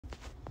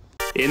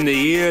In the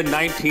year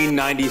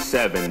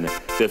 1997,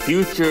 the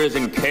future is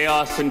in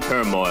chaos and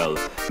turmoil.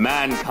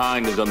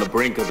 Mankind is on the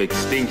brink of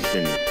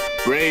extinction.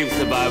 Brave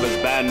survivors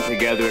band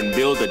together and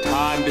build a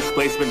time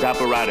displacement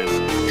apparatus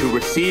to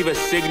receive a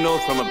signal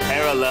from a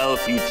parallel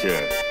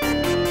future.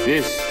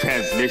 This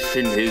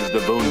transmission is the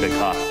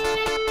Vundacast.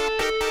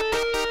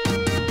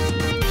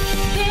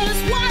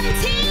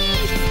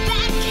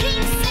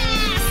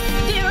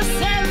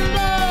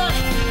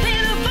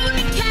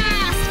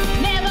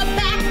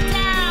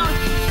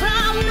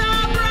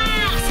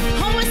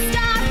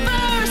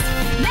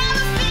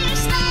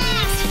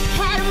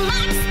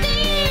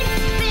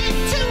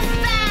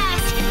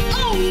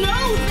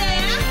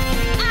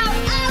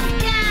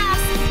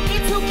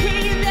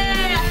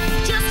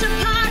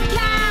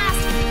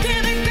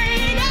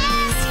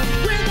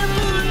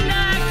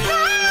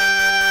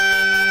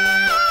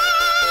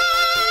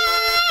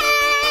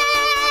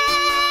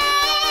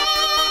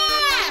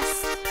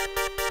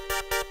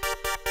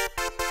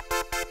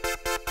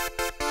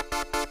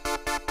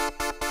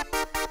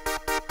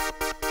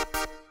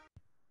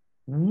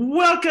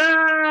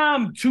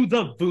 Welcome to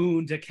the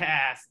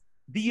Vundacast,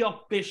 the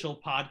official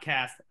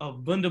podcast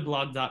of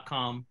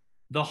Vundablog.com,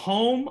 the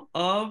home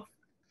of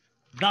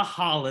the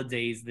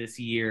holidays this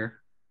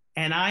year.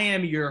 And I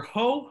am your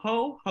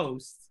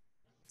host,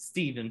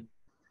 Stephen.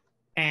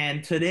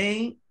 And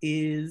today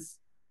is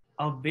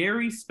a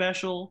very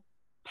special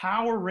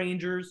Power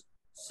Rangers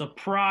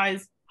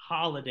surprise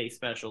holiday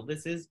special.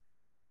 This is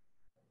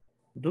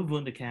the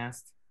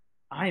Vundacast.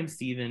 I am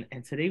Stephen,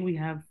 and today we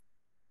have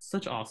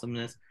such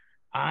awesomeness.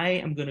 I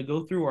am going to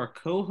go through our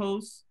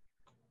co-hosts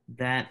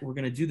that we're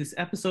going to do this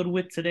episode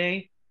with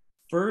today.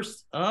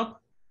 First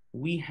up,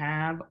 we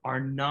have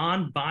our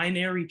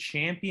non-binary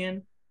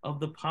champion of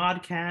the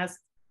podcast,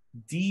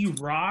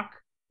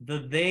 D-Rock,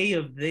 the they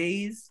of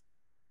theys.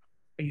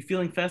 Are you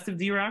feeling festive,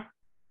 D-Rock?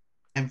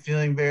 I'm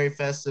feeling very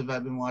festive.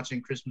 I've been watching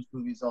Christmas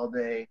movies all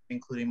day,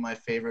 including my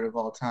favorite of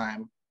all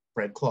time,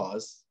 Red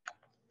Claws.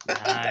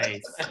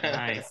 Nice.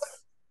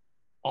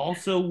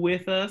 Also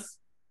with us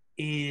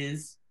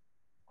is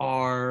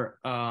our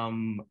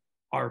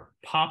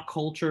pop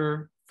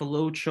culture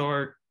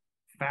flowchart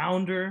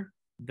founder,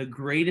 the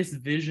greatest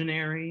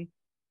visionary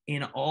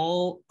in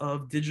all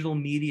of digital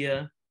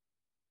media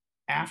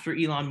after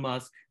Elon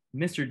Musk,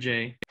 Mr.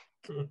 J.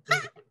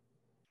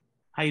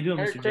 How you doing,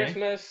 Merry Mr.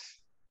 Christmas.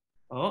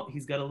 J? Oh,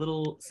 he's got a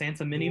little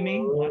Santa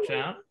mini-me. Watch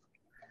out.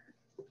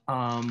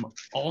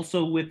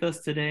 Also with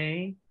us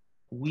today,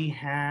 we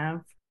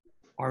have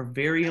our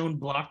very own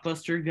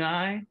Blockbuster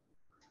Guy,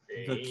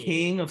 the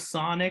king of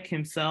Sonic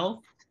himself.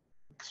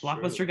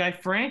 Blockbuster Guy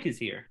Frank is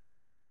here.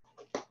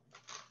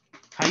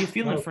 How you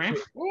feeling, Frank?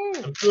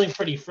 I'm feeling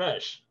pretty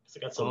fresh. I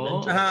got some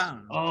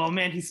Mentos. Oh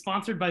man, he's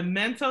sponsored by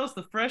Mentos,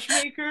 the fresh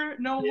maker?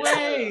 No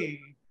way.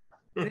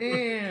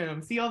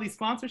 Damn. See all these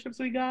sponsorships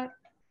we got?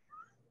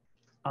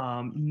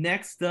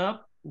 Next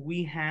up,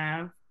 we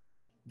have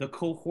the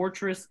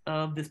cohortress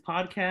of this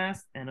podcast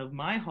and of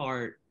my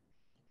heart,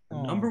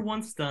 the number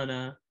one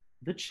stunner,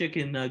 the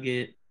chicken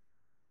nugget,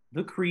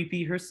 the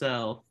creepy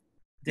herself,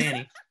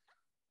 Dani.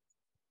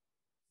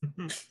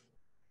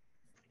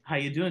 How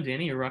you doing,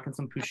 Dani? You're rocking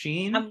some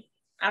poutine?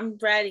 I'm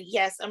ready.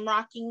 Yes, I'm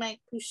rocking my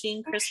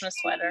poutine Christmas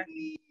sweater.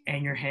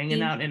 And you're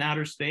ganging out in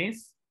outer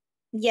space?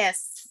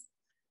 Yes.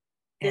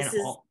 There's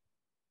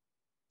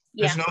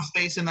no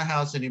space in the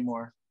house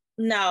anymore.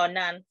 No,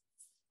 none.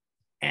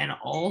 And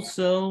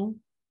also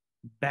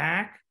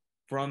back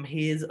from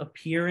his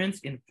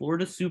appearance in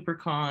Florida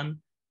SuperCon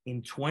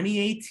in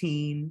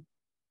 2018.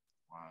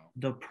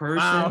 The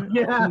person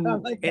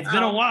who, it's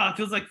been a while, it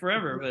feels like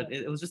forever, but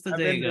it was just a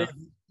day ago.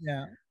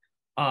 Yeah.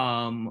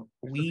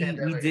 We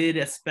did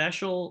a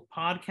special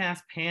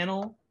podcast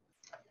panel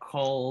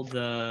called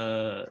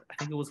I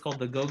think it was called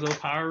the Go-Go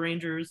Power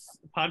Rangers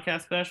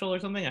podcast special or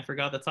something. I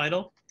forgot the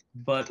title,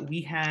 but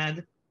we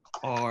had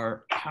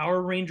our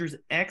Power Rangers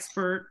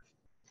expert,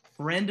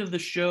 friend of the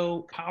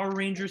show, Power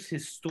Rangers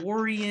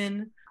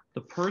historian,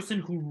 the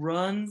person who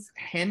runs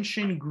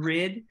Henshin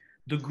Grid,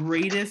 the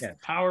greatest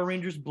Power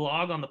Rangers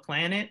blog on the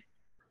planet,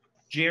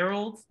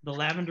 Gerald the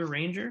Lavendar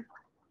Ranger,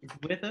 is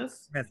with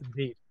us. Yes,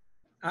 indeed.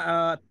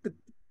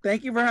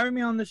 Thank you for having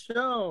me on the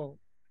show.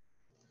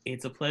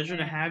 It's a pleasure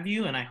to have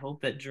you, and I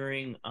hope that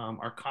during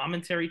our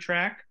commentary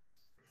track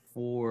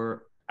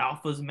for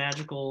Alpha's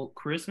Magical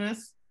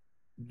Christmas,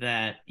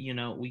 that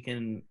we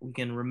can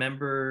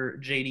remember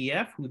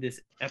JDF, who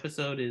this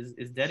episode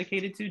is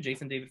dedicated to,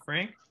 Jason David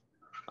Frank,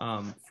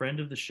 friend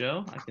of the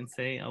show.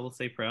 I will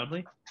say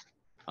proudly.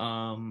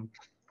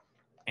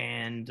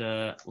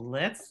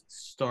 Let's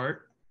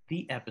start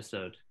the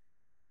episode.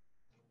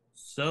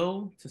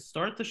 So to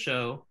start the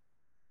show,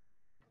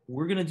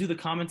 we're going to do the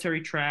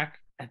commentary track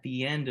at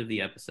the end of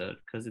the episode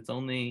because it's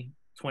only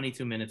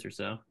 22 minutes or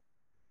so.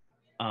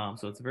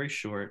 So it's very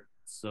short.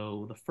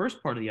 So the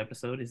first part of the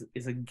episode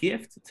is a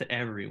gift to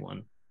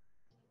everyone.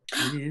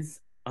 It is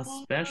a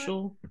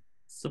special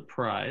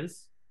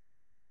surprise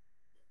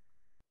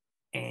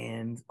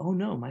And oh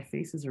no, my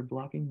faces are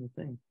blocking the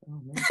thing.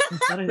 Oh man.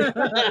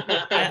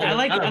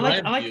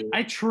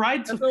 I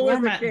tried to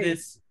format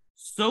this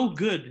so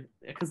good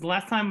because the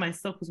last time my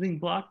stuff was being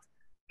blocked,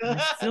 I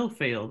still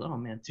failed. Oh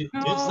man. Do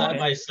side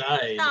by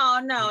side.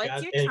 No,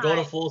 it's your time. And go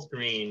to full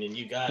screen and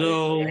you got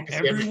so it. So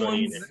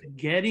everyone's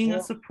getting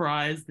a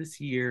surprise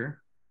this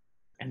year,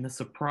 and the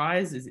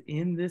surprise is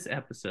in this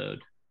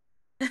episode.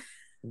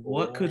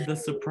 What could the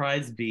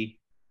surprise be?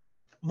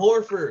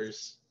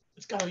 Morphers.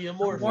 It's gotta be a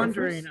Morpher. I'm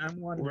wondering.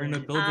 We're gonna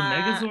build a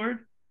Megazord?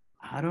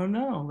 I don't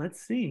know. Let's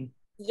see.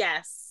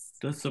 Yes.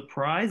 The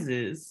surprise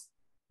is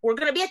we're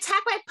gonna be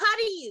attacked by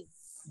putties.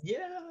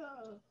 Yeah.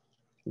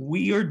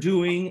 We are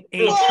doing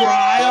a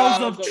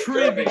Trials of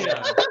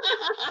Trivia.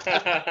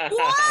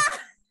 What?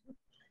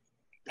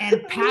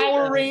 And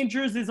Power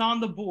Rangers is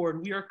on the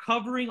board. We are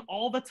covering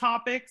all the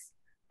topics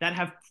that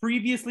have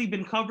previously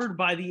been covered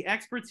by the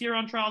experts here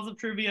on Trials of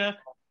Trivia.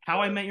 How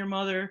I Met Your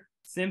Mother,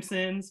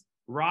 Simpsons,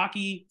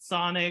 Rocky,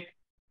 Sonic,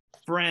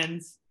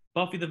 Friends,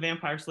 Buffy the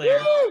Vampire Slayer,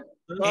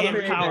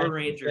 and Power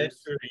Rangers.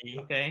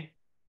 Okay?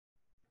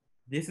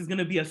 This is going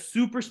to be a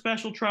super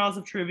special Trials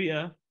of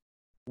Trivia.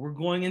 We're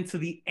going into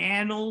the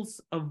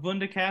annals of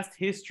Vundacast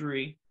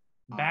history,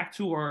 back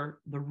to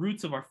the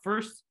roots of our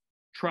first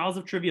Trials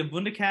of Trivia,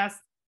 Vundacast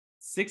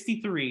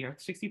 63, our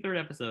 63rd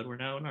episode. We're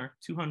now in our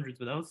 200s,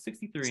 but that was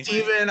 63.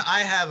 Steven, I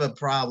have a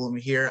problem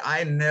here.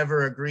 I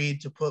never agreed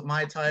to put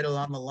my title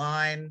on the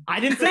line. I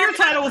didn't say your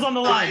title was on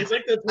the line.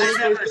 I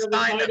never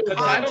signed a The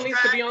title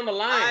needs to be on the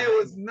line. I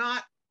was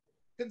not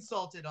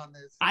consulted on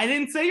this. I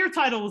didn't say your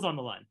title was on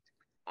the line.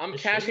 I'm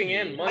cashing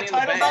in money in the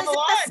title's bank. on the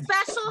line. A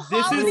special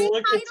holiday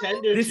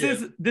title?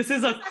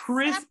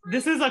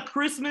 This is a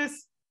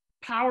Christmas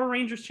Power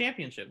Rangers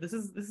championship. This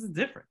is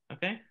different,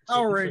 okay?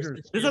 Power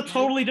Rangers. This is a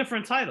totally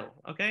different title,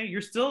 okay?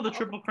 You're still the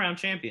Triple Crown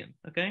champion,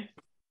 okay?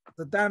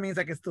 So that means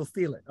I can still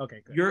steal it.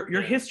 Okay, good.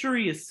 Your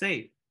history is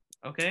safe,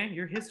 okay?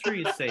 Your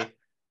history is safe.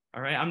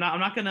 All right? I'm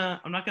not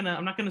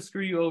gonna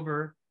screw you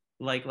over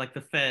like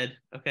the Fed,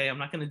 okay? I'm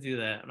not gonna do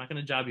that. I'm not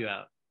gonna job you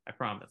out. I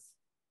promise.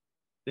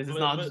 This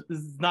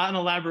is not an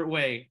elaborate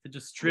way to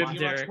just strip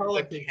Derek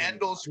the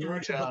Kendall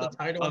screw job the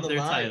title of on their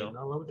the line. title.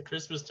 I love the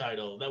Christmas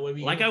title. That way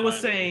we like I was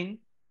saying,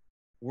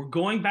 we're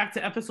going back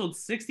to episode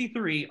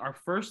 63, our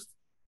first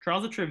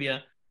Trials of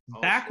Trivia.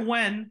 Back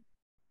when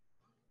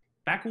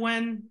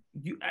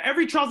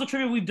every Trials of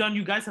Trivia we've done,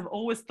 you guys have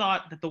always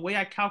thought that the way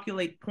I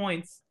calculate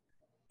points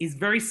is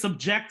very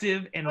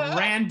subjective and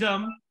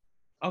random.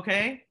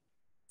 Okay?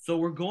 So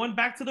we're going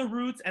back to the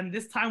roots, and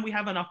this time we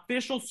have an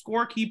official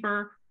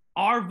scorekeeper,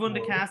 our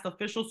Vundacast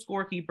official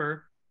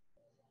scorekeeper.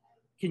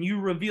 Can you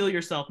reveal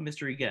yourself,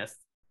 mystery guest?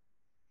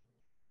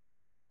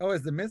 Oh,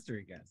 it's the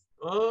mystery guest.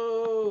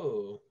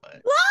 Oh.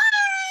 What?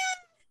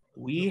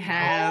 We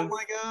have oh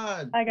my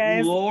God. Hi,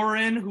 guys.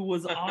 Lauren, who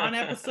was on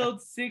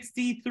episode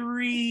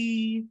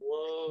 63.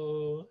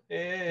 Whoa.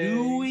 Hey.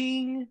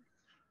 Doing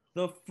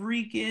the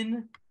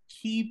freaking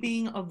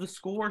keeping of the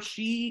score.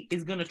 She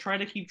is going to try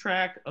to keep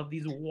track of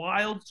these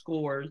wild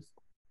scores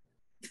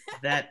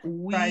that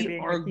we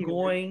are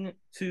going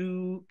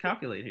to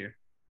calculate here.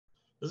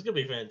 This is going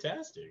to be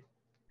fantastic.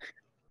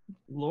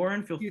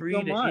 Lauren, feel free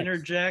to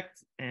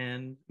interject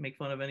and make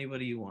fun of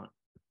anybody you want.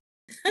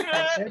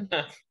 I don't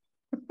know.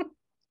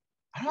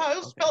 I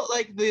just felt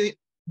like the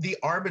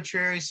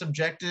arbitrary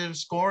subjective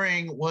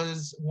scoring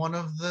was one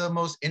of the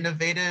most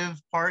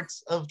innovative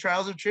parts of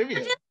Trials of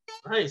Trivia.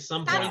 Right,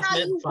 some points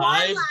meant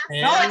 5, 10,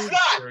 no, it's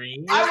not.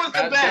 3. I was the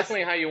That's best.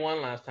 definitely how you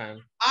won last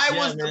time. I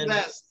was the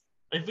best.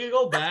 If you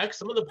go back,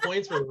 some of the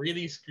points were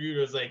really screwed.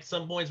 It was like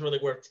some points were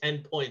like worth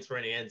 10 points for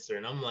any answer,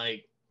 and I'm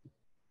like,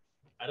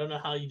 I don't know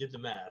how you did the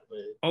math,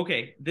 but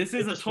okay, this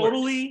is a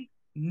totally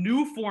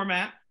new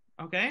format.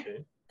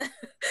 Okay.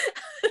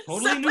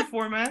 Totally new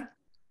format.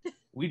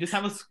 We just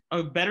have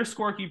a better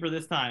scorekeeper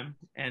this time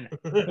and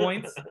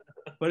points,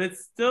 but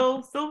it's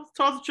still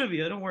Trials of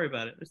Trivia. Don't worry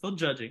about it. They're still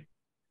judging.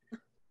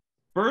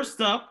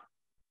 First up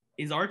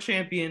is our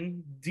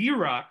champion,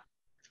 D-Rock.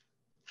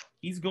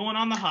 He's going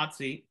on the hot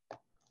seat.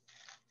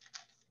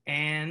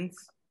 And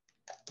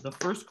the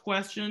first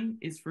question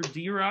is for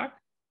D-Rock.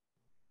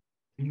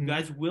 You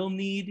guys will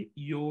need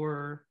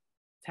your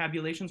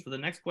tabulations for the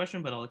next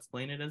question, but I'll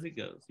explain it as it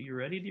goes. Are you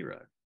ready,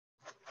 D-Rock?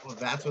 Well,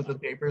 that's what the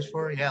paper's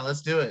for? Yeah,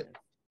 let's do it.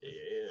 yeah.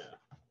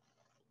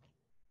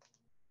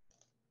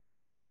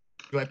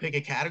 Do I pick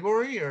a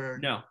category or?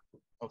 No.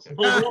 Okay.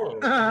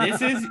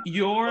 This is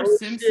your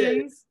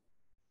Simpsons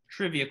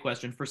trivia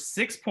question for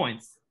 6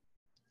 points.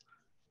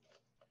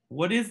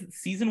 What is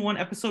season 1,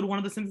 episode 1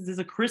 of The Simpsons? Is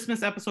a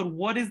Christmas episode.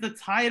 What is the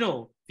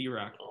title,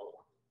 D-Rock?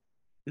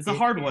 This is a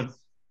hard one.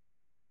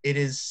 It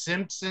is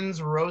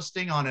Simpsons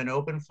roasting on an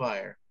open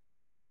fire.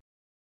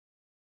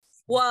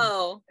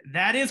 Whoa.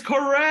 That is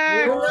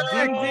correct. Whoa.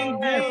 Ding,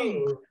 ding,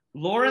 ding.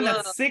 Lauren,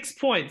 that's 6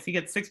 points. He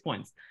gets 6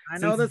 points. I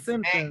know the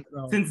Simpsons,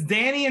 though. Since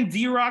Dani and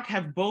D-Rock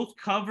have both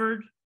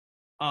covered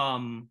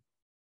 2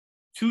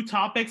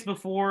 topics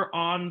before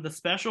on the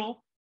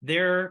special,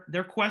 their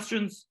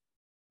questions,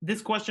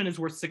 this question is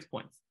worth 6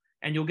 points.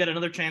 And you'll get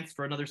another chance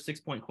for another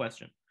 6-point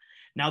question.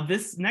 Now,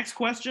 this next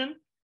question,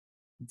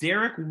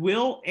 Derek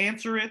will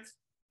answer it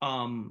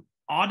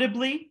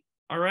audibly,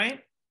 all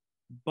right?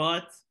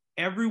 But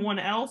everyone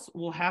else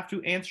will have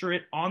to answer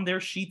it on their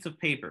sheets of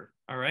paper,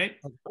 all right?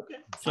 Okay.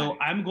 So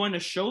I'm going to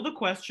show the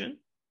question.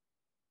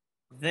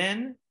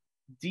 Then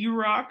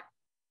D-Rock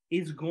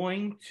is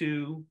going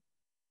to,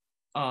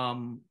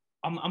 I'm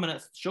going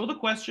to show the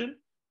question.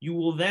 You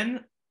will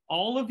then,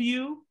 all of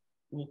you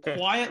will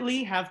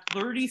quietly have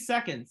 30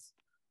 seconds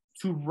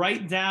to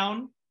write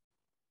down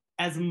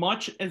as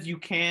much as you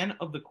can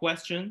of the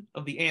question,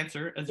 of the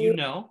answer, as you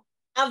know.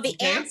 Of the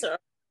answer.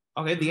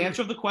 Okay, the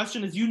answer of the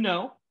question is you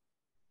know.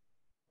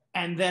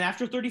 And then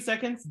after 30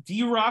 seconds,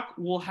 D-Rock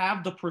will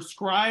have the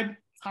prescribed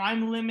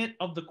time limit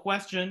of the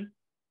question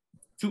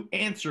to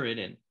answer it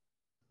in.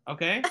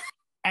 Okay?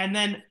 And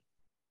then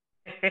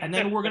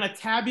we're going to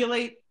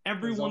tabulate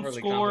everyone's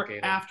score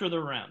after the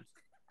round.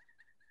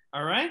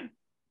 All right?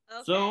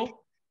 Okay.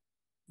 So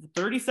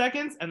 30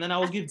 seconds, and then I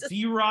will give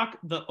D-Rock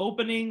the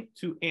opening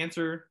to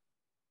answer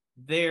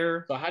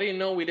their. So how do you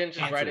know we didn't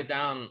just write it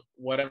down,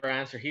 whatever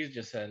answer he's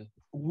just said?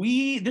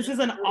 This is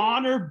an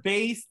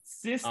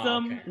honor-based system.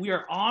 Oh, okay. We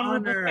are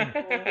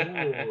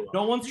honorable.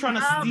 No one's trying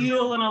to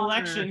steal an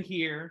election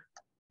here.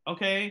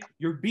 Okay?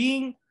 You're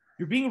being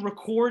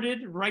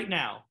recorded right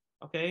now.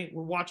 Okay?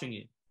 We're watching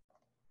you.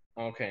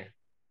 Okay.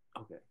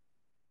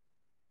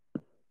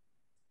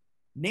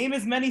 Name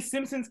as many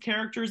Simpsons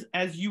characters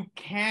as you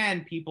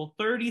can, people.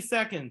 30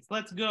 seconds.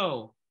 Let's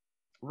go.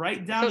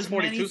 Write down as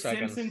many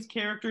Simpsons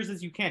characters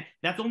as you can.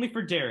 That's only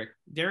for Derek.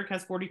 Derek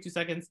has 42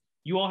 seconds.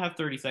 You all have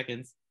 30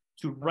 seconds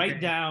to write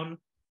down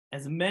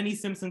as many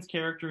Simpsons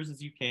characters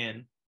as you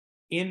can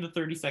in the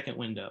 30-second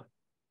window.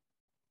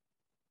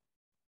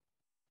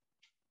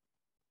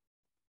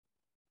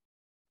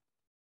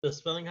 Does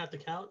spelling have to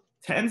count?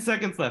 10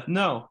 seconds left.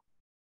 No.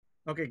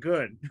 Okay,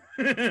 good.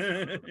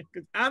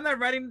 'Cause I'm not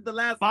writing the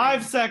last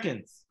 5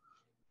 seconds.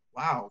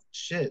 Wow,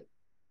 shit.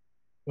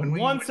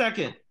 1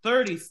 second.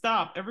 30.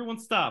 Stop. Everyone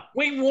stop.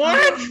 Wait, what?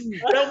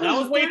 That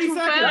was way 30 too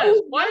seconds.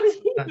 fast. What?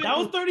 That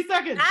was 30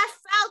 seconds. That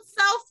felt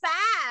so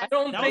fast. I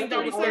don't That think was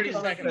that was 30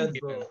 seconds.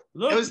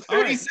 Look, It was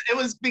 30. It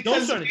was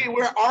because we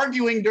were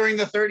arguing during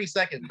the 30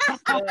 seconds. And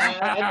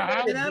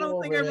I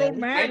don't think I wrote I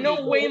Maggie.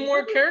 know way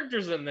more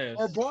characters than this.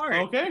 Or Bart.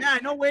 Okay. Yeah, I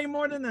know way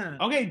more than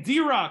that. Okay,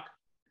 D-Rock,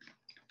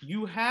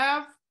 you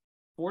have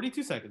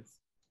 42 seconds.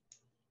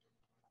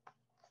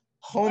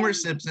 Homer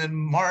Simpson,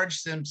 Marge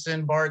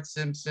Simpson, Bart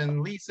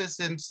Simpson, Lisa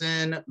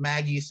Simpson,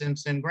 Maggie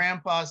Simpson,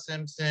 Grandpa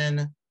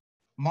Simpson,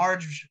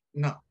 Dr.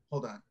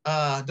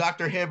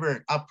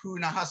 Hibbert, Apu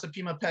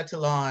Nahasapima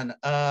Petalon,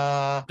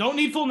 Don't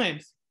need full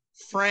names.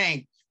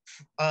 Frank,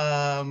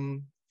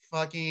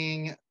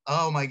 fucking,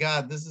 oh my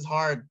God, this is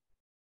hard.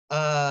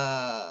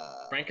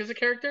 Frank is a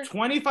character?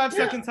 25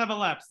 seconds have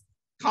elapsed.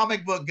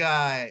 Comic book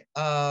guy,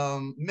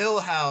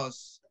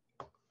 Millhouse,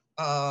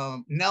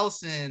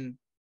 Nelson,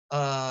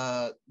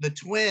 the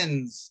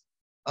twins,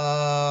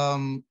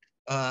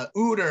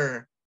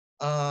 Ooter,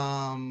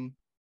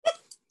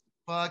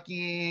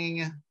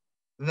 fucking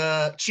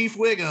the Chief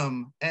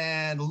Wiggum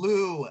and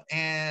Lou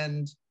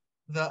and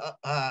the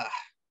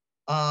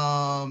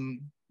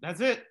That's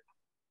it.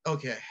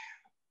 okay.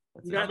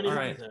 That's You got it. many All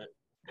right. points?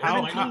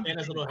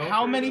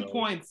 How many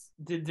points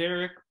did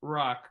Derek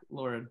rock,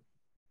 Lauren?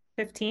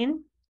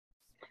 15?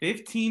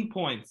 15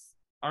 points.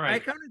 All right. I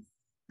counted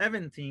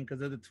 17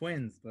 because of the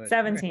twins. But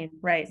 17,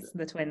 right.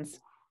 The twins.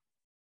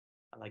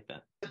 I like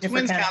that. The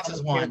twins counts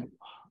as one.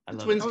 I The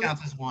love twins it.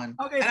 counts as one.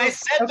 Okay, And so- I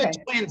said okay.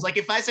 the twins. Like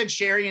if I said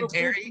Sherry and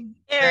Terry,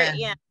 There,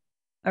 yeah.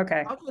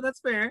 Okay. Okay, that's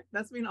fair.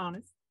 That's being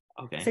honest.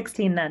 Okay.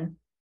 16 then.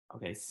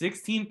 Okay.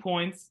 16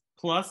 points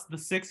plus the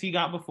 6 he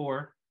got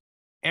before.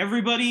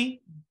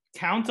 Everybody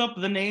count up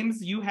the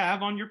names you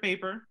have on your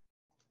paper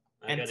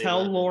and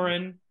tell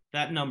Lauren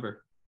that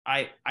number.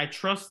 I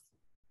trust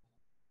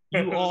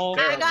you all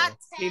I got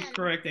gave 10.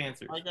 correct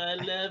answers. I got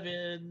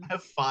 11. I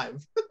have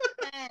 5.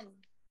 10.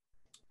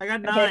 I got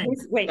Okay,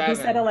 9. who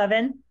said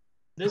 11?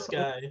 This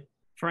guy.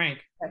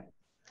 Frank,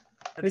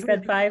 Who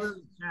said 5?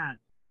 Chat.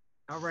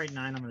 I'll write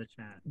 9 on the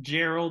chat.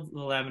 Gerald the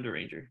Lavendar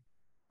Ranger.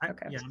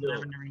 Okay. Yeah, I'm Still.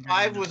 never knowing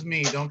 5 that. was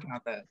me. Don't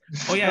count that.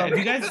 Oh yeah, if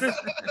you guys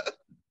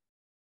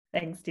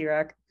Thanks,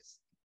 D-Rock.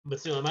 But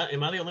still, am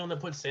I the only one that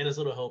put Santa's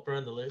Little Helper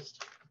on the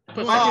list?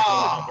 Put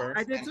Oh, Santa's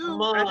I did too.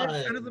 Come I on.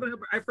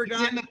 I forgot.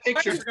 He's in the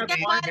picture. I forgot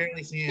Today. You Marge.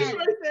 barely see He's him.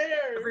 right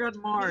there. I forgot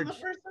Marge. This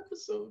is the first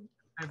episode.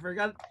 I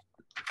forgot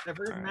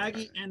Alright.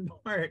 Maggie and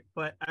Bart,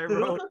 but I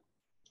wrote.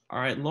 All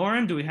right,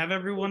 Lauren, do we have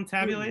everyone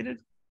tabulated?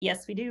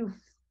 Yes, we do.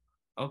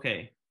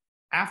 Okay.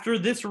 After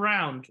this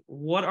round,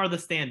 what are the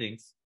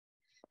standings?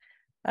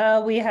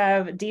 We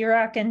have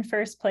D-Rock in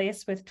first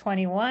place with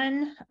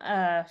 21,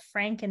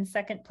 Frank in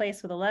second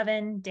place with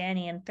 11,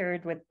 Dani in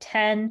third with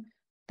 10,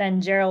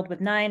 then Gerald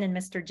with 9, and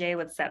Mr. J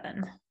with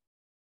 7.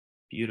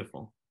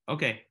 Beautiful.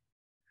 Okay.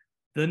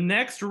 The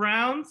next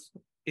round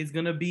is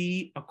going to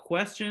be a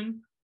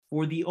question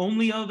for the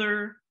only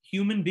other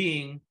human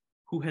being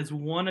who has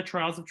won a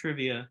Trials of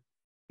Trivia.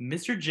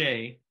 Mr.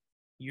 J,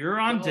 you're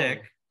on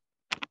deck.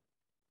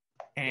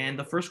 And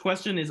the first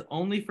question is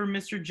only for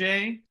Mr.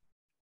 J.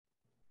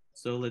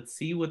 So let's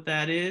see what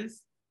that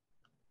is.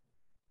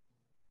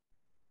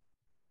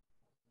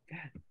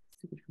 God,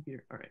 stupid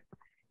computer. All right.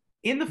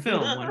 In the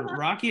film, when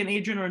Rocky and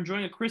Adrian are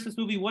enjoying a Christmas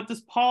movie, what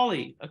does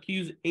Paulie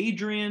accuse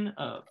Adrian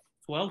of?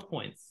 12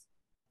 points.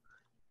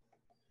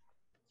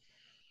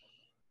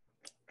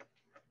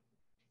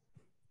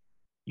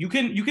 You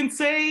can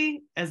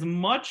say as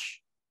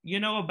much,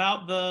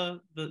 about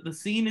the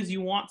scene as you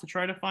want to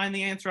try to find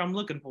the answer I'm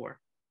looking for.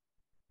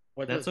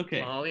 What That's does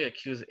okay. Paulie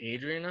accuse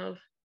Adrian of?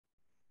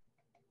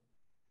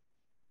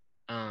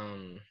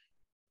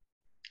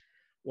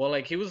 Well,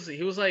 like he was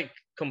like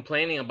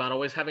complaining about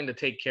always having to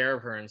take care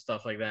of her and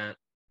stuff like that.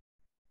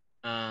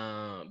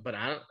 But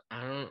I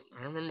don't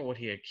remember what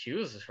he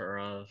accuses her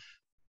of.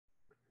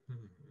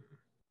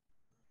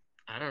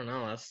 I don't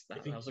know.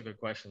 That was a good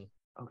question.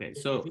 Okay,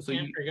 so it's a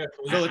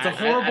I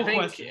horrible think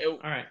question. All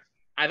right.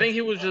 I think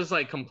he was just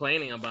like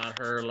complaining about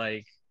her,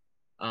 like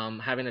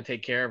having to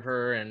take care of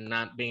her and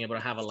not being able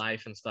to have a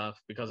life and stuff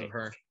because of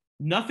her.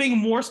 Nothing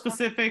more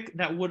specific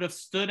that would have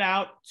stood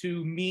out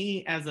to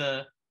me as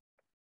a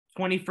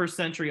 21st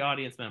century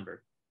audience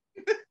member.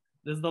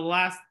 This is the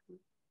last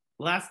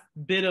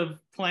bit of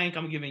plank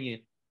I'm giving you.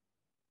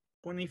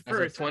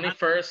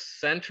 21st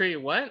century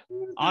what?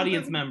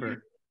 Audience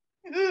member.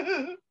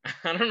 I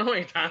don't know what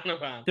you're talking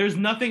about. There's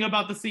nothing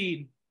about the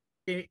scene.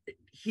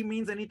 He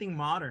means anything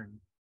modern.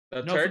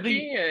 The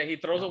turkey? He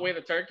throws away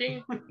the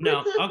turkey?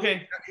 No.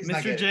 Okay.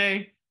 Mr.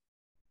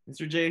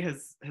 J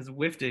has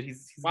whiffed it.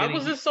 Why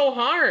was this so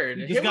hard?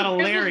 He just got a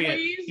lariat.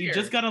 He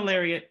just got a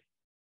lariat.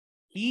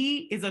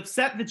 He is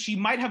upset that she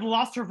might have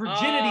lost her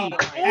virginity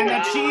and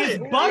that she is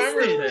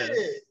busted.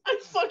 I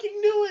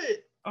fucking knew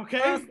it. Okay.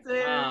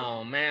 Busted.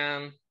 Oh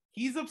man.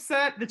 He's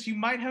upset that she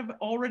might have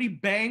already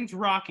banged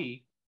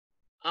Rocky.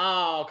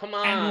 Oh, come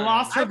on. And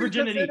lost her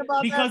virginity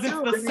because it's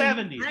the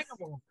 70s.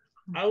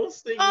 I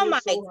was thinking. Oh my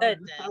goodness!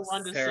 goodness! I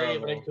wanted to say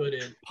it, but I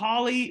couldn't.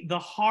 Paulie, the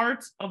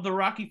heart of the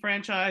Rocky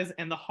franchise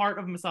and the heart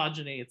of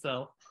misogyny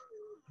itself.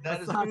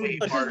 That is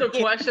This is the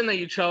question that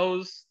you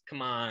chose.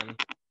 Come on.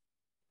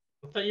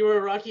 I thought you were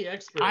a Rocky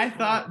expert. I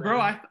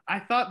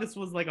thought this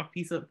was like a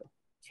piece of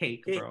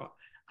cake, bro.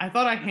 I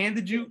thought I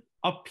handed you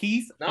a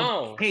piece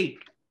of cake.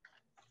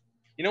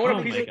 You know what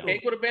a piece of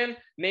cake would have been?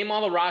 Name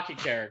all the Rocky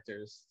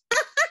characters.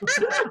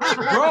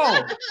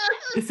 Bro,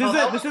 this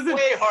isn't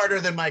way harder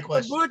than my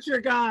question. The butcher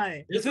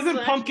guy. This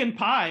isn't pumpkin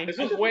pie. This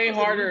was way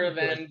harder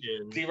than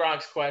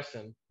D-Rock's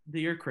question.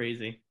 You're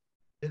crazy.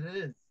 It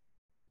is.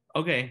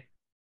 Okay.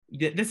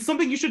 This is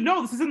something you should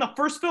know. This is in the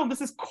first film.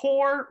 This is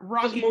core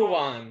Rocky. Let's move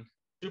on.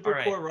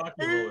 Super core Rocky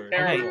lore.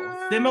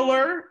 Okay.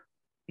 Similar.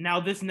 Now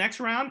this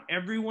next round,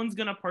 everyone's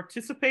gonna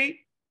participate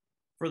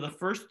for the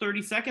first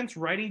 30 seconds,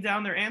 writing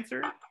down their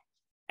answer.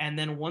 And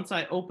then once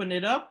I open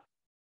it up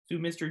to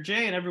Mr.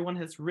 J and everyone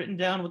has written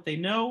down what they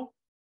know,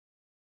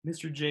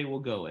 Mr. J will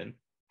go in.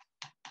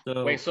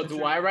 So wait, so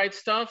do I write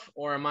stuff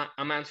or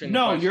I'm answering?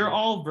 No, you're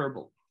all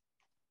verbal.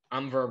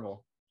 I'm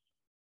verbal.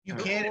 You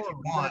can if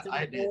you want.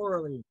 I did.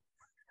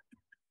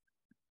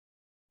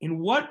 In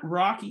what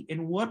Rocky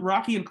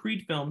and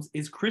Creed films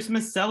is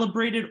Christmas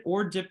celebrated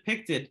or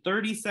depicted?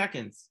 30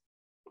 seconds.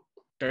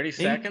 30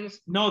 seconds?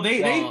 No,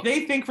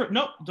 they think for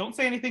no, don't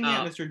say anything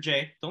yet, Mr.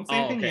 J. Don't say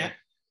anything yet.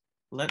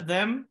 Let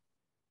them.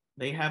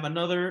 They have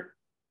another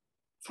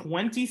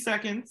 20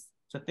 seconds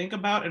to think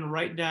about and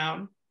write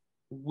down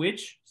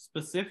which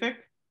specific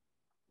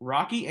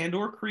Rocky and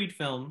or Creed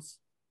films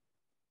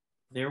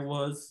there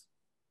was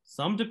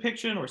some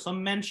depiction or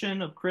some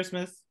mention of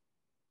Christmas.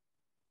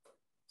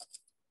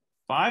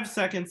 5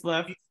 seconds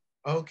left.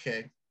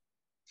 Okay.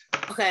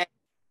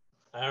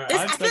 All right.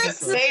 5 seconds left.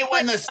 Say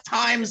when the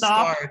time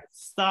starts.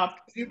 Stop.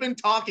 You've been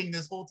talking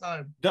this whole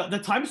time. The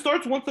time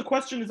starts once the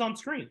question is on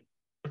screen.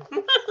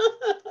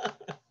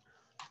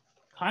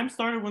 Time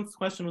started once the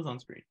question was on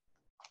screen.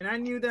 And I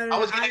knew that. I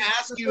was going to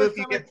ask you if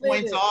you get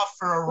points off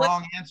for a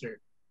wrong answer.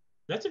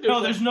 That's a good.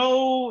 No, there's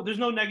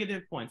no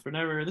negative points.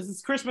 Whenever this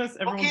is Christmas,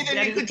 everyone's okay,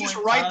 then you could just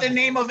write the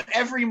name of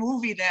every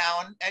movie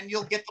down, and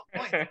you'll get the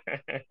point.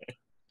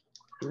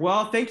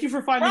 Well, thank you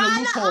for finding a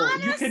loophole.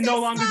 You can no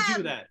longer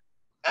do that.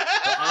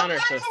 The honor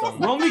system.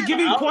 We're only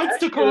giving points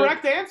to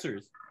correct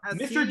answers.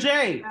 Mr.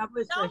 J.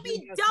 Don't be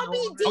devious.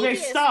 Okay,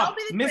 stop.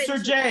 Don't be the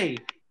Mr. J.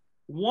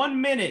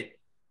 1 minute.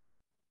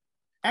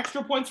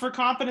 Extra points for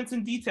confidence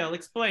and detail.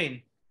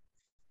 Explain.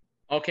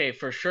 Okay,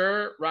 for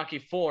sure, Rocky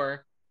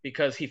 4,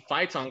 because he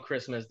fights on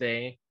Christmas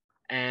Day,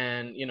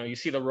 and you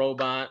see the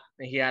robot,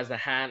 and he has the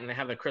hat, and they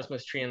have the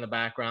Christmas tree in the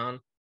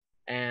background,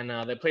 and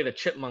they play the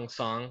Chipmunk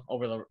song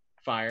over the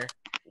fire.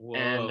 Whoa.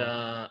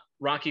 And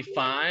Rocky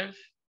 5,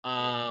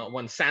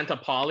 when Santa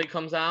Paulie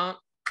comes out.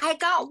 I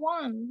got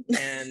one.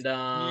 And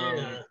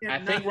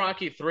I think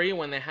Rocky 3,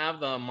 when they have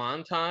the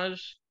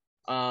montage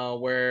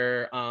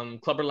where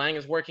Clubber Lang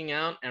is working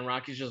out and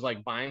Rocky's just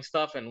like buying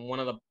stuff, and one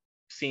of the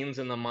scenes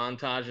in the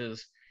montage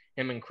is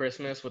him in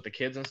Christmas with the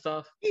kids and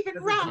stuff.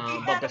 Even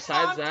Rocky but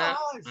besides that,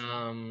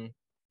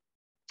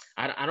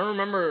 I don't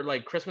remember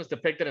like Christmas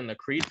depicted in the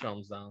Creed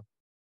films though.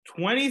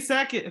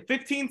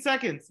 15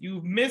 seconds.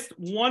 You've missed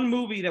one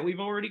movie that we've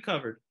already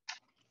covered.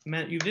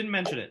 You didn't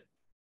mention it.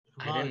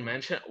 I didn't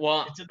mention it.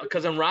 Well,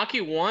 because in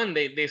Rocky 1,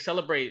 they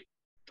celebrate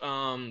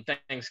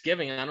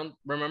Thanksgiving. I don't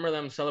remember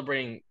them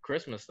celebrating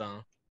Christmas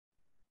though.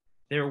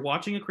 They were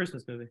watching a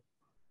Christmas movie.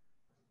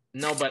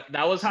 No, but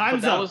that was They're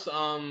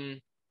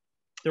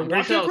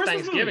watching a Christmas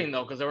Thanksgiving movie.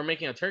 though, because they were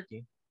making a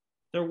turkey.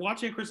 They're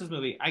watching a Christmas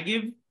movie. I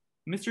give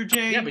Mr.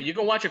 J. Yeah, but you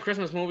can watch a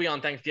Christmas movie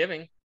on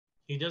Thanksgiving.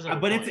 He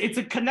doesn't. But it's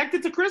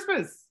connected to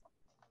Christmas.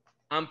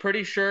 I'm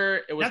pretty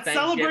sure it was That's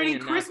Thanksgiving celebrating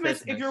and not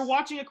Christmas if you're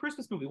watching a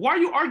Christmas movie. Why are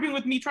you arguing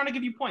with me trying to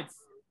give you points?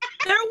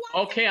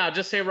 Okay, I'll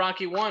just say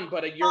Rocky 1,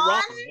 but you're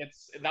wrong.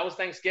 That was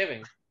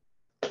Thanksgiving.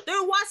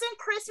 There wasn't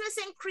Christmas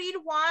in Creed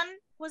 1.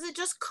 Was it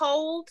just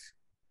cold?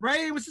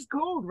 Right, it was just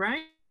cold,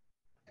 right?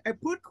 I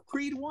put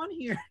Creed 1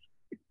 here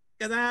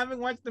because I haven't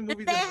watched the movie.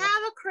 Did they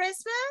have a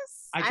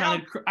Christmas? I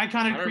counted I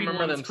Creed remember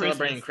 1 them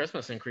celebrating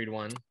Christmas in Creed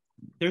 1.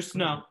 There's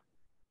no.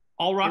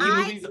 All Rocky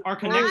movies are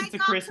connected to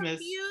Christmas.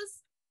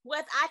 Confused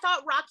with, I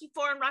thought Rocky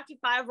 4 and Rocky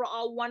 5 were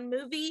all one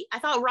movie. I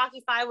thought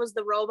Rocky 5 was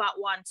the robot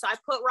one. So I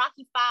put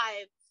Rocky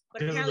 5,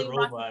 but apparently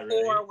Rocky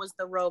 4 was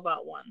the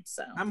robot one.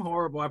 So I'm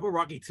horrible. I put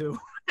Rocky 2.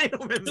 I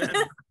don't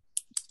remember.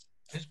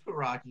 Just put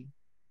Rocky.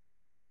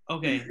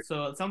 Okay,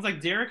 so it sounds like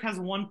Derek has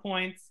 1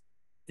 point.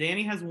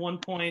 Dani has 1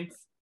 point.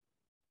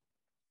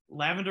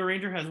 Lavendar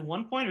Ranger has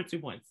 1 point or 2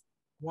 points?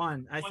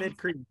 1. I said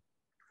Creed.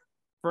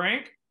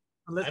 Frank?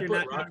 Unless I you're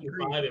put not Rocky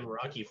 5 and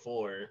Rocky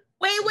 4.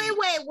 Wait.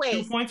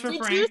 2 points for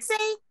did Frank.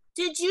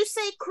 Did you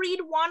say Creed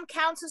 1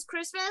 counts as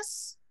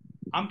Christmas?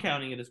 I'm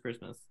counting it as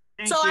Christmas.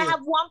 So I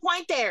have 1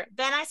 point there.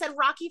 Then I said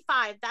Rocky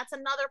 5. That's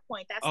another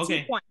point. That's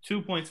okay, 2 points.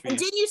 2 points for you. And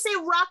did you say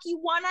Rocky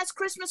 1 as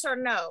Christmas or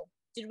no?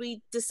 Did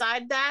we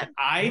decide that?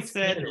 I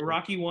said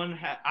Rocky 1.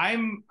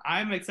 I'm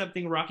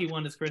accepting Rocky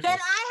 1 as Christmas. Then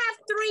I have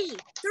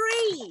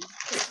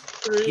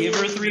 3. Give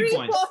her 3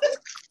 points.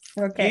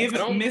 Okay. Give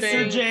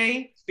Mr.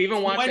 J.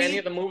 Steven watched any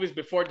of the movies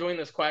before doing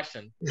this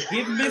question.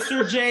 Give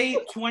Mr. J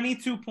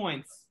 22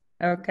 points.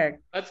 Okay.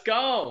 Let's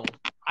go.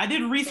 I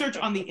did research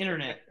on the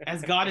internet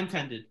as God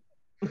intended.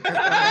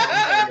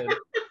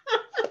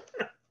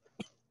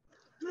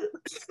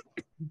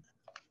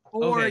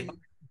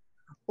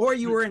 Or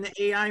you were in an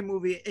AI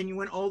movie and you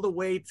went all the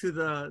way to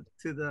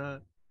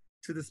the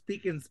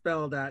speak and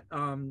spell that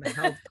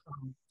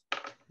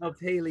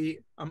helped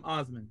Haley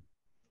Osmond.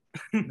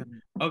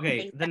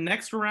 Okay, the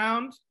next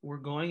round we're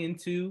going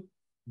into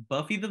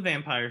Buffy the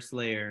Vampire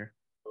Slayer.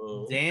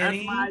 Oh.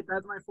 Dani,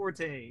 that's my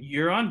forte.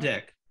 You're on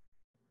deck.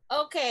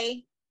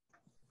 Okay.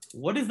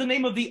 What is the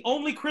name of the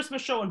only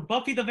Christmas show in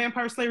Buffy the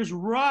Vampire Slayer's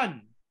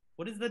run?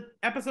 What is the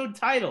episode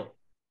title?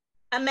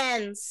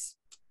 Amends.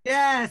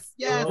 Yes.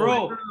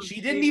 Bro, she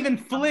didn't even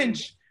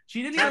flinch.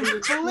 She didn't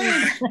even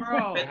flinch,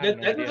 bro.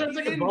 That deserves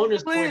like a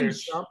bonus point or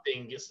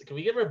something. Can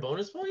we give her a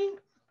bonus point?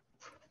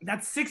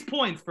 That's 6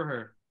 points for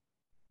her.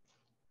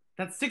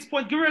 That's 6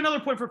 points. Give her another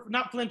point for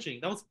not flinching.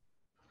 That was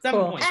 7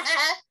 points.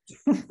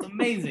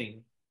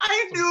 Amazing.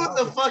 I knew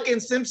the fucking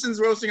Simpsons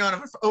roasting on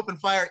an open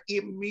fire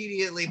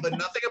immediately, but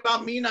nothing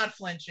about me not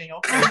flinching.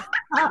 Okay.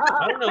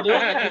 I don't know.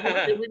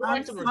 We go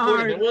back to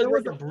recording. There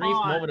was like a brief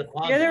moment of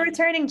pause. You're the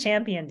returning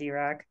champion,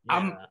 D-Rock.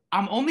 Yeah.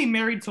 I'm only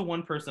married to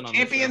one person on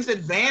Champion's this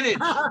show. advantage.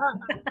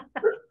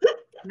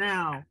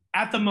 Now.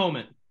 At the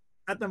moment.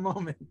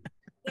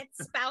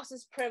 It's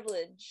spouse's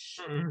privilege.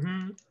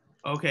 Mm-hmm.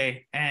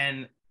 Okay,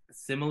 and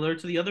similar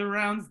to the other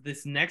rounds,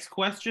 this next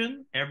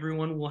question,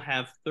 everyone will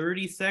have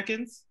 30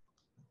 seconds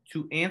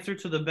to answer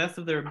to the best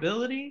of their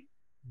ability.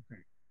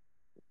 Okay.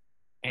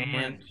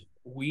 And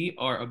we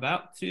are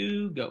about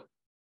to go.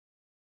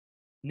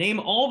 Name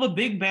all the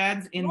big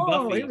bads in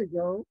Buffy. Here we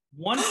go.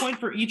 1 point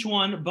for each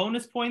one.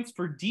 Bonus points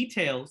for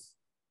details.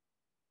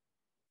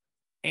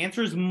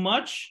 Answer as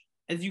much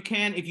as you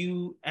can. If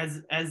you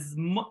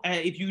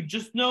if you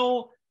just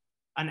know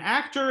an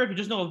actor, if you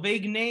just know a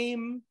vague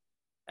name,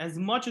 as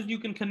much as you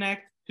can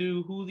connect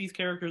to who these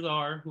characters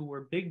are, who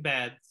were big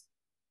bads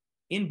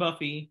in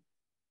Buffy.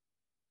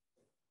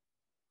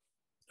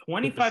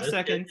 25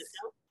 seconds.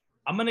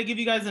 I'm going to give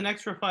you guys an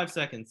extra 5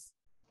 seconds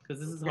because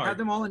this is hard. Have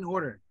them all in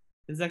order.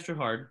 This is extra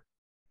hard.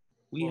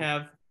 We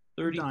have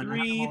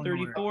 33, done.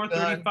 34,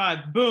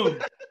 35. Boom.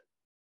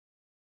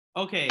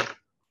 Okay.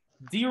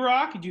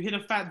 D-Rock, did you hit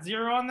a fat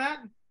 0 on that?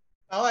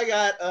 Oh, I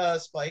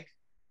got Spike.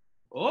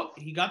 Oh,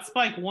 he got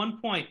Spike.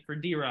 1 point for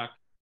D-Rock.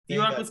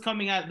 D-Rock was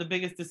coming at the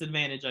biggest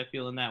disadvantage, I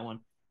feel, in that one.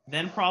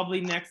 Then probably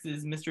next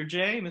is Mr.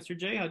 J. Mr.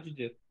 J, how'd you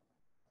do?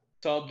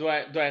 So do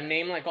I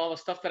name like all the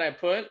stuff that I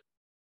put?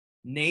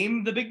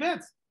 Name the big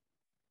bets.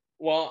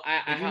 Well,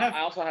 I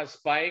also have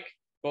Spike,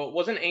 but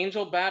wasn't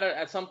Angel bad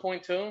at some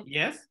point too?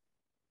 Yes.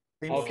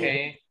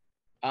 Okay.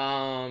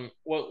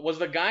 Was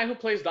the guy who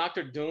plays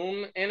Dr.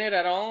 Doom in it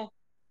at all?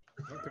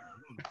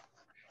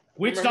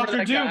 Which Remember Dr.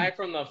 that Doom? guy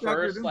from the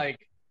first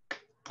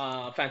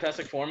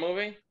Fantastic Four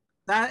movie?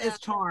 That is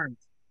Charmed.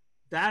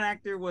 That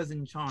actor was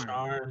in Charmed.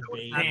 Charmed,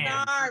 baby.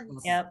 Charmed.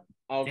 Yep.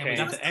 Okay.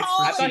 Damn,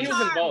 I thought he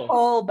was in both.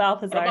 Oh, What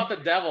Balthazar. about the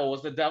devil?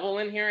 Was the devil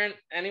in here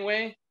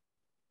anyway?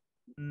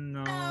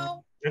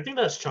 No. I think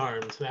that's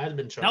Charmed. That has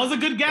been Charmed. That was a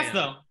good guess, Yeah.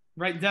 though.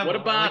 Right, Devil. What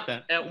I about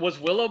like that. was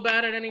Willow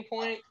bad at any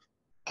point?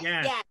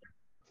 Yeah. Yeah.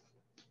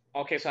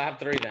 Okay, so I have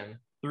 3 then.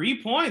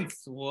 3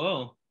 points.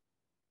 Whoa.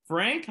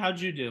 Frank, how'd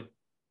you do?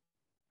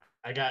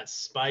 I got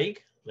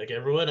Spike, like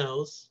everyone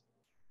else,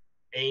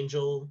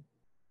 Angel,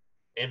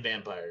 and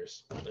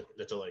vampires.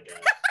 That's all I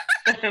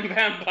got.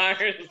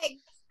 Vampires.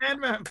 And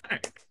vampire.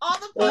 All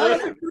the Well,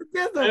 points.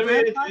 I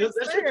mean,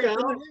 that should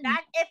count.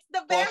 It's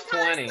the Plus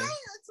vampire 20. Slayer,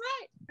 that's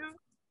right.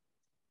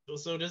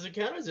 So does it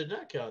count or does it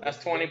not count? That's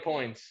 20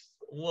 points.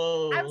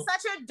 Whoa. I'm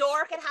such a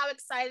dork at how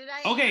excited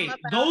I am. Okay, about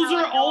those how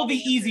I are know all the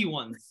answers. easy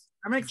ones.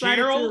 I'm excited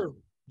Gerald, too.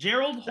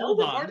 Gerald, That hold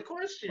was a on. hard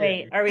question.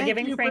 Wait, are we Thank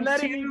giving you for Frank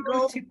letting 2, me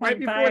go right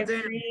before 2.5,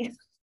 Dan. 3?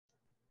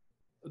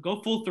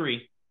 Go full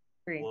 3.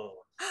 3. Whoa.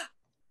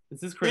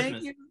 This is Christmas.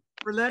 Thank you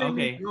for letting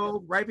Okay. me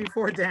go right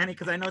before Dani,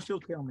 because I know she'll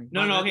kill me.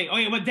 No, okay,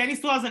 but Danny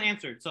still hasn't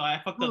answered, so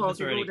I fucked up Oh, this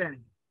okay, go already.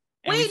 Dani.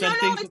 And we Wait, said no,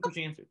 things it's before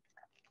she answered.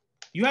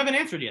 You haven't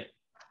answered yet.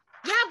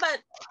 Yeah,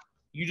 but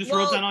You just Well-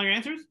 wrote down all your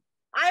answers?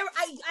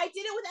 I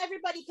did it with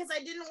everybody because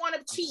I didn't want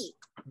to cheat.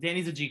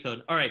 Danny's a G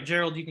code. All right,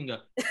 Gerald, you can go.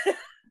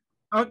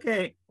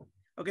 Okay.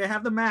 I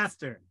have the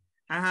master.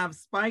 I have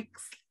Spike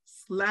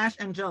 /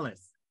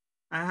 Angelus.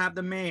 I have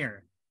the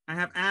mayor. I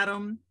have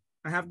Adam.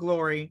 I have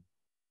Glory.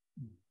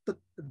 The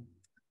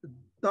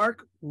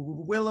Dark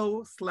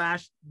Willow /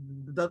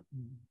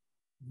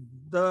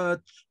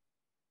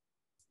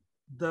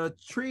 the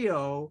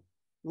trio,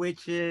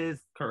 which is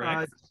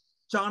Correct.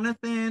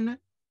 Jonathan,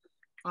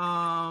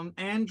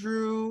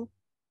 Andrew,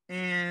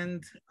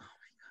 and oh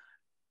my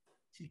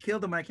god, she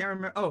killed him. I can't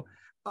remember.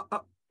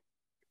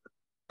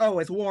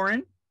 It's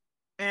Warren,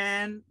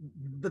 and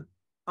the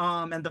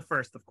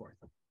first, of course.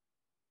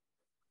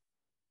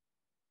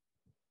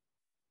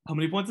 How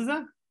many points is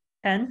that?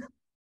 10.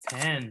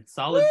 10.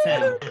 Solid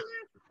 10.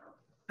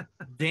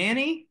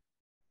 Danny,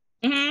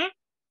 Mm-hmm.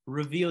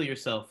 reveal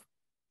yourself.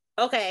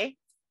 Okay,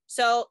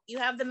 so you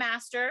have the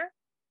master,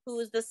 who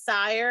is the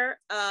sire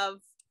of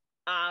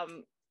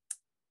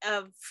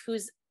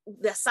who's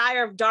the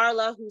sire of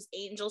Darla, who's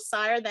Angel's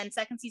sire. Then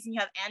second season you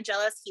have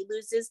Angelus. He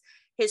loses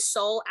his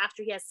soul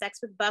after he has sex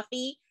with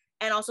Buffy,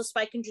 and also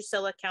Spike and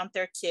Drusilla count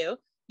there too.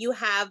 You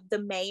have the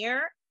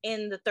mayor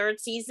in the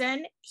third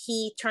season.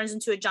 He turns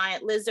into a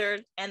giant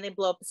lizard and they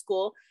blow up the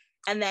school.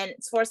 And then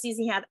fourth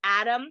season you have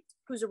Adam,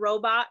 who's a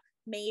robot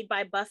made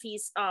by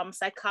Buffy's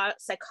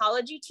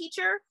psychology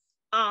teacher,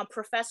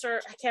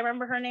 professor. I can't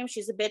remember her name.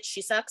 She's a bitch.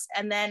 She sucks.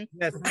 And then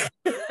Yes.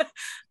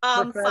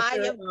 5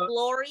 Professor, of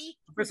Glory,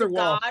 who's Professor a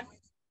Wall. god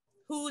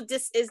who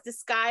is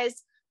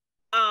disguised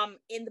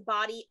in the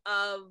body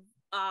of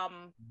I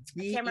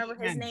can't remember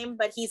his name,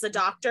 but he's a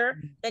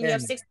doctor. Then you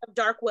have 6 of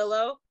Dark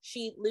Willow.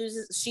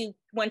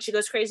 When she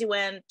goes crazy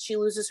when she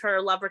loses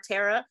her lover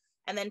Tara.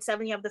 And then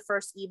 7 you have the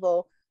first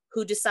evil,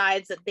 who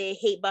decides that they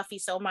hate Buffy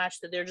so much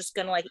that they're just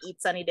gonna like eat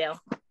Sunnydale.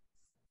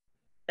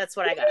 That's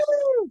what I got.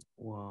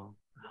 Whoa.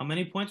 How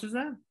many points is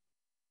that?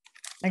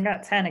 I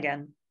got 10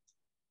 again.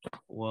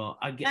 Well,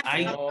 I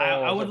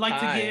Oh, would it's a like to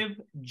tie. give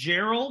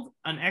Gerald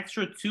an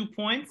extra 2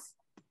 points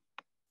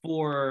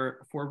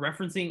for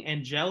referencing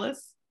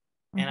Angelus,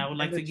 and I would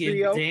like And to the give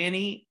trio?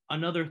 Danny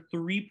another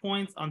 3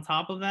 points on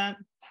top of that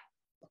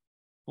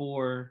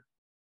for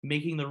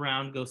making the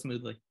round go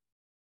smoothly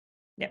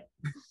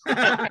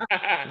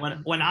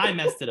when I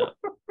messed it up.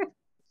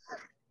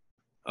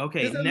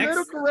 Okay, There's a little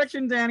next.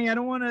 correction, Danny. I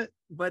don't want to,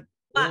 but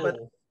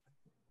Whoa.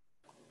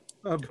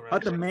 but the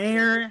Correction.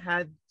 mayor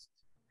had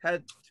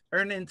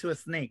turned into a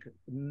snake,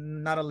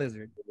 not a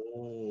lizard.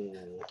 Whoa.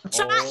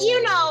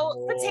 You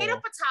know,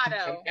 potato.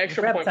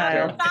 Extra point for Reptile.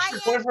 Gerald.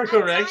 Giant, Point for a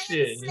giant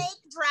correction. snake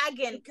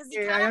dragon, because he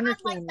Yeah, I kind of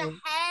had like understand the you.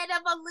 head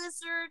of a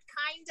lizard,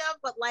 kind of,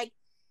 but like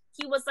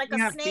he was like You a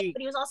have snake, feet.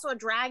 but he was also a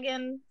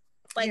dragon.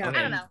 Like Yeah.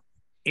 I don't know.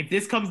 If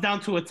this comes down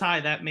to a tie,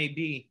 that may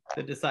be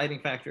the deciding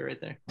factor right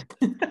there.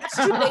 That's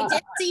true.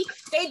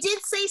 They did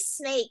say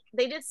snake.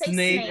 They did say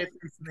Snake. snake,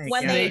 Snake,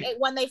 when yeah.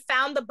 they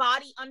found the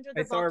body under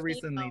the I saw it volcano.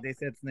 recently. They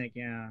said snake.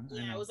 Yeah, I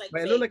Yeah, it know. was like but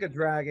it fake. looked like a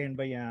dragon.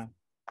 But yeah,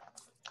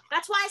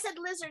 That's why I said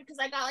lizard, because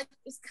I got like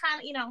it's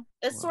kind of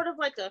it's sort of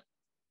like a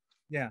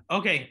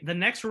Okay, the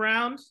next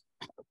round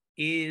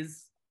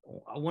is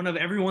one of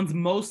everyone's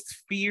most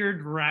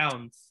feared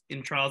rounds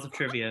in Trials of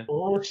Trivia.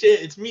 Oh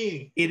shit, it's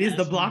me. It is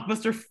the That's me.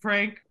 Blockbuster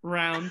Frank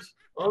round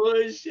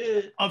Oh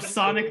shit. of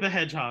Sonic the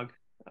Hedgehog.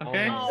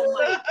 Okay? Oh, oh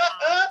my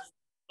god.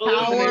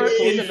 Oh, Power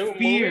shit. in new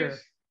fear. movies?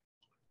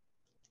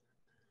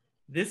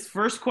 This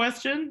first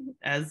question,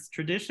 as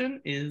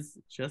tradition, is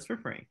just for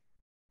Frank.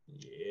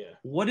 Yeah.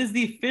 What is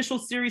the official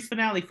series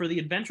finale for The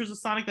Adventures of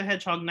Sonic the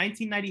Hedgehog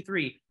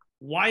 1993?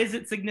 Why is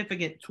it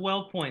significant?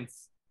 12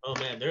 points. Oh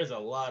man, there's a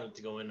lot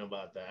to go in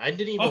about that. I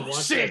didn't even Oh,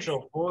 watch shit. that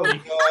show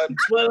fully,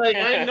 but like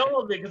I know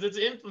of it because it's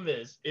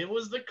infamous. It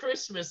was the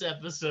Christmas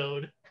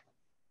episode.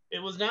 It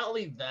was not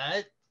only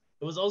that;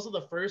 it was also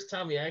the first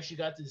time we actually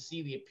got to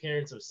see the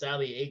appearance of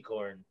Sally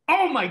Acorn.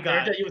 Oh my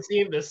god. That you would see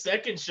in the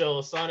second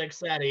show, Sonic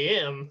Sat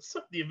AM,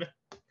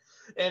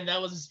 and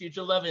that was his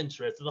future love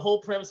interest. And the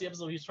whole premise of the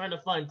episode, he was trying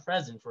to find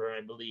present for her,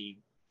 I believe,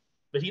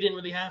 but he didn't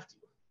really have to.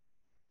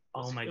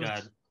 Oh my It was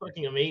god.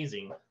 fucking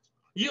amazing.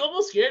 You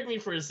almost scared me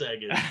for a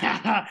second.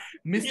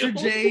 Mr.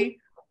 J,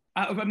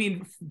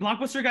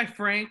 Blockbuster Guy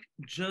Frank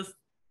just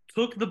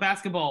took the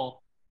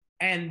basketball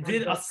and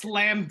did a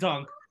slam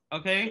dunk.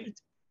 Okay,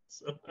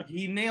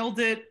 he nailed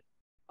it.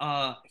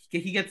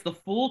 He gets the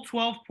full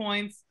 12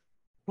 points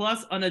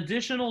plus an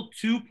additional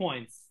 2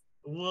 points.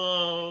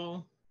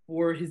 Whoa!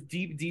 For his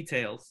deep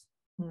details.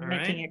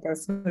 Making it go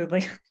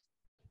smoothly.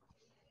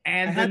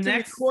 And I had to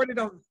record it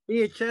on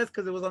VHS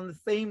because it was on the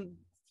same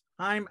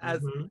time as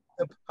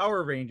the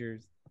Power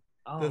Rangers.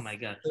 Oh my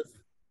god! The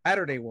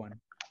Saturday one.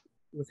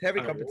 It was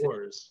heavy competition.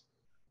 Wars.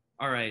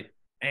 All right,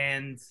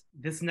 and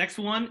this next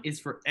one is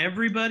for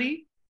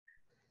everybody.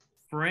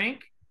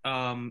 Frank,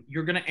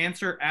 you're gonna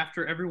answer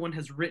after everyone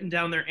has written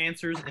down their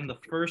answers in the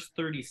first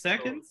 30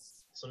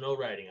 seconds. So no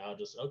writing. I'll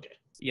just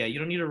Yeah, you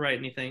don't need to write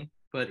anything,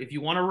 but if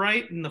you want to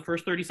write in the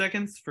first 30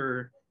 seconds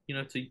for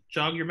to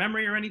jog your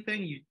memory or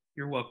anything,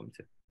 you're welcome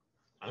to.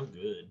 I'm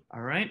good.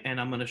 All right, and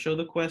I'm going to show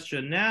the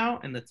question now,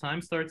 and the time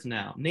starts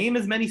now. Name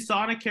as many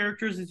Sonic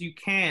characters as you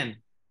can.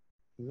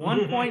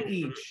 1 point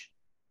each.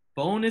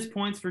 Bonus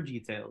points for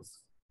details.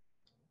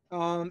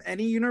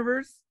 Any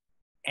universe?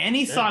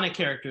 Any Sonic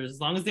characters, as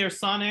long as they're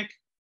Sonic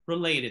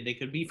related. They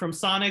could be from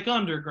Sonic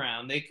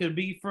Underground. They could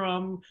be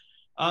from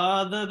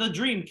the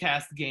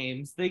Dreamcast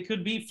games. They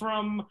could be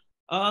from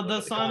the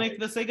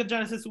Sega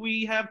Genesis.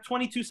 We have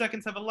 22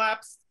 seconds have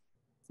elapsed.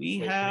 We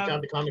have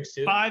count the comics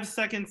too? 5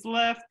 seconds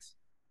left.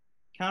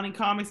 Counting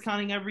comics,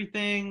 counting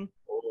everything.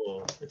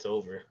 Oh, it's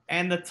over.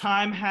 And the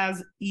time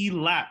has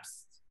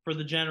elapsed for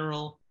the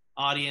general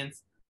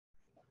audience.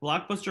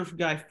 Blockbuster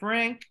Guy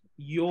Frank,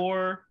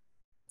 your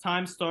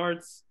time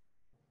starts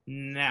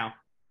now.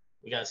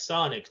 We got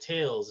Sonic,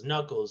 Tails,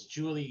 Knuckles,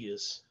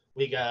 Julius.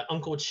 We got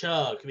Uncle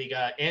Chuck. We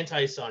got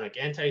Anti-Sonic,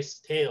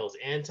 Anti-Tails,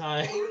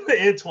 Antoine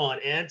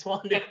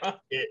the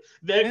Rocket,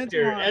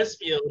 Vector,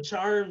 Espio,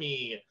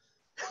 Charmy.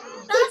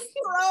 Just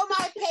throw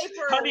my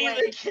paper Honey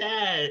away. the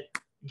Cat,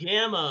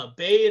 Gamma,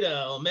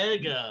 Beta,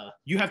 Omega.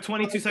 You have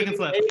 22 seconds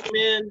left.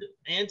 Eggman,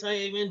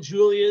 Anti-Eggman,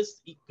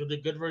 Julius,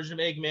 the good version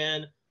of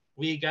Eggman.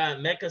 We got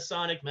Mecha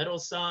Sonic, Metal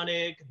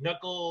Sonic,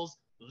 Knuckles,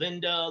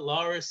 Linda,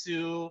 Lara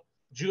Sue,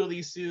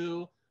 Julie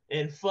Sue,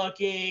 and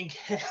fucking...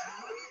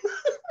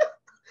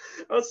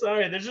 I'm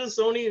sorry, there's just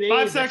so many names.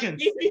 5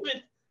 seconds. 2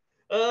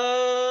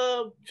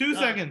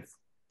 seconds.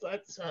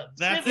 That's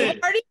You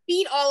it. already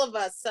beat all of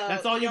us, so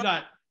That's all you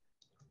got.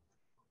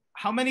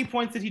 How many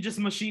points did he just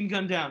machine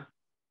gun down?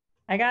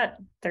 I got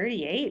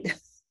 38.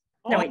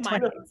 Oh wait, my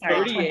 20. Sorry,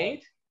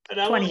 38?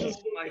 28.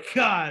 Oh my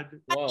god.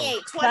 Whoa. 28,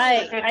 But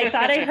 28. I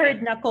thought I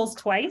heard Knuckles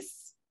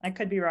twice. I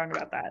could be wrong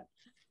about that.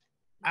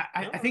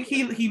 I think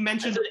he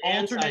mentioned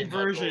alternate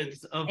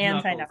versions of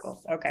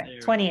Anti-Knuckles. Okay, There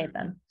we 28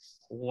 then.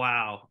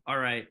 Wow. All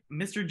right.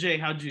 Mr. J,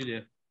 how'd you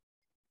do?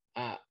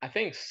 I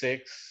think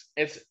 6.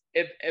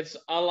 It's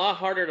a lot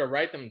harder to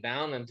write them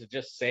down than to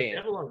just say They it.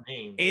 have a lot of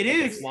names. It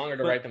It's is. longer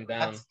to write them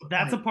down.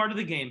 That's a part of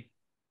the game.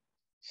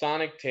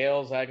 Sonic,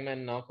 Tails,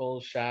 Eggman,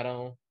 Knuckles,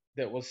 Shadow.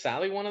 Was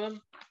Sally one of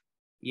them?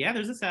 Yeah,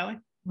 there's a Sally.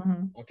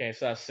 Okay,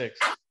 so that's 6.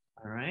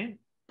 All right.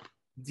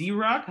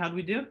 D-Rock, how'd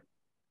we do?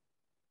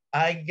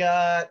 I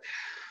got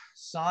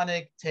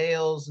Sonic,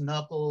 Tails,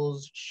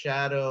 Knuckles,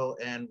 Shadow,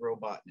 and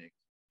Robotnik.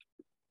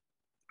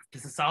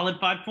 Just a solid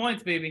 5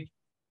 points, baby.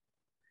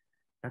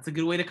 That's a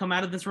good way to come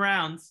out of this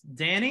round.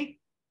 Dani?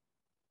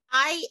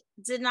 I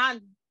did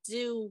not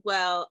do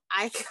well.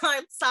 I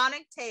got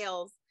Sonic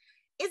Tails.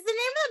 Is the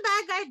name of the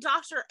bad guy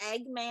Dr.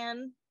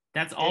 Eggman?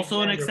 That's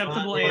also an Eggman,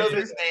 acceptable Robotnik. One of answer.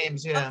 his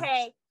names, yeah.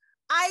 Okay.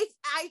 I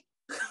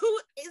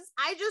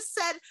just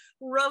said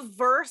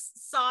reverse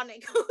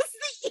Sonic. Who's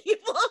the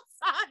evil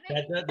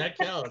Sonic? That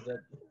counts.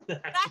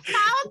 That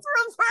counts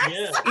reverse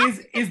Yeah.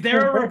 Sonic. Is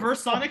there a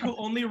reverse Sonic who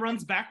only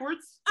runs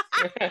backwards?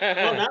 Oh,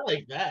 not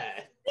like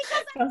that.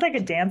 Sounds like a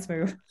dance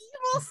move.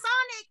 Evil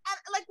Sonic and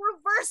like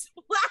reverse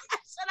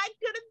Flash, and I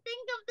couldn't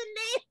think of the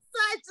name, so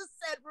I just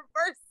said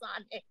reverse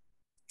Sonic.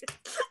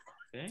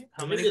 Okay.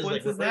 How It many is,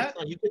 points like, is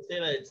that? You could say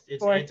that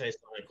it's 4.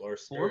 anti-Sonic or 4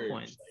 Surge.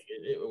 points. Like,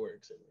 it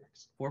works. It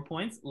works. 4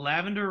 points.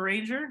 Lavendar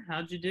Ranger,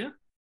 how'd you do?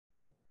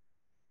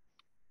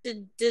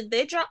 Did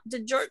they drop?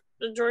 Did George?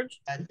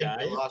 I think Guys?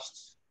 they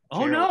lost.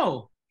 Oh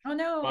Gerald. no. Oh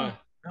no. Why?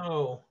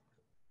 No.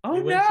 Oh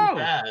we went too no.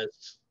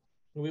 fast.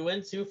 We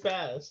went too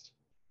fast.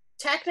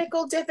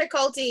 Technical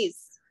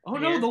difficulties. Oh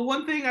no, Yeah. the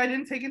one thing I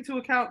didn't take into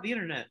account, the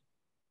internet.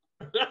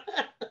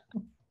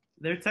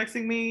 They're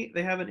texting me,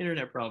 they have an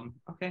internet problem.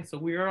 Okay, so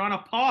we are on a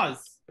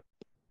pause.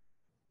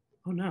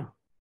 Oh no.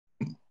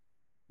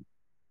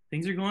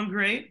 Things are going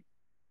great.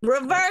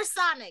 Reverse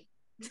Sonic.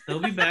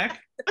 They'll be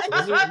back.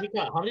 How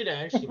many did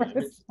I actually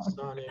manage?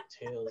 Sonic,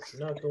 Tails,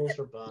 Knuckles,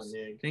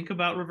 Robotnik. Think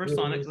about reverse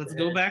Sonic. Let's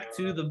go back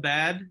to the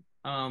bad.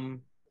 Who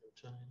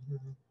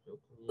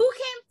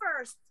came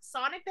first,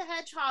 Sonic the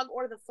Hedgehog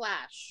or the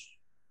Flash?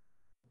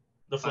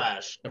 The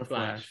Flash. The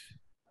Flash.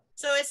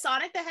 So is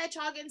Sonic the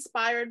Hedgehog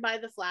inspired by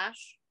the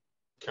Flash?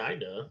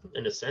 Kinda,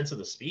 in the sense of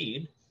the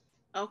speed.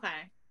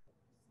 Okay.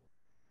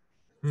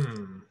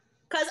 Hmm.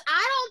 Because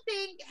I don't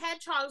think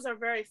hedgehogs are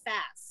very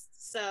fast.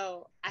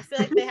 So I feel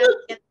like they have to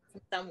get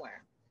them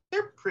somewhere.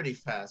 They're pretty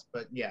fast,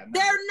 but yeah. No.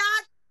 They're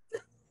not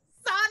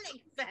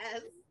Sonic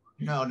fast.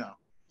 No.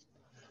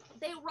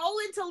 They roll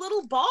into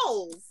little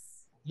balls.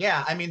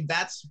 Yeah, I mean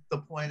that's the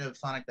point of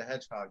Sonic the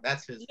Hedgehog.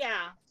 That's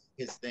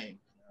his thing.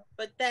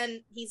 But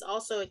then he's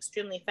also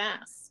extremely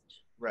fast.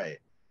 Right.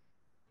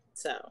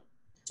 So,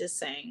 just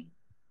saying.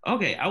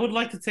 Okay, I would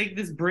like to take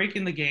this break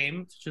in the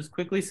game to just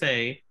quickly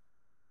say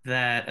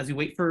that as we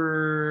wait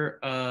for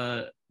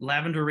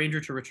Lavendar Ranger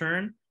to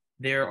return,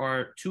 there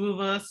are two of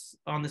us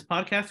on this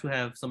podcast who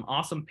have some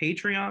awesome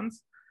Patreons.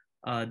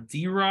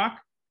 D-Rock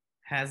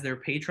has their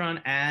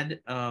Patreon ad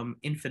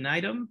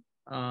infinitum.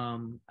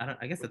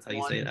 I guess that's how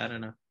you say it. I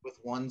don't know. With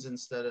ones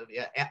instead of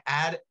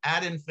ad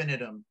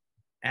infinitum.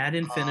 Ad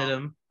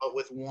infinitum. But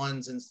with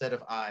ones instead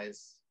of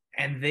eyes.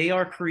 And they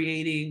are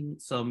creating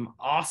some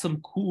awesome,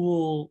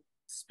 cool,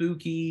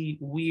 spooky,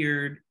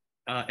 weird,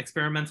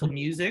 experimental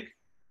music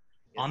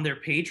on their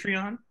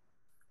Patreon.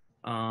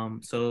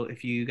 So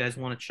if you guys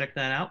want to check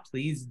that out,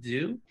 please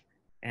do.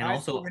 And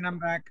also, I'm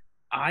back.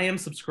 I am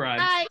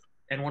subscribed. Hi.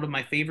 And one of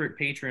my favorite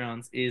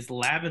Patreons is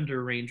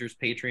Lavendar Ranger's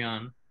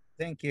Patreon.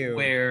 Thank you.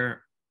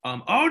 Where, oh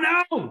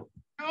no!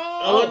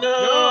 Oh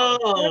no!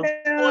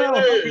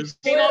 Spoilers!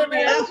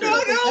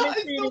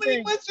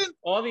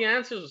 All the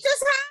answers.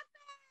 Just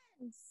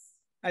happens.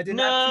 I did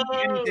not see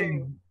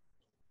anything.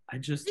 I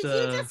just Did you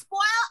just spoil?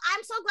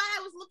 I'm so glad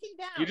I was looking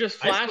down. You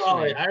just I flashed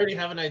saw me. it. I already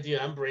have an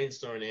idea. I'm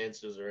brainstorming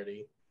answers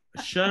already.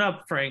 shut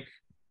up, Frank.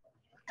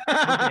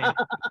 Okay.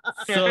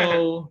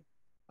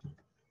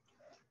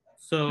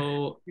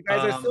 So You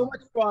guys are so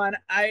much fun.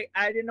 I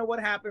didn't know what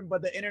happened,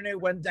 but the internet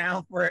went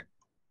down for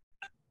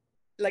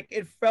like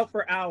it fell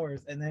for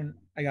hours, and then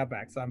I got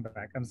back. So I'm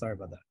back. I'm sorry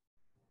about that.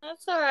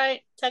 That's all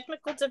right.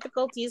 Technical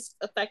difficulties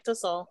affect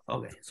us all.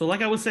 Okay, so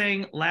like I was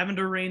saying,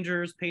 Lavendar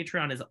Ranger's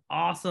Patreon is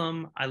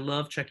awesome. I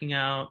love checking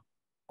out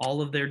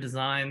all of their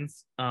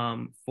designs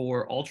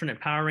for alternate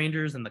Power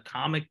Rangers and the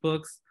comic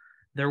books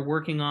they're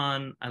working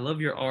on. I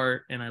love your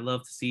art, and I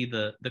love to see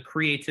the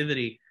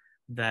creativity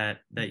that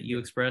you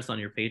express on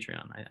your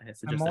Patreon. I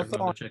suggest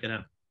everyone go check it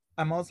out.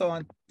 I'm also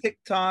on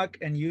TikTok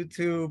and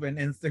YouTube and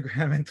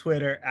Instagram and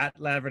Twitter at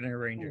Lavendar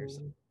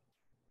Rangers.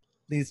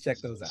 Please check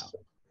those out.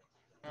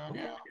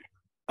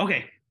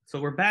 Okay, so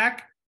we're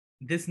back.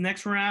 This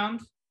next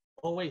round.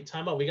 Oh wait,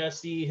 time out. We gotta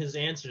see his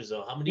answers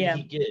though. How many did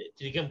he get?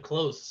 Did he come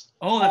close?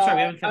 Oh, that's right.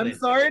 We haven't I'm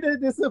sorry to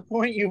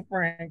disappoint you,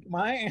 Frank.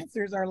 My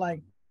answers are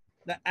like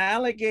the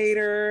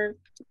alligator,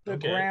 the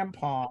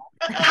grandpa.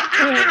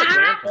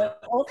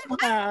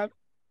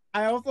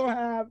 I also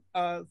have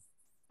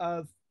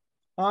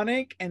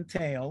Sonic and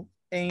Tails,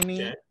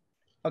 Amy.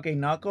 Okay,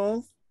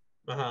 Knuckles.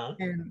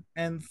 And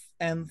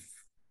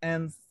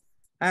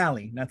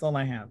Allie. That's all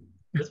I have.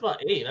 That's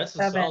about 8. That's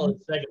a solid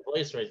second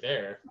place right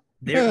there.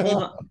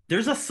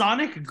 There's a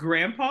Sonic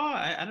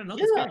grandpa. I don't know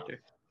this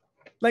character.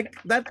 Like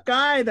that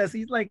guy that's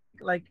he's like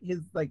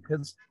his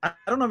I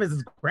don't know if it's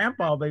his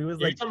grandpa, but he was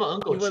like he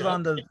was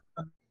on the.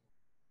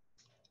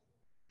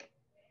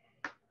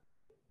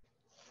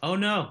 Oh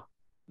no!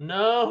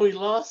 No, we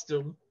lost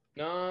him.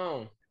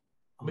 No.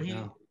 But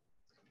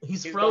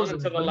he's frozen.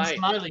 To the But light. he's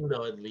smiling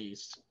though, at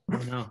least. Oh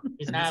no!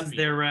 He's And happy. this is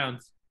their round.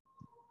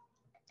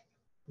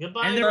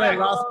 Goodbye. And they're I back.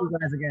 lost you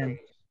guys again.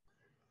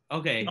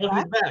 Okay. Oh,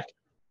 he's back.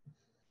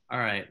 All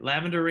right.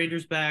 Lavendar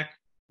Ranger's back.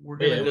 We're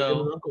Yeah, gonna it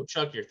go. was Uncle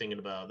Chuck you're thinking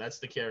about. That's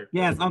the character.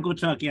 Yes, Uncle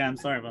Chuck. Yeah, I'm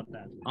sorry about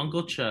that.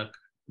 Uncle Chuck,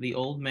 the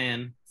old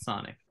man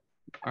Sonic.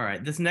 All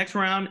right. This next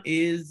round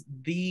is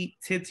the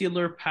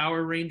titular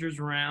Power Rangers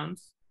round.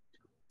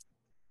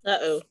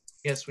 Uh-oh.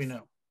 Yes, we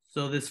know.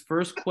 So this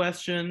first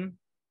question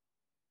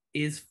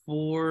is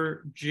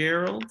for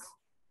Gerald.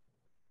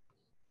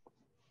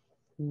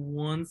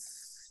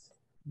 Once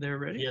they're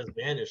ready. He has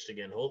vanished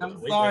again. Hold on.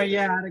 I'm Wait, sorry. wait,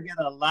 Yeah, I wait. had to get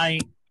a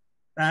light.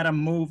 I had to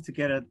move to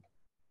get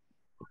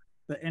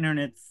the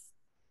internet's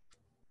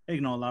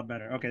signal a lot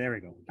better. Okay, there we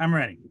go. I'm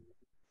ready.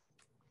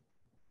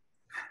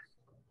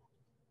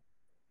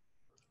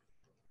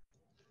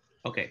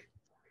 Okay.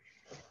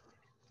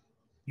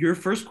 Your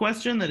first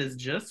question that is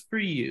just for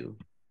you.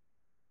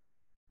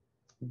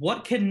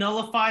 What can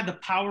nullify the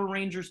Power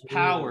Rangers'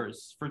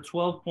 powers for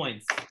 12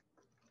 points?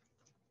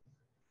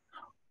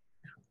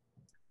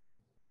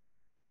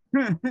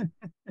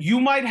 You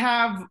might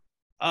have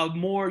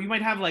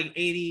like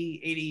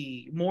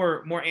 80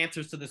 more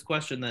answers to this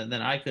question than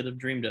I could have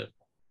dreamed of.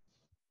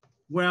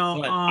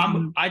 Well,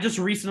 But I just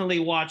recently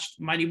watched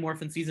Mighty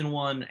Morphin season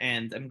 1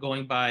 and I'm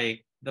going by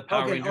the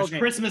Power Rangers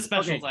Christmas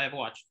specials I have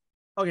watched.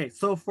 Okay,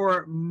 so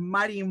for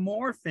Mighty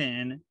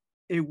Morphin,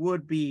 it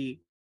would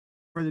be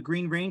for the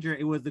Green Ranger,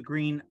 it was the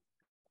green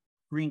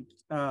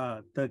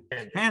the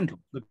handle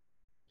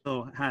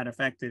so had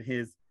affected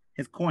his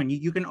coin.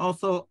 You can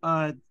also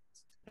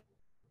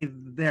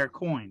their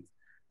coins.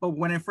 But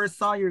when I first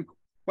saw your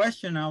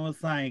question, I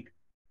was like,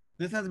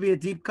 this has to be a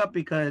deep cut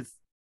because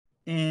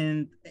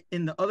in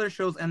the other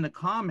shows and the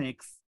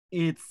comics,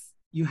 it's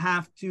you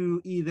have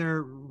to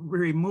either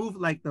remove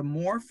like the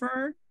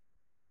morpher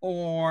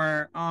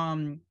or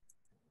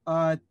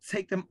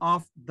take them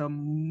off the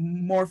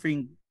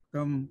morphing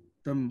the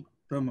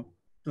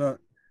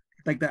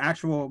like the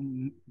actual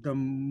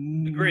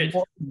grid.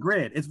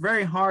 Grid. It's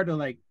very hard to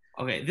like.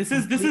 Okay, this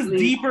is completely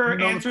deeper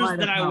nullify answers the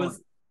than I power.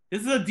 was.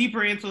 This is a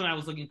deeper answer than I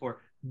was looking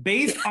for.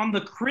 Based on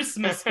the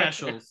Christmas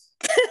specials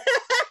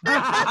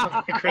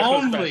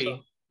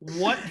only,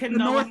 what can The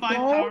North nullify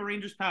Pole? Power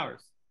Rangers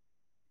powers?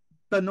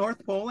 The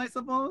North Pole, I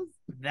suppose.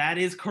 That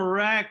is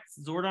correct.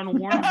 Zordon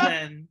warns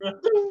then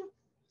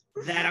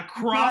that a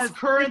cross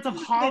current of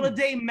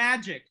holiday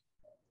magic.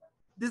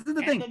 This is the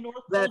and thing the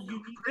North that Pole's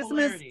unique Christmas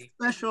polarity.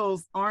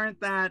 specials aren't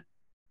that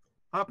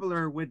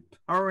popular with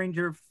Power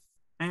Ranger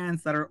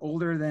fans that are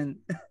older than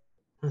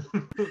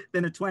the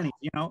 20s,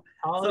 you know.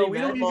 Holiday So we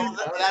don't magic. even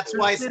Well, that's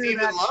why consider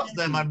Steven that loves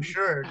them, I'm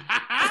sure.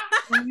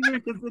 we don't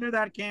even consider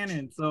that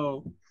canon.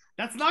 So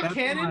That's not that's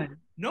canon. why.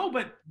 No,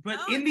 but No,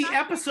 in it's the not.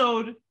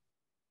 episode,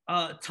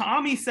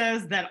 Tommy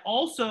says that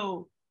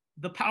also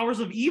the powers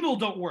of evil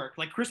don't work.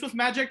 Like Christmas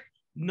magic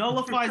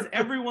nullifies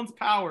everyone's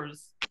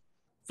powers,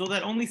 so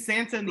that only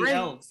Santa and the Great.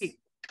 elves.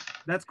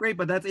 That's great,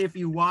 but that's if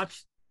you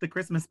watch the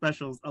Christmas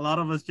specials. A lot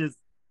of us just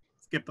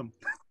skip them.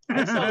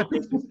 That's not a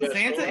Christmas special.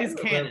 Santa I is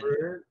canon.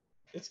 remember.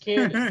 It's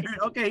canon.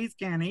 Okay, he's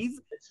canon.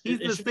 He's It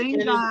the should be same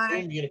canon in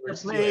guy Boom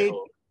Universe that too, I played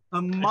hope.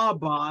 a mob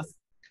boss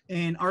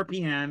in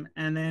RPM,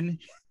 and then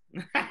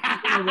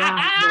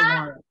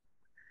well,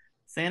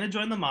 Santa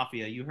joined the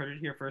mafia. You heard it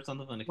here first on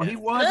the Vundacast. he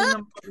was in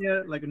the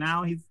mafia. Like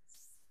now he's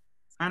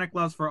Santa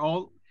Claus for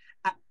all,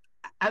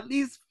 at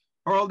least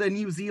for all the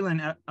New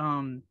Zealand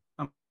episodes,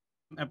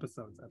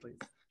 at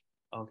least.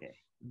 Okay.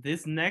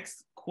 This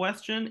next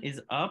question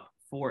is up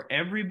for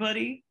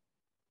everybody.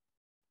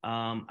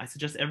 I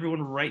suggest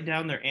everyone write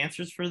down their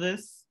answers for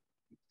this.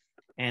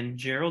 And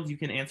Gerald, you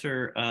can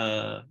answer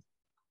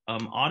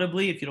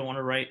audibly if you don't want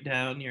to write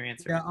down your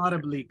answer. Yeah,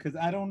 audibly, because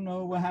I don't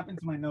know what happened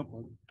to my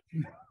notebook.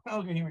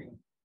 Okay, here we go.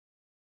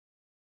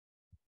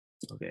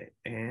 Okay,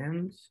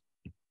 and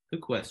the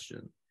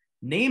question.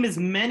 Name as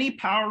many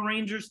Power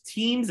Rangers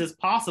teams as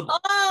possible.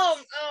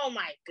 Oh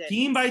my goodness.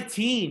 Team by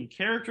team.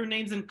 Character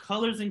names and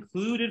colors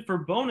included for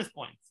bonus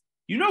points.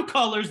 You know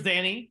colors,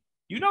 Dani.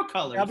 You know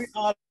colors. I'll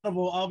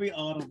be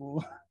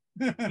audible.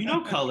 You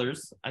know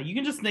colors. You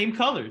can just name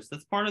colors.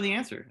 That's part of the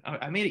answer.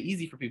 I made it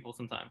easy for people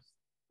sometimes.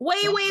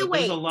 Wait.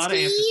 There's a lot of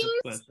answers to this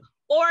Teams question.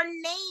 or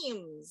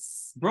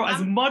names? Bro,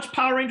 as much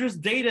Power Rangers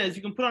data as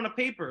you can put on a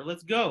paper.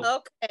 Let's go.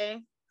 Okay.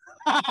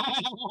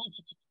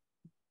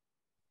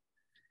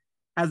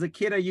 As a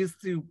kid, I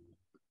used to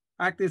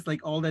practice like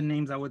all the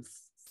names I would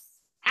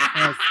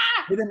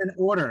put them in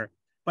order,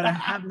 but I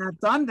have not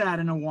done that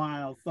in a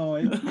while, so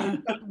it's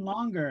gotten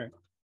longer.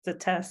 It's a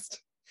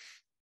test.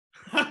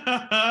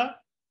 I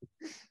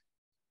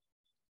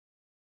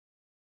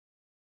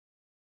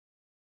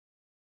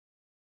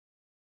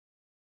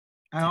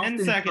 10 often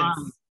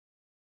seconds.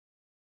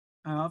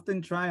 I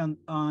often try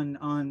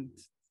on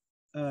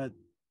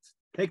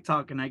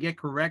TikTok, and I get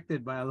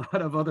corrected by a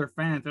lot of other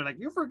fans. They're like,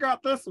 "You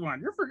forgot this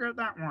one. You forgot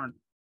that one."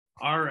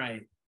 All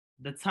right.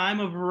 The time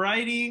of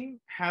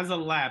writing has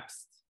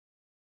elapsed.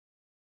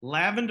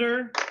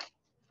 Lavender,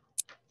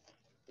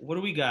 what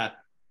do we got?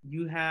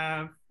 You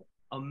have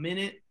a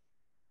minute,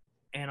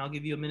 and I'll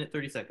give you a minute,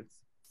 30 seconds.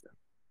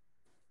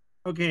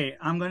 Okay,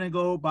 I'm gonna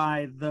go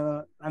by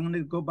the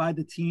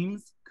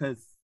teams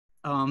because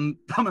a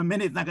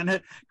minute's not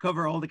gonna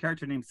cover all the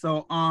character names.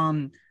 So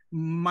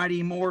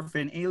Mighty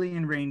Morphin,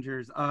 Alien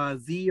Rangers,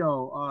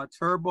 Zeo,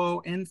 Turbo,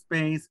 In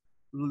Space,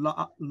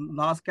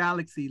 Lost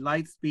Galaxy,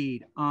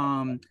 Lightspeed,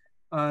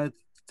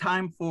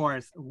 Time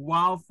Force,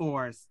 Wild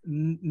Force,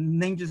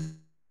 Ninja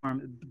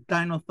Storm,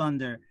 Dino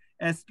Thunder,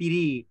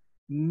 SPD,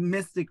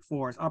 Mystic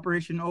Force,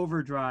 Operation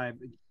Overdrive,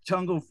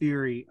 Jungle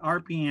Fury,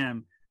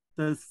 RPM,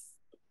 the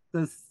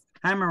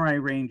Samurai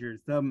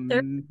Rangers, the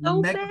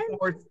Mega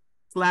Force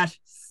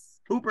 /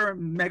 Super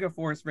Mega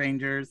Force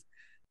Rangers,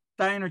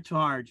 Dino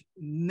Charge,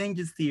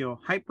 Ninja Steel,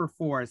 Hyper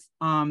Force,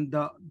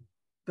 the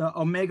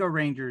Omega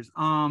Rangers,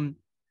 the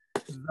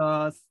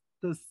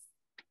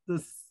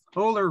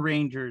Solar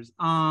Rangers,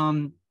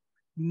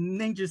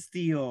 Ninja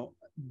Steel,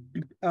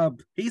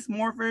 Beast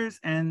Morphers,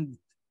 and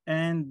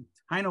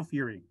Dino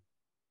Fury.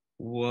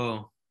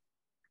 Whoa.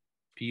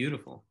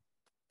 Beautiful.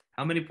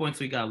 How many points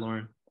we got,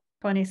 Lauren?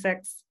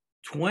 26.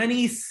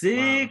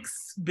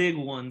 26 big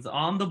ones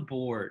on the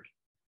board.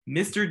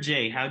 Mr.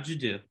 J, how'd you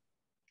do?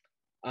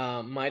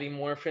 Mighty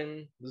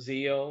Morphin,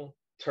 Zeo,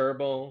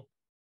 Turbo,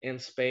 In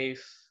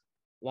Space,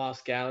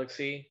 Lost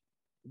Galaxy,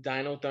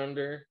 Dino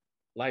Thunder,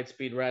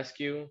 Lightspeed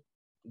Rescue,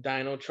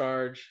 Dino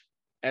Charge,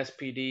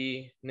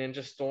 SPD,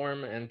 Ninja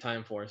Storm, and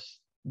Time Force.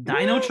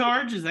 Dino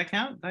Charge, does that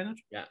count? Dino?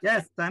 Yeah.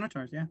 Yes, Dino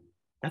Charge, yeah.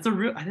 That's a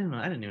real, I didn't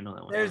even know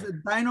that one. There's a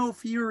Dino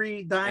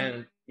Fury, Dino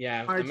And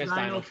yeah, I Charge, missed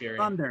Dino Fury.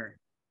 Thunder.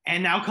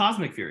 And now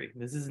Cosmic Fury.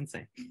 This is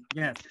insane.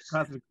 Yes,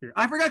 Cosmic Fury.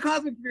 I forgot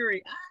Cosmic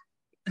Fury.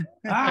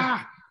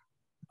 Ah.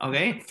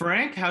 Okay,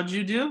 Frank, how'd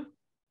you do?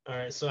 All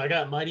right, so I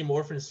got Mighty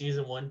Morphin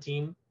Season 1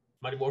 team,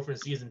 Mighty Morphin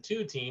Season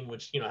 2 team,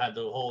 which, had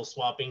the whole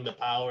swapping the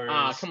powers.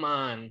 Ah, come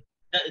on.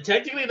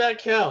 Technically, that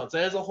counts.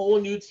 That is a whole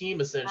new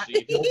team,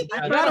 essentially.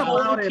 I Not a thought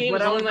whole about new it, team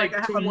but is I only was like, I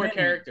like have two a more minute.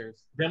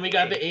 characters. Then we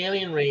got the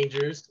Alien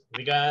Rangers.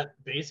 We got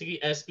basically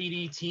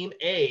SPD Team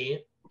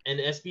A and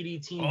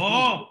SPD Team B.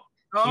 Oh,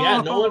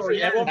 Yeah, no one,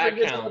 yeah. everyone That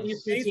forgets about counts.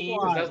 these two Space teams.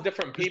 Squad. That's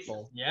different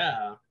people.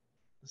 Yeah.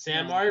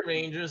 Samurai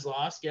Rangers,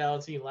 Lost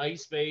Galaxy, Light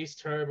Space,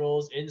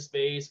 Turbos, In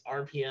Space,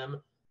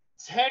 RPM.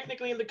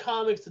 Technically, in the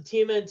comics, the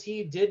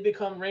TMNT did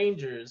become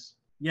Rangers,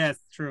 Yes,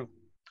 true.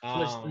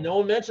 which no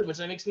one mentioned, which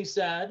that makes me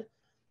sad.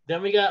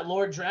 Then we got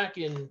Lord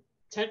Draken.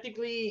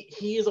 Technically,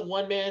 he is a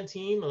one-man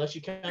team, unless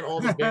you count all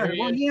the various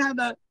Well, he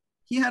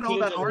had all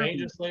teams that of army.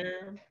 Ranger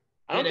Slayer.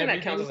 I don't Did think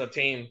that counts as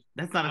everything. a team.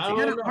 that's not I a He team.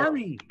 had don't an know.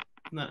 army.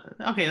 No,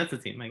 okay, that's a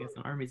team. I guess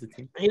an army's a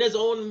team. He does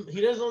own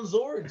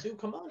Zord too.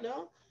 Come on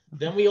now.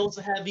 Then we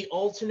also have the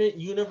alternate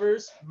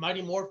universe,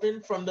 Mighty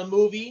Morphin from the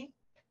movie.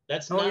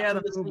 That's Oh, not yeah, from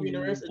the the same movie.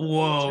 universe. It's an Whoa,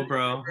 alternate bro.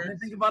 I universe. didn't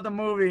think about the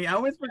movie. I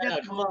always forget. Yeah,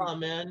 the come movie. on,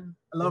 man.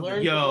 I love Learn it.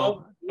 to Yo,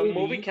 love the A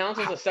movie counts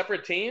as a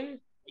separate team?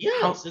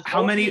 Yes. it's how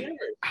alternate many universe.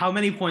 how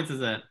many points is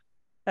that?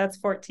 That's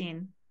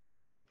 14.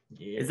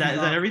 Yeah. Is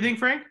that everything,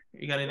 Frank?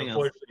 You got anything else?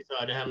 Unfortunately, so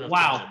I didn't have enough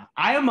Wow, time.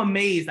 I am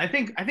amazed. I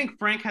think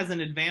Frank has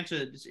an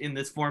advantage in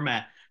this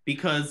format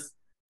because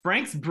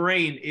Frank's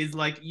brain is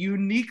like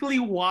uniquely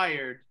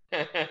wired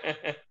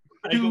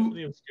I go for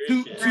the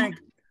obscure shit. Frank,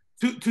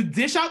 to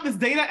dish out this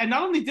data and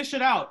not only dish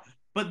it out,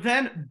 but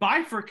then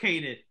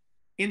bifurcate it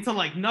into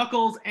like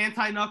Knuckles,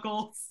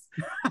 anti-Knuckles.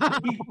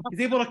 He's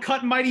able to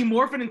cut Mighty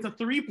Morphin into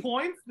 3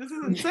 points. This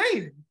is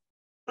insane.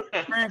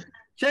 Frank,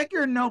 check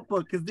your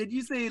notebook, because did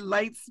you say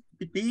light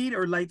speed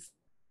or lights?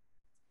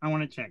 I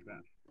want to check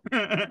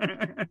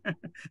that.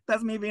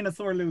 That's me being a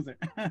sore loser.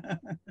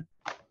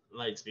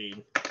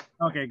 Lightspeed.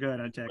 Okay, good.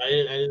 I checked. I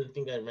didn't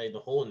think I read the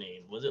whole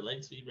name. Was it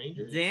Lightspeed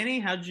Rangers?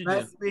 Dani, how'd you do?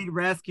 Light speed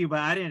rescue, but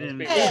I didn't.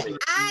 Hey,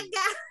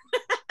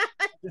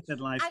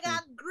 I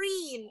got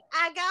green.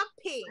 I got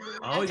pink.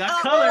 Oh, we I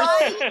got colors.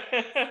 white,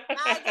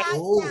 I got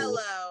Oh.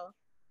 yellow.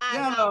 I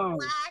Yellow. got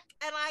black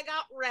and I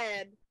got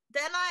red.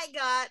 Then I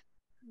got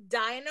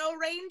Dino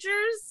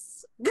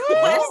Rangers.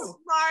 Question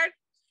mark.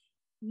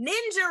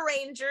 Ninja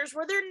Rangers.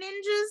 Were there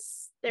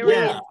ninjas? There were.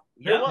 Yeah.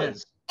 ninjas. There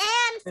was.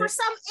 And for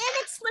some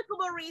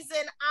inexplicable reason,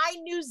 I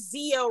knew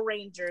Zeo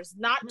Rangers.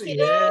 Not kidding.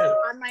 Yeah.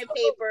 On my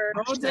paper.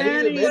 Oh, I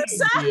didn't even Dani. mention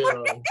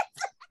Zeo.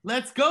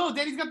 Let's go.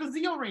 Dani's got the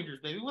Zeo Rangers,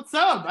 baby. What's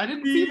up? I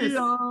didn't see this.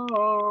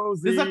 Zeo,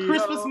 This is a Zeo.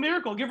 Christmas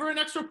miracle. Give her an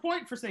extra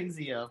point for saying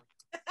Zeo.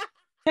 I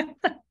thought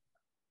I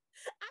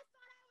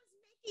was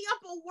making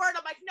up a word.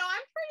 I'm like, no,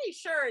 I'm pretty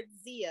sure it's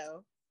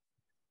Zeo.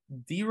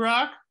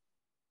 D-Rock.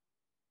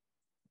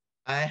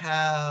 I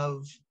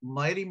have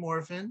Mighty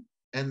Morphin,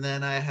 and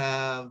then I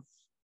have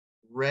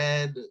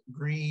red,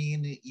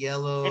 green,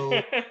 yellow,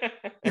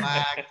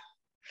 black,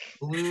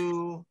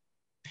 blue,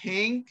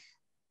 pink.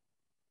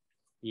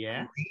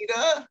 Yeah.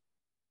 Rita?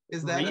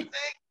 Is that a Rita?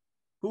 thing?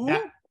 Who?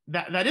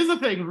 That is a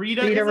thing.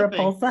 Rita Rita is a thing.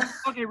 Repulsa.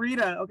 Okay,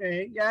 Rita.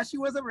 Okay, yeah, she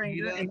was a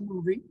ranger Rita. in the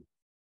movie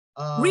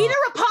Rita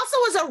Repulsa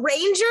was a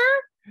ranger?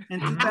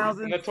 in In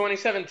 2000. the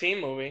 2017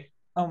 movie.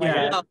 Oh my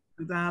Yeah, god.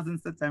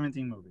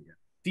 2017 movie. Yeah.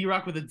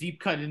 D-Rock with a deep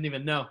cut. Didn't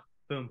even know.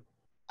 Boom.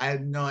 I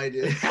have no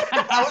idea.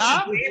 I was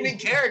just naming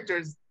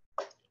characters.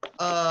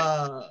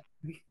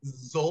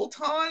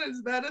 Zoltan,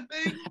 is that a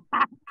thing?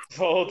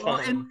 Hold Well,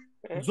 on.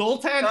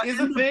 Zoltan is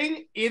a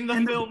thing in the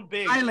film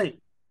Big. Pilot.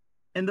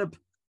 In the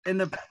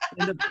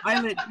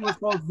pilot, he was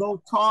called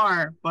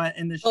Zoltar, but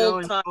in the show,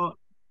 it's Zoltar. called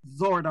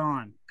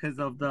Zordon because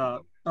of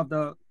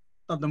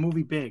the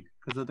movie Big,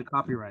 because of the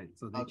copyright.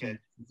 So they Okay.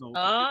 changed it to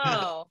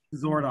Oh.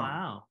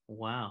 Zordon.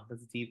 Wow.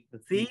 That's deep.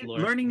 That's See, deep lore.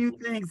 learning new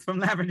things from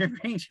Lavender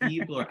Ranger.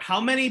 Deep lore. How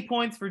many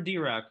points for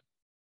D-Rock?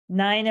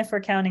 9 if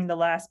we're counting the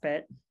last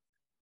bit.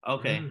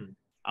 Okay. Mm.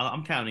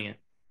 I'm counting it.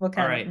 We'll All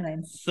count right.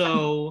 9.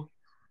 So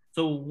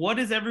what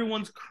is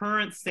everyone's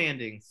current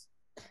standings?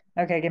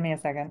 Okay, give me a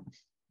second.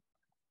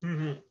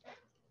 Mhm.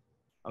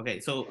 Okay,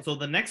 so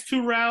the next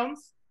 2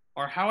 rounds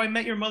are How I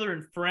Met Your Mother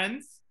and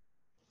Friends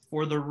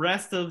for the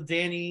rest of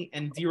Dani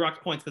and D-Rock's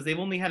points, because they've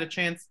only had a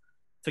chance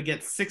to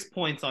get 6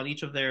 points on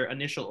each of their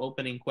initial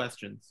opening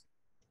questions.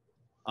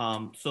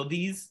 So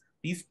these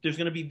there's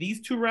going to be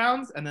these 2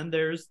 rounds, and then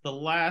there's the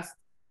last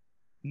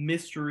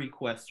mystery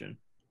question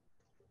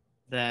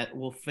that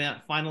will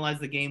finalize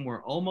the game.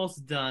 We're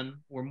almost done.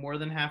 We're more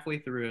than halfway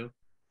through,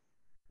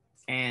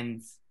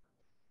 and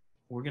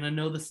we're gonna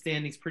know the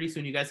standings pretty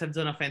soon. You guys have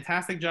done a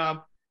fantastic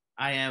job.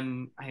 I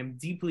am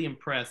deeply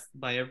impressed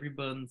by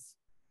everyone's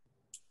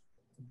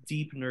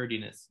deep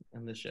nerdiness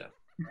in this show.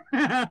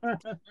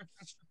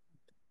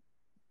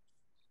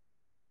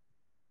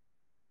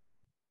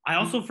 I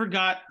also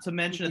forgot to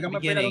mention at the I'm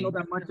afraid I don't beginning, know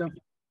that much of.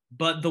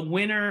 but the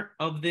winner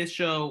of this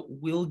show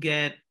will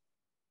get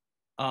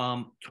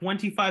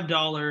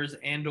 $25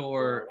 and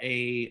or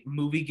a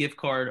movie gift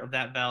card of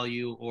that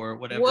value, or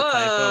whatever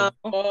type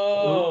of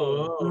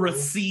Oh.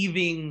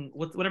 receiving,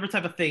 whatever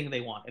type of thing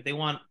they want. If they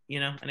want,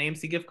 an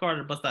AMC gift card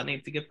or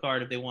Bust.AMC gift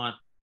card, if they want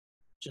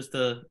just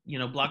a,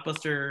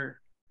 Blockbuster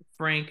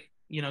Frank,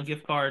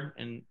 gift card,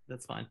 and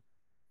that's fine.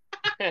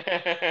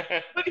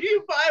 What do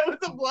you buy with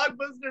a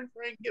Blockbuster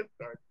Frank gift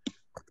card?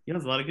 He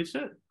has a lot of good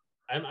shit.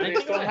 They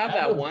still have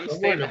that one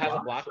state that has a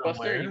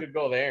Blockbuster. You could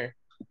go there.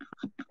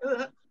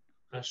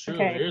 That's true.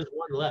 Okay. There's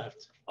one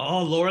left.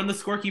 Oh, Lauren, the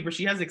scorekeeper.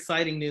 She has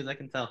exciting news. I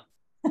can tell.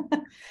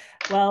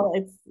 Well,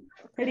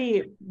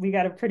 we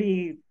got a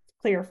pretty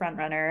clear front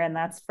runner, and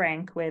that's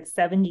Frank with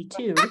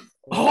 72.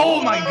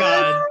 Oh my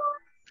God.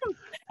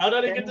 How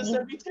did I get to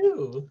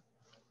 72?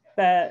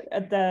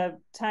 At the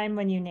time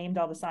when you named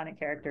all the Sonic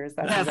characters,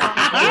 that's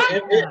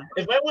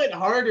If I went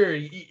harder,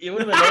 it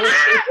would have been over.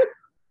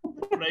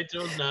 But I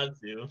chose not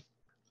to.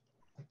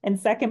 In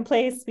second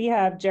place, we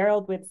have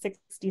Gerald with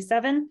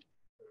 67.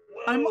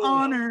 I'm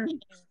honored.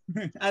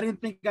 I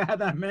didn't think I had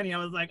that many. I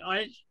was like,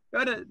 I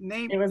should have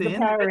named It was the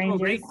Power individual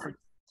Rangers.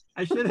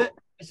 I should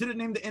have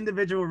named the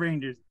individual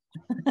Rangers.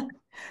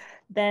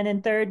 Then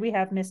in third, we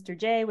have Mr.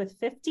 J with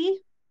 50.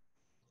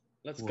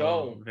 Let's Whoa,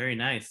 go. Very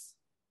nice.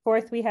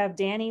 Fourth, we have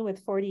Dani with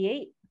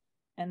 48.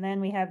 And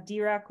then we have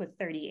D-Rock with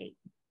 38.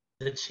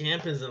 The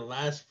champ is in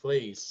last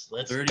place.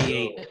 Let's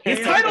 38. go. His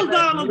title's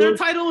not on. Their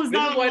title is This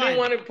not is on why the I didn't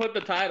line. want to put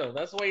the title.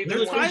 That's why you Their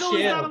didn't want title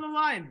is not on the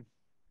line.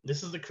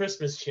 This is the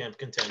Christmas champ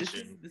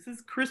contention. This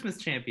is Christmas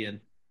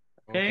champion.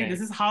 Okay? This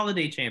is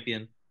holiday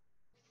champion.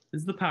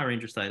 This is the Power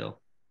Rangers title.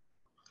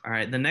 All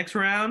right, the next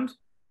round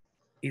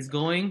is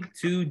going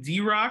to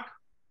D-Rock,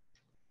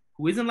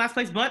 who is in last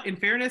place. But in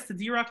fairness to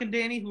D-Rock and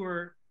Dani, who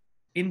are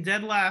in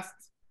dead last,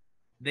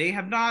 they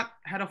have not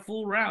had a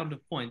full round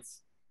of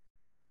points.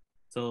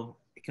 So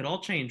it could all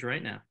change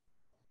right now.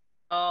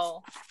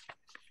 Oh.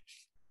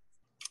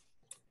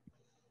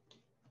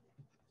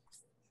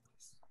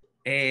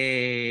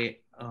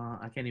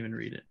 I can't even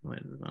read it. Wait,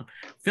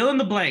 fill in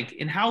the blank.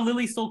 In How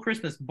Lily Stole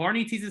Christmas,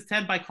 Barney teases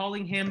Ted by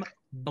calling him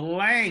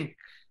blank.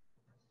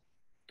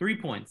 3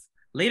 points.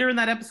 Later in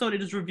that episode,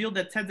 it is revealed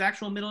that Ted's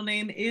actual middle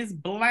name is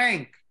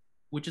blank,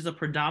 which is a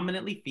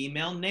predominantly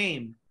female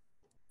name.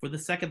 For the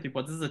second 3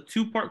 points, this is a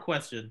 2-part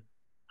question.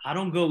 I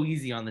don't go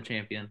easy on the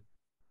champion.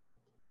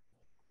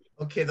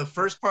 Okay, the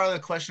first part of the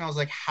question, I was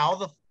like, how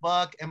the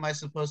fuck am I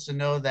supposed to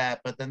know that?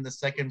 But then the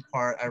second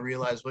part, I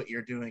realized what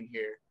you're doing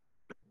here.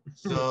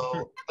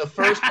 So the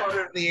first part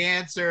of the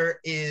answer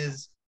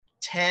is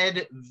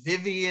Ted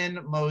Vivian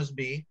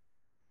Mosby.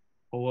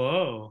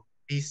 Whoa.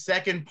 The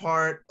second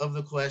part of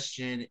the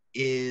question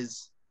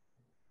is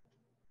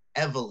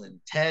Evelyn,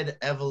 Ted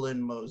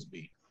Evelyn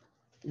Mosby.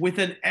 With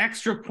an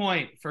extra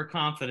point for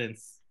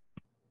confidence.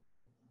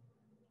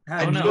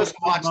 I no. just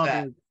watched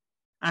that.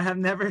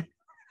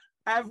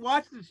 I've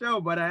watched the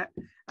show, but I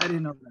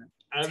didn't know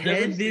that.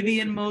 Ted,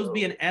 Vivian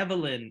Mosby, and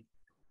Evelyn.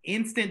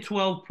 Instant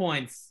 12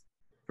 points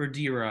for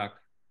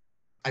D-Rock.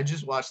 I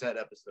just watched that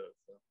episode.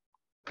 So.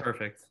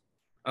 Perfect.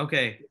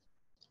 Okay.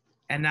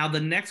 And now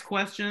the next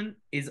question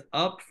is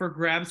up for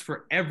grabs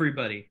for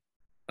everybody.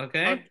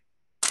 Okay?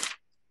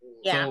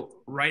 Yeah. So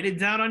write it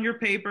down on your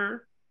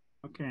paper.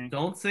 Okay.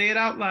 Don't say it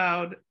out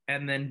loud.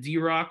 And then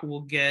D-Rock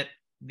will get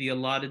the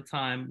allotted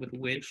time with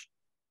which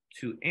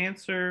to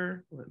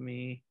answer. Let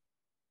me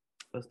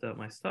bust out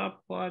my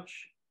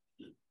stopwatch.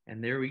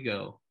 And there we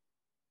go.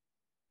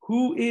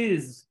 Who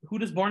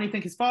does Barney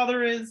think his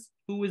father is?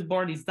 Who is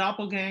Barney's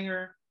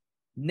doppelganger?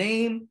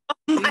 Name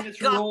famous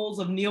roles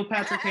of Neil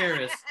Patrick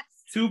Harris.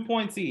 2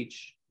 points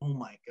each. Oh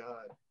my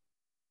God.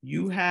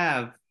 You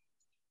have.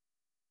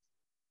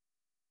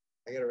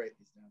 I gotta write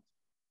these down.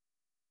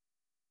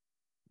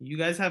 You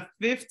guys have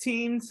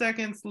 15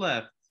 seconds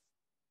left.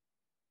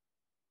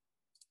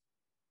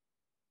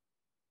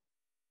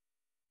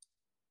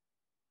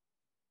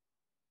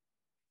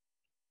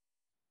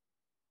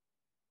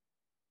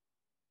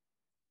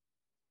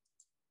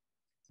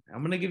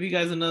 I'm gonna give you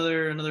guys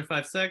another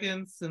 5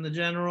 seconds in the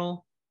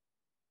general.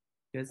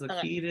 You guys look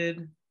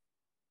heated.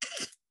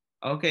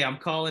 Okay, I'm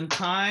calling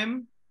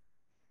time.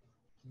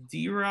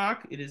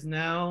 D-Rock, it is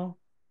now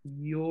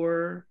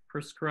your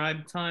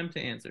prescribed time to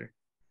answer.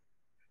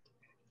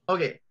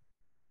 Okay.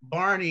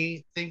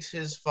 Barney thinks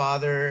his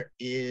father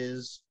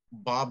is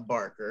Bob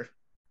Barker.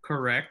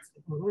 Correct.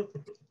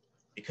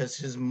 Because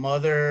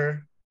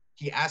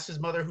he asked his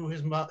mother who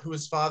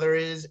his father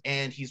is,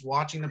 and he's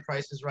watching The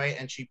Price is Right,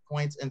 and she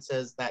points and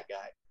says, that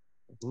guy.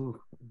 Ooh,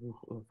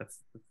 that's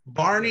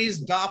Barney's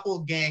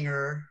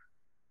doppelganger,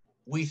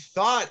 we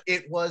thought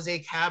it was a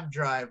cab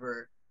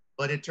driver,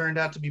 but it turned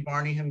out to be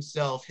Barney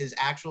himself. His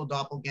actual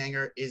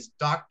doppelganger is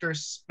Dr.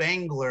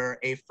 Spangler,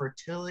 a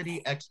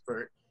fertility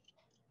expert.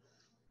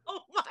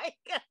 Oh my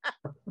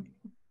God.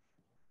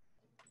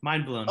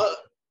 mind blown.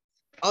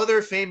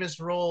 Other famous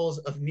roles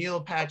of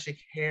Neil Patrick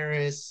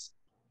Harris.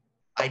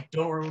 I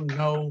don't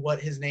know what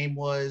his name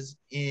was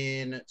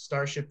in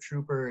Starship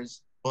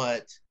Troopers,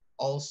 but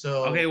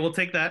also... Okay, we'll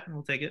take that.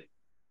 We'll take it.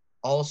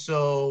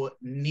 Also,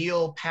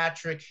 Neil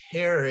Patrick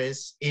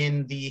Harris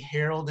in the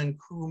Harold and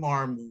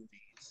Kumar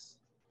movies.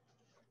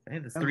 Okay,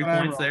 there's 3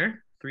 points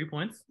there. 3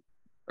 points.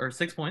 Or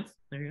 6 points.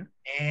 There you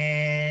go.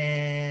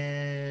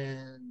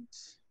 And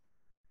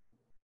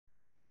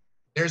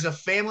there's a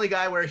Family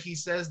Guy where he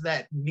says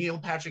that Neil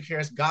Patrick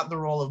Harris got the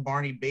role of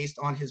Barney based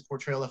on his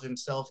portrayal of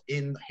himself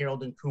in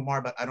Harold and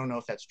Kumar, but I don't know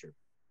if that's true.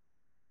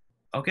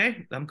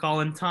 Okay, I'm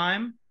calling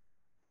time.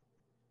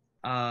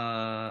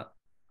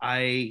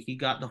 He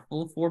got the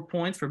full 4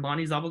 points for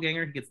Bonnie's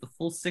doppelganger. He gets the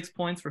full 6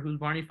 points for who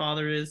Barney's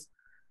father is.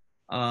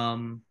 By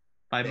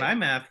my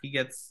math, he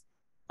gets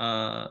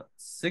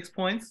 6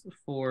 points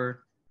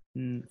for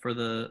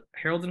the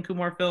Harold and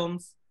Kumar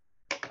films.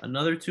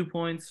 Another 2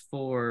 points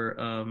for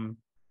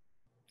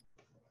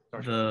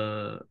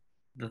the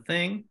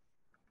thing.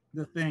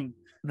 The thing.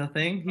 The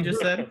thing he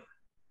just said.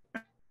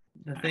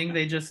 The thing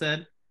they just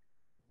said.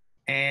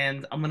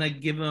 And I'm gonna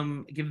give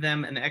them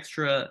an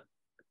extra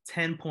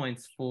 10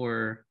 points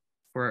for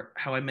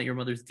How I Met Your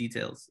Mother's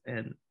details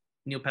and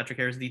Neil Patrick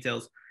Harris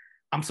details.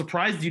 I'm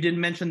surprised you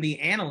didn't mention The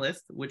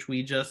Analyst, which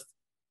we just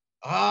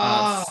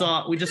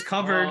saw. We just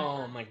covered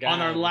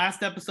on our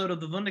last episode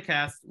of the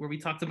Vundacast, where we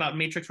talked about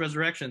Matrix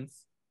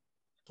Resurrections.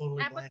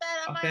 I put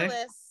that on my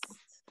list.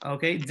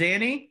 Okay,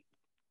 Dani,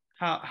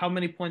 how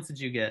many points did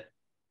you get?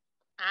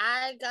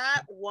 I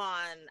got 1.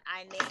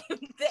 I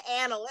named The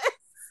Analyst.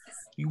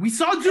 We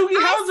saw Doogie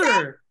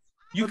Howser.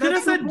 You could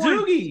have said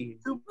Doogie.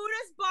 Who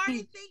does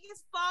Barney think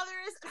his father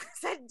is? I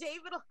said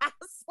David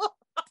Hasselhoff.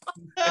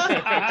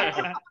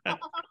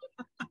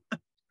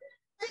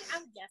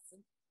 I'm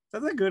guessing.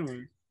 That's a good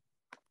one.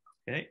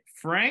 Okay,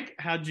 Frank,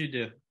 how'd you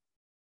do?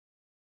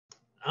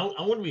 I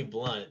want to be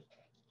blunt.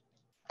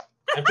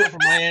 I put for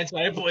my answer.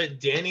 I put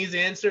Danny's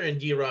answer and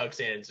D-Rock's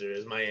answer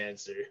as my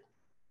answer.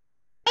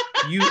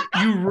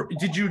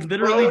 Did you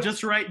literally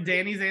just write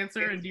Danny's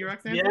answer and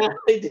D-Rock's answer? Yeah,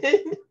 I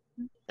did.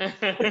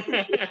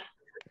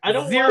 I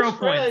don't 0 watch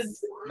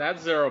points.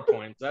 That's 0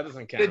 points. That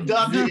doesn't count. It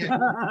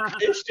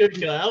should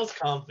count. I was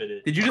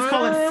confident. Did you just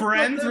call it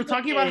Friends? We're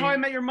talking about How I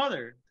Met Your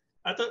Mother.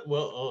 I thought,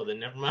 then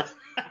never mind.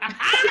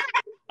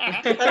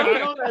 I don't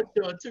know that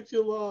show. It took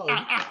too long.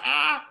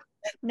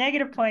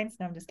 Negative points.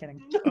 No, I'm just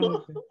kidding.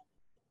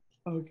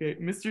 Okay,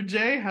 Mr.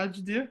 J, how'd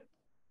you do?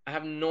 I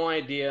have no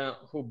idea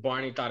who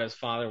Barney thought his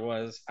father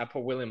was. I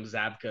put William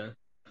Zabka.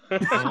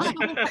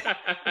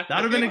 That would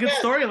have been a good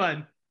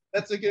storyline.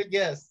 That's a good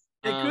guess.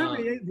 It could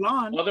be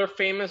blonde. Other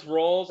famous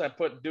roles, I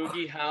put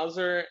Doogie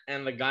Howser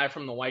and the guy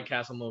from the White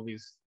Castle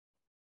movies.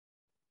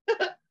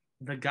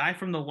 The guy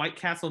from the White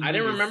Castle movies. I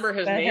didn't remember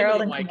his name in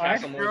the White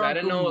Castle movies. I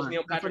didn't know it was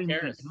Neil Patrick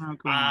Harris.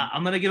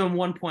 I'm gonna give him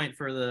 1 point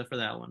for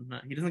that one. No,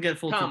 he doesn't get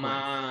full. Come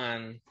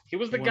on, he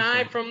was the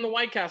guy from the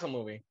White Castle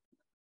movie.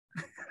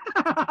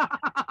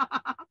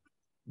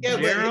 Yeah,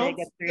 Gerald?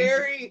 but it's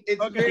very He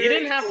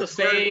didn't have to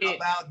say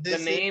about the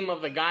name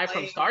of the guy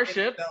from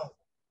Starship.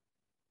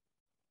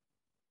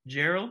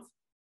 Gerald?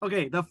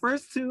 Okay, the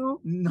first two,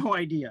 no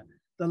idea.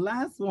 The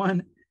last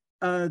one,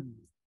 Boogie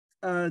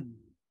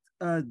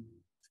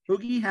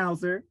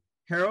Howser,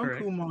 Harold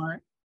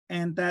Kumar,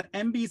 and that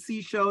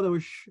NBC show that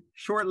was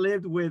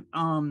short-lived with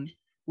Tony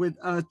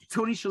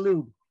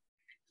Shalhoub.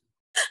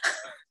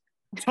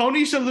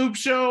 Tony Shalhoub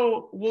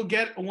show will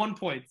get 1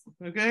 point.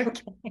 Okay.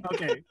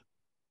 Okay.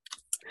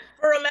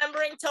 For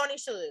remembering Tony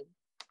Shalhoub.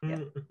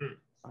 Yeah.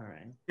 All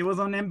right. It was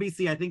on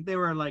NBC. I think they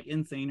were like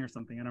insane or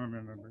something. I don't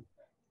remember.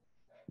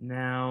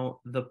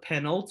 Now the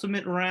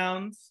penultimate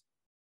rounds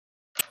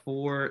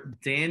for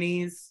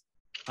Danny's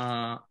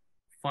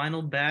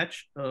final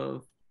batch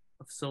of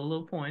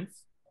solo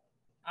points.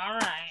 All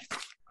right.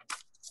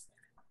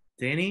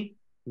 Dani,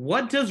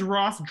 what does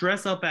Ross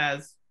dress up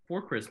as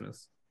for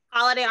Christmas?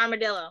 Holiday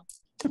armadillo.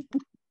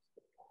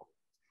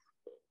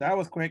 That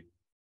was quick.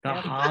 The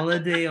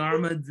holiday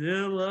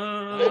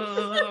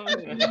armadillo.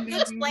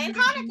 Explain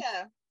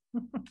Hanukkah.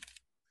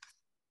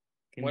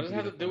 What does it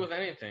have to do with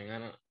anything? I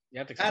don't. You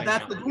have to explain.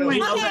 That's the that.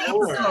 point of the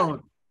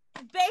episode.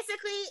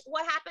 Basically,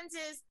 what happens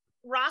is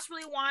Ross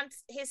really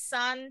wants his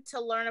son to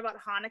learn about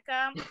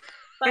Hanukkah,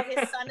 but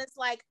his son is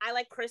like, I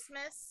like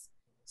Christmas.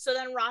 So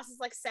then Ross is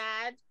like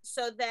sad.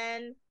 So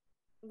then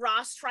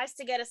Ross tries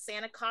to get a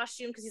Santa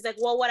costume because he's like,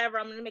 well, whatever,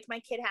 I'm gonna make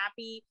my kid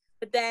happy.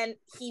 But then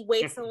he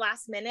waits to the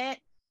last minute,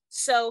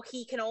 so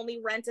he can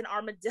only rent an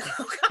armadillo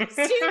costume.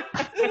 So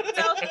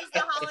he's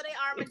the holiday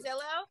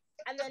armadillo.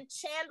 And then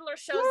Chandler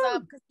shows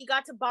up because he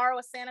got to borrow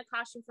a Santa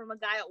costume from a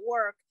guy at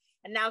work,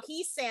 and now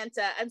he's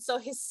Santa. And so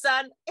his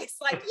son is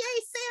like,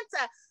 yay,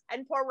 Santa.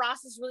 And poor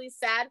Ross is really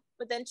sad.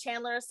 But then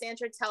Chandler as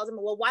Santa tells him,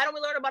 well, why don't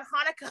we learn about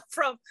Hanukkah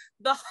from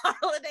the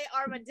holiday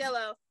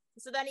armadillo?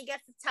 So then he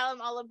gets to tell him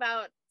all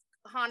about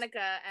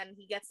Hanukkah, and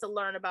he gets to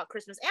learn about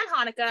Christmas and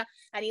Hanukkah,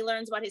 and he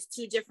learns about his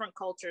two different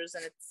cultures,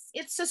 and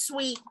it's a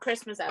sweet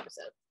Christmas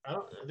episode.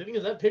 The thing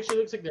is, that picture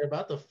looks like they're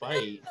about to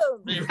fight.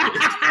 Yeah,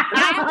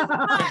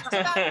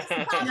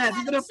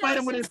 he's gonna fight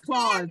him with his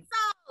claws.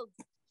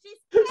 She's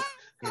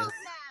canceled now.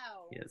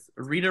 Yes,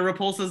 Rita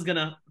Repulsa's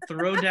gonna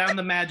throw down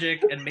the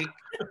magic and make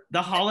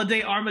the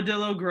holiday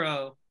armadillo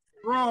grow.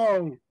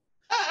 Bro.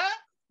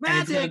 And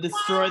it's gonna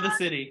destroy the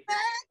city.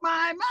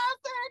 My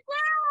monster grow.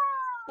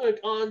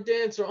 Like on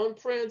Dancer, on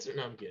Prancer.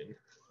 No, I'm kidding.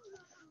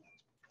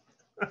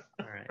 All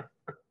right.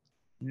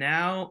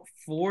 Now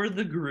for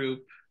the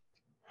group,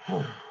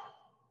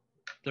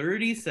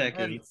 30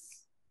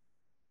 seconds.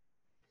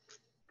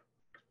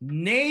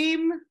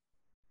 Name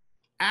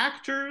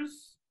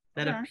actors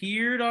that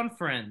appeared on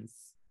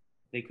Friends.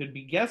 They could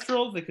be guest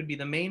roles. They could be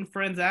the main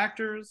Friends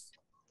actors.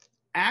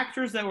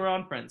 actors that were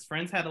on Friends.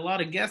 Friends had a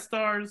lot of guest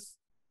stars.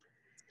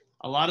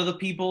 A lot of the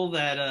people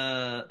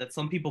that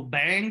some people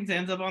banged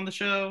ends up on the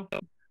show.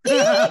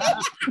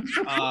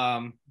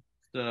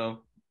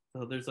 So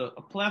there's a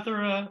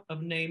plethora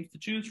of names to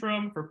choose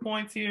from for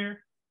points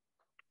here.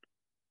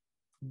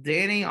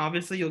 Dani,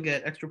 obviously you'll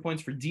get extra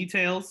points for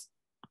details.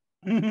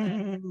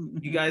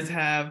 You guys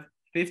have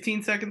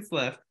 15 seconds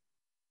left.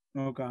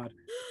 Oh God.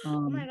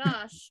 Oh my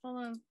gosh.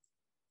 Hold on.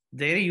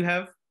 Dani,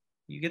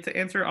 you get to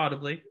answer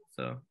audibly.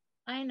 So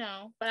I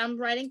know, but I'm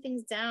writing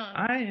things down.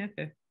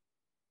 okay.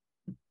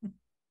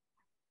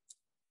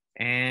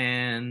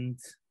 And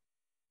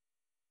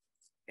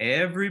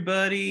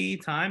everybody,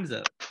 time's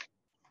up.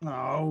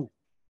 No.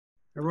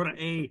 I wrote an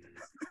A.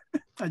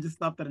 I just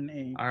stopped at an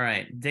A. All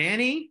right,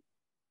 Dani,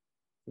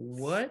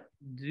 what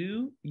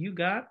do you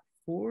got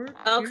for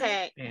your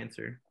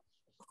answer?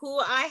 Who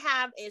I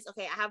have is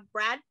I have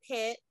Brad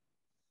Pitt.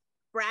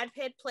 Brad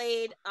Pitt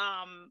played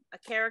a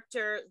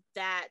character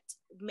that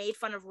made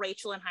fun of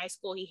Rachel in high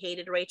school. He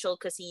hated Rachel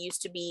because he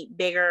used to be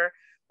bigger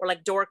or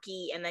like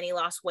dorky, and then he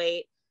lost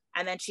weight.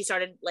 And then she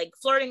started like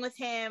flirting with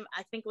him.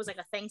 I think it was like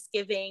a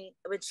Thanksgiving,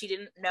 but she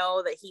didn't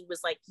know that he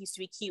was like, he used to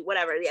be cute,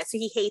 whatever. Yeah, so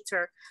he hates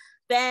her.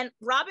 Then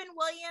Robin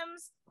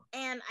Williams,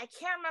 and I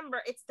can't remember.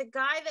 It's the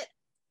guy that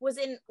was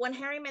in When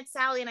Harry Met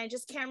Sally, and I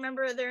just can't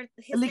remember his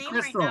Billy name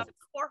Crystal. right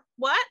now.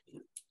 What?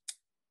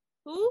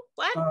 Who?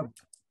 What?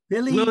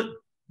 Billy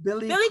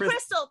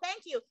Crystal.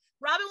 Thank you.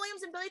 Robin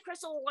Williams and Billy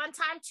Crystal were one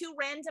time two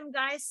random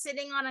guys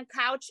sitting on a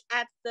couch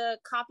at the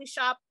coffee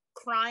shop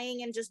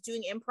crying and just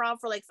doing improv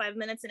for like 5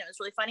 minutes, and it was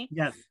really funny.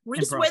 Yes.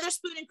 Reese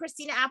Witherspoon and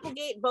Christina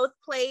Applegate both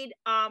played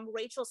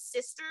Rachel's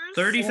sisters.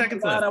 30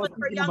 seconds left. With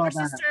her younger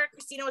sister,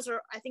 Christina was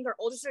her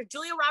older sister.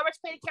 Julia Roberts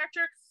played a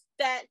character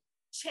that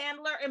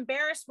Chandler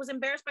was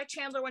embarrassed by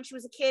Chandler when she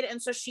was a kid,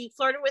 and so she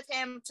flirted with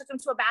him, took him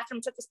to a bathroom,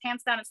 took his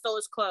pants down, and stole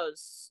his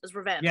clothes as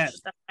revenge. Yes.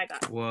 That's what I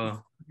got.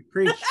 Whoa.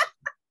 Preach.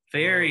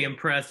 Very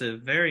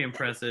impressive. Very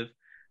impressive.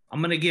 I'm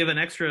going to give an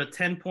extra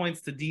 10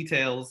 points to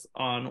details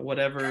on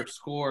whatever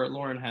score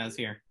Lauren has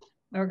here.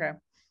 Okay.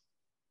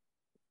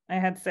 I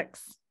had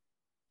 6.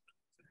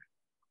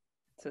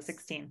 So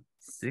 16.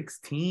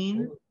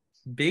 16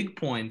 big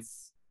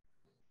points.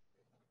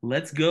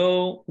 Let's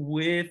go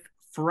with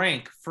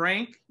Frank.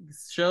 Frank,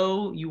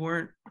 show you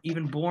weren't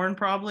even born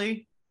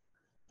probably.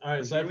 All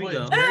right, so I Here we put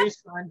go. Jerry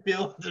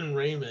Seinfeld and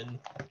Raymond.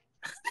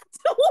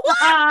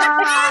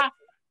 Seinfeld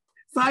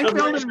I'm and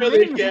pretty Raymond. sure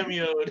they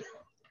cameoed.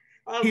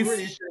 I'm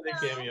pretty sure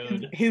they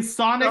cameoed. His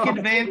Sonic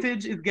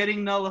advantage is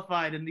getting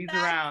nullified in these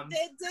rounds.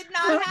 It did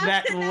not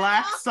happen. That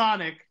last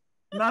Sonic.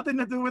 Nothing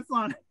to do with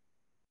Sonic.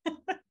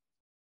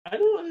 I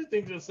don't want to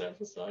think this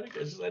for Sonic.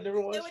 I never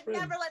watched They would Friends.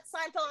 never let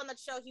Seinfeld on the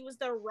show. He was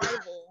their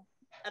rival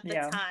at the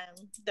Yeah. time.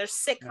 Their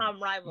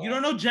sitcom rival. You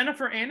don't know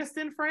Jennifer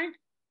Aniston, Frank?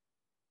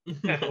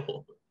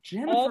 No.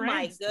 Jennifer Oh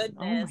my Aniston.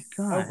 goodness.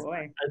 Oh my Oh God.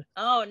 boy.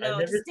 Oh I've no,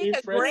 never just take seen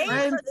a break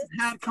Friends for this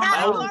had come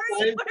I was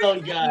category. a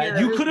Seinfeld guy.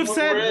 You could have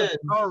said- Friends.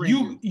 Power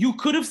Rangers. You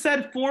could have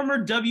said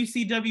former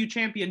WCW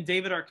champion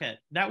David Arquette.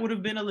 That would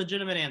have been a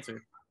legitimate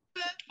answer.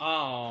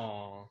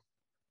 Oh,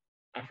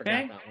 I forgot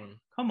Okay. that one.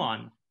 Come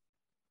on.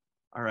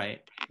 All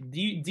right.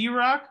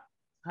 D-Rock,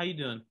 how you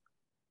doing?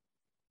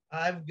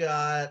 I've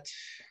got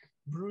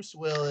Bruce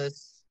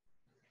Willis,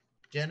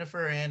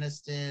 Jennifer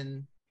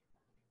Aniston,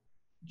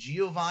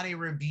 Giovanni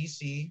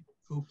Ribisi,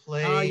 who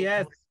played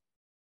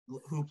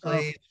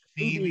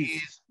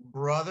Phoebe's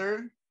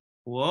brother,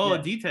 Whoa,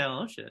 Yeah. detail.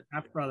 Oh shit.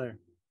 Half brother.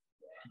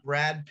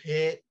 Brad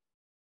Pitt,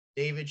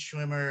 David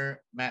Schwimmer,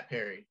 Matt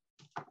Perry.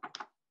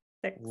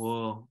 6.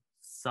 Whoa.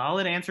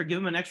 Solid answer. Give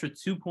him an extra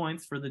 2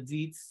 points for the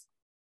deets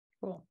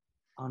Cool.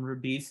 on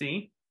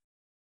Ribisi.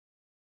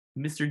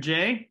 Mr.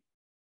 J.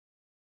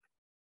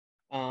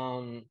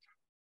 All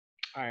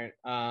right.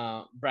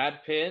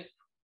 Brad Pitt,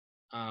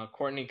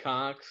 Courtney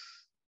Cox,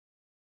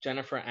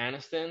 Jennifer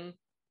Aniston.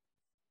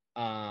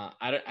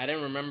 I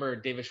didn't remember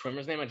David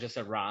Schwimmer's name. I just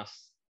said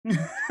Ross.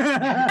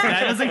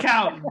 That doesn't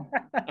count.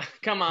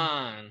 Come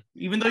on.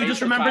 Even though you just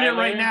Aisha remembered it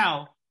right Tyler.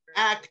 now.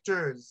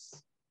 Actors.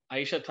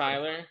 Aisha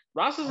Tyler.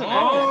 Ross is an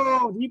actor.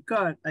 Oh, deep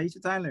cut.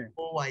 Aisha Tyler.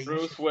 Oh, Aisha.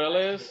 Bruce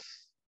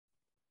Willis.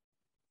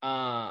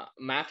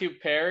 Matthew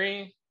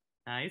Perry.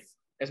 Nice.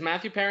 Is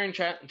Matthew Perry and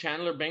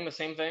Chandler Bing the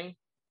same thing?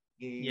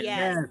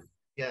 Yes.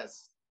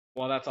 Yes.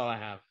 Well, that's all I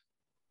have.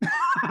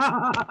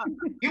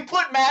 You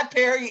put Matt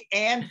Perry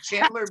and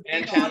Chandler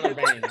Bing And Chandler on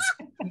Bing.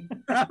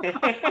 But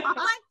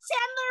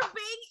Chandler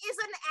Bing is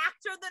an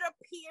actor that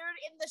appeared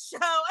in the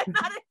show and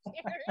not a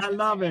character. I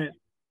love it.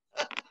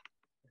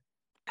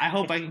 I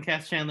hope I can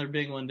cast Chandler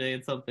Bing one day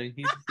in something.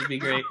 He'd be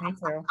great. Me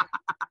too.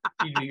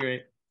 He'd be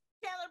great.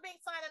 Chandler Bing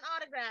signing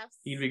autographs.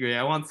 He'd be great.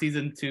 I want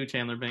season 2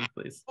 Chandler Bing,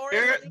 please. Or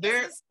There- is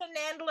there- this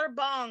Chandler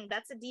Bong?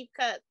 That's a deep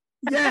cut.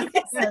 Yes.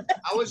 yes.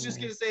 I was just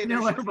gonna say there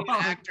Chandler should be an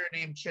Bong. actor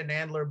named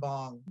Chandler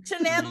Bong,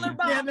 Chandler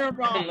Bong. Yeah, they're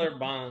wrong. Chandler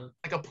Bong.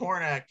 like a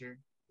porn actor.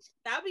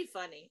 That'd be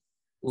funny.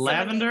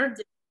 Lavender?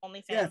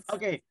 OnlyFans. Yes.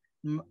 Okay.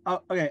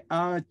 Okay.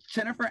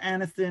 Jennifer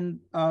Aniston,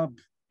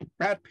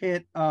 Brad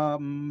Pitt,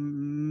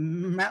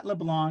 Matt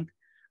LeBlanc,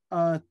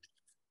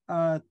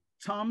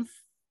 Tom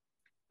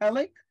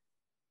Selleck,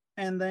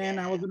 and then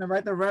I was gonna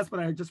write the rest, but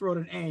I just wrote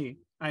an A.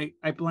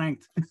 I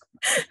blanked.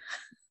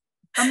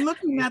 I'm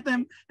looking at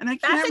them, and I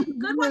can't. That's a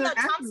good one, though.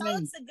 Tom Selleck's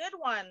Selleck's a good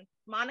one.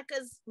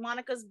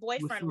 Monica's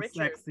boyfriend, so Richard.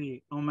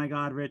 sexy. Oh my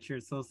God,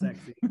 Richard, so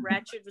sexy.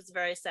 Richard was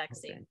very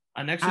sexy. Okay.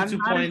 An extra I'm 2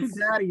 not into points.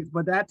 daddies,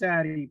 but that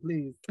daddy,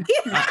 please.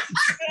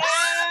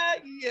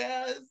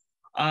 Yes.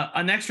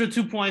 An extra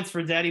 2 points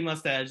for Daddy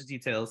Mustache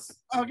details.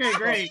 Okay,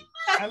 great.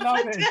 I love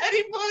it.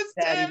 Daddy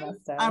mustache. Daddy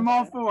mustache. I'm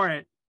all for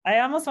it. I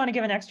almost want to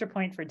give an extra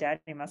point for Daddy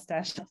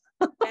mustache.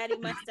 Daddy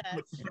Mustache.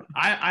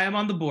 I am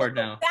on the board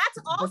now. That's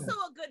also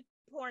a good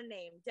porn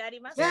name, Daddy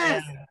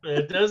Mustache. Yes.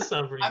 It does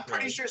sound pretty I'm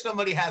pretty sure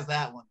somebody has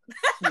that one.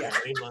 Yeah,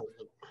 he must have.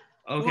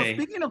 Okay. Well,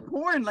 speaking of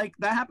porn, like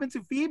that happened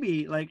to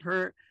Phoebe. Like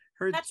her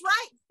That's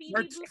right. Phoebe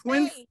her Buffet.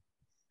 twins,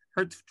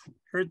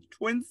 her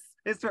twin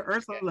sister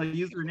Ursula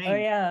used her name. Oh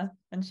yeah,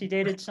 and she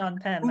dated Sean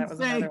Penn. That was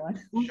another one.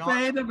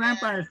 Buffet the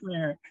Vampire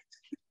Slayer.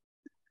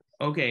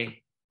 Okay.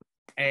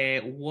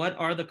 What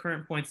are the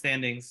current point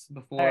standings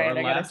before All right, our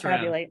I gotta last round?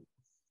 tabulate.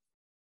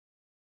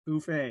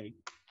 Buffet.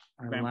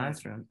 Our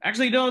last round.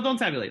 Actually, no, don't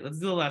tabulate. Let's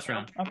do the last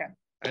round. Okay.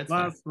 That's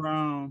fine. Last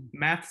round.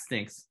 Math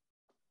stinks.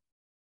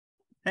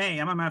 Hey,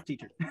 I'm a math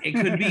teacher. It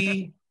could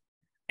be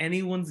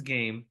anyone's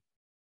game.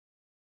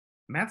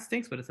 Math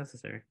stinks, but it's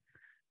necessary.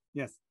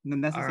 Yes,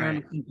 necessarily All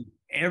right. thinking.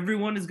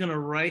 Everyone is going to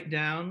write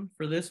down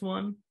for this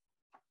one.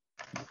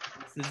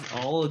 This is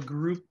all a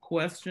group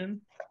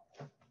question.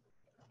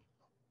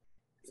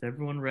 Is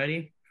everyone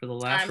ready for the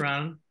last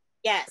round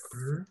Yes.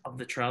 of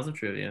the Trials of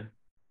Trivia?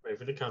 Ready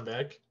for the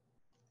comeback?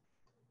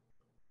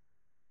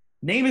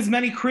 Name as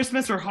many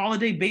Christmas or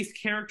holiday-based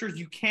characters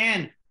you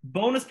can.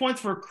 Bonus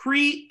points for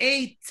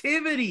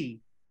creativity.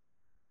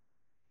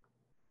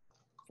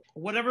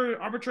 Whatever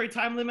arbitrary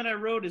time limit I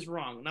wrote is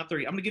wrong. Not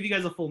 30. I'm going to give you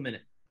guys a full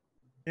minute.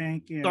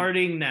 Thank you.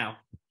 Starting now.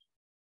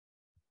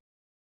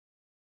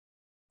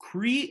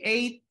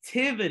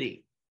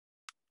 Creativity.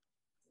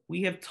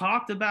 We have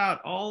talked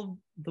about all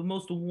the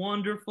most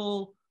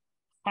wonderful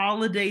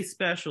holiday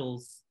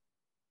specials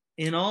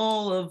in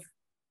all of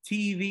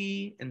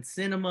TV and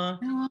cinema.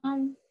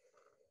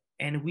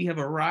 And we have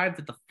arrived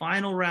at the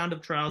final round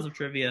of Trials of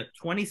Trivia.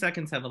 20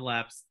 seconds have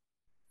elapsed.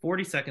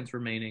 40 seconds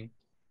remaining.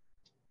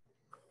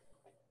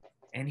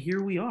 And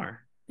here we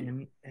are.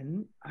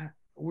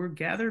 We're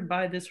gathered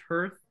by this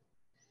hearth.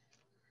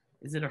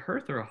 Is it a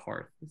hearth or a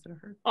hearth? Is it a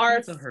hearth? Hearth.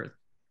 It's a hearth.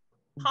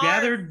 Hearth.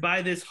 Gathered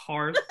by this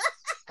hearth.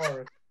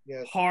 Hearth,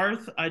 yes.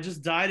 Hearth, I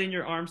just died in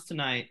your arms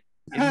tonight.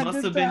 It I must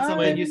just have been something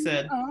died you in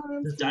said. your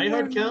arms Does Die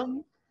Hard count?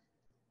 tonight.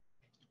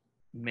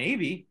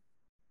 Maybe.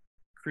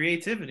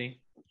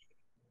 Creativity.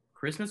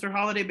 Christmas or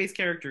holiday-based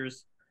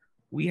characters.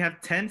 We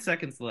have 10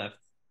 seconds left.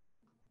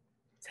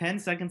 10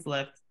 seconds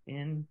left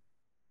in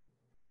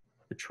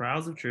the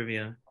Trials of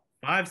Trivia.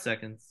 5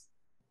 seconds.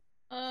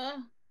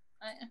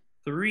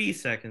 3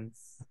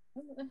 seconds.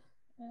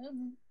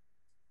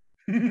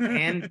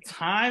 And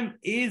time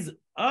is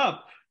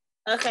up.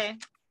 Okay.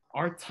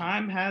 Our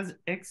time has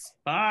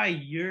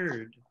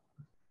expired.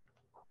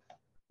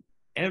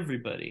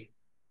 Everybody.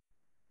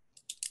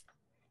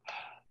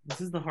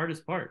 This is the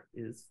hardest part,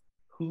 is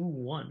who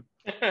won.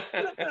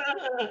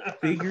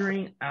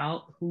 Figuring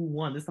out who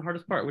won. This is the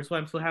hardest part, which is why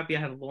I'm so happy I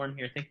have Lauren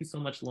here. Thank you so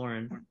much,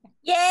 Lauren.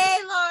 Yay,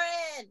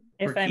 Lauren!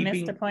 If For I missed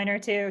keeping- a point or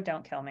two,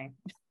 don't kill me.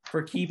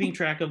 For keeping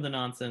track of the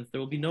nonsense. There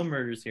will be no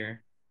murders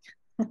here.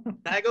 Can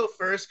I go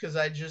first? Because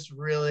I just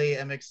really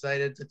am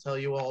excited to tell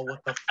you all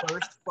what the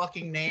first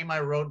fucking name I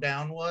wrote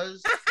down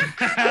was.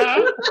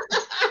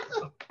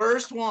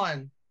 First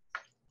one.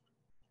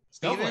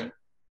 Go for Steven?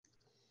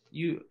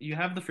 it. You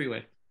have the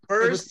freeway.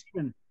 First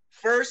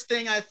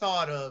thing I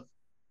thought of,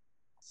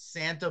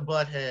 Santa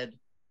Butthead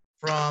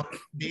from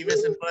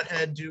Beavis and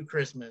Butthead Do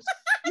Christmas.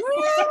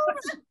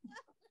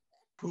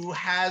 Who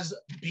has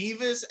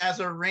Beavis as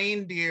a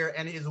reindeer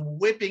and is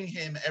whipping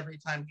him every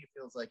time he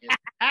feels like it.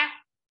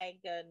 My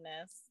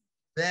goodness.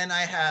 Then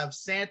I have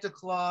Santa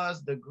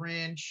Claus, the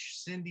Grinch,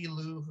 Cindy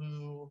Lou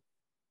Who,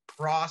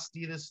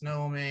 Frosty the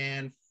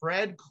Snowman,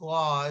 Fred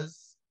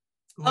Claus,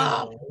 who is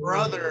the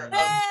brother of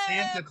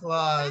Santa That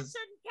Claus.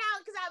 shouldn't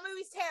count because that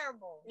movie's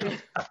terrible.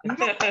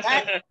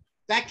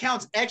 That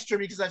counts extra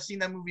because I've seen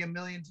that movie a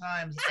million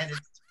times and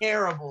it's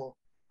terrible,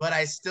 but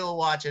I still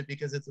watch it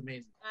because it's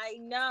amazing. I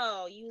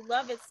know. You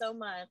love it so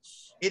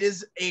much. It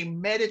is a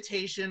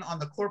meditation on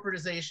the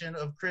corporatization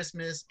of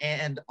Christmas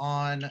and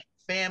on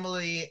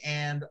family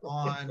and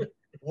on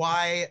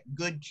why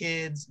good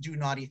kids do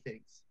naughty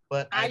things.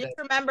 But I just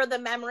remember the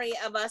memory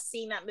of us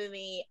seeing that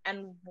movie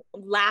and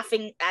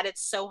laughing at it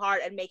so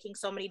hard and making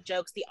so many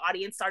jokes. The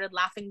audience started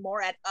laughing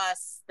more at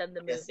us than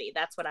the movie. Yes.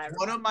 That's what I remember.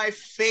 One of my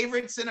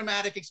favorite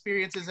cinematic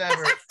experiences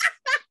ever.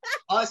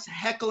 Us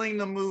heckling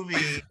the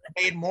movie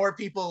made more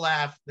people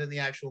laugh than the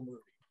actual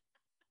movie.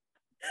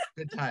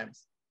 Good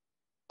times.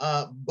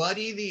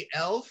 Buddy the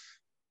Elf,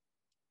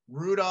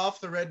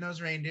 Rudolph the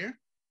Red-Nosed Reindeer,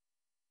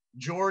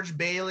 George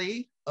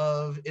Bailey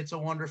of It's a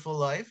Wonderful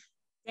Life,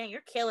 Dang,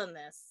 you're killing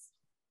this.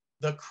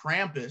 the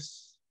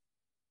Krampus,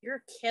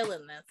 You're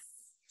killing this.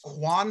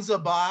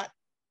 Kwanzaa Bot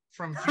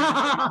from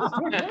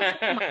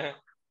Futurama.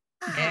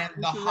 And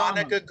the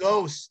Hanukkah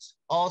Ghost,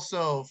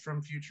 also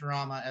from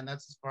Futurama, and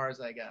that's as far as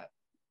I got.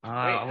 Wait,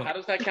 how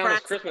does that count as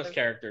Christmas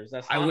characters?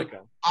 That's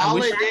Hanukkah.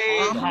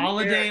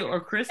 Holiday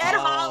or Christmas.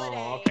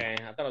 Oh, okay.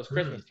 I thought it was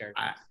Christmas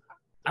characters.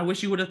 I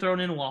wish you would have thrown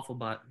in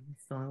Wafflebot.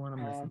 It's the only one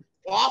I'm missing.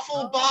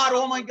 Wafflebot!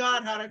 Oh my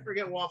God, how did I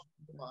forget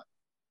Wafflebot?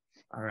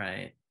 All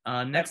right.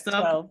 Next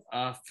up,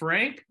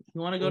 Frank. You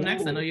want to go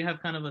next? I know you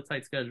have kind of a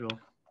tight schedule.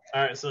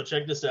 All right, so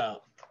check this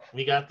out.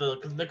 We got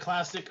the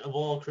classic of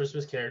all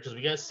Christmas characters.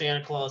 We got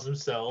Santa Claus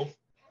himself.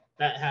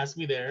 That has to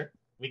be there.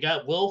 We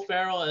got Will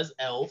Ferrell as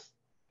Elf.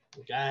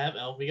 We gotta have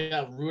Elf. We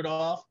got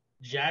Rudolph,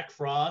 Jack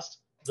Frost,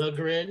 the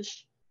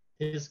Grinch,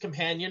 his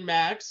companion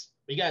Max.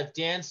 We got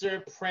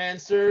Dancer,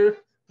 Prancer,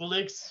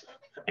 Blix.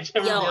 I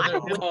don't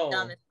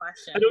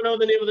know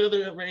the name of the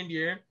other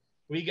reindeer.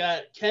 We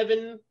got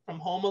Kevin from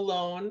Home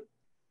Alone.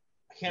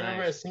 I can't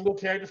remember a single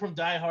character from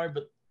Die Hard,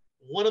 but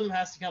one of them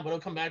has to count, but it'll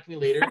come back to me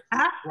later.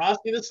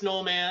 Frosty the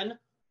Snowman,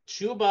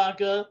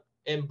 Chewbacca,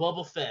 and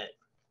Boba Fett.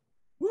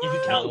 If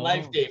you count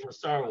Life Day from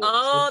Star Wars.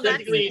 Oh, which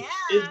technically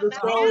is the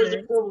Star Wars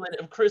equivalent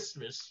of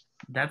Christmas.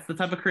 That's the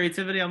type of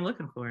creativity I'm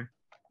looking for.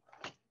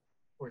 Of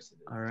course it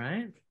is. All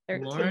right.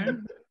 13.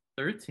 Lauren,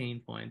 13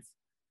 points.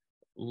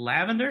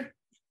 Lavender?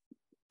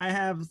 I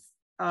have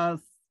Santa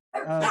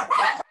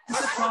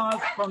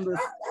Claus from the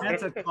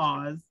Santa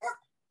Claus.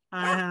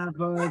 I have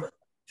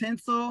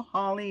Tinsel,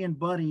 Holly, and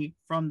Buddy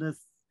from the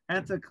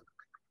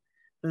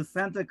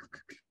Santa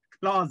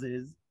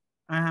Clauses.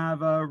 I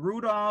have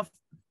Rudolph,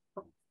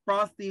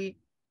 Frosty,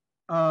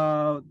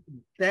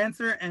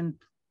 Dancer, and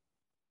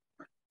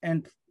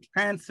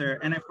Prancer,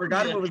 and I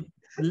forgot if it was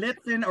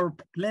Blitzen or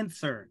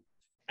Plincer.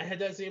 I had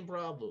that same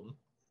problem.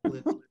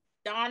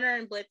 Donner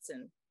and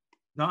Blitzen.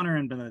 Donner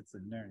and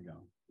Blitzen. There you go.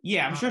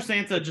 Yeah, I'm sure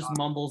Santa just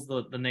mumbles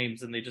the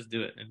names and they just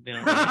do it. And they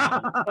don't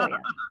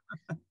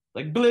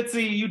like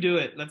Blitzy, you do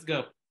it. Let's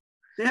go.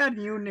 They had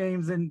new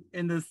names in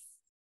this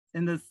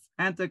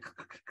Santa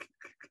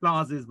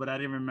Clauses, but I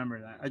didn't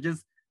remember that. I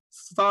just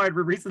saw it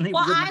recently.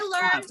 Well, I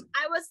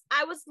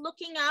was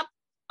looking up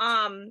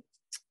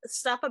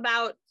stuff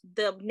about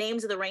the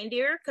names of the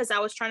reindeer because I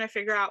was trying to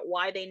figure out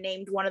why they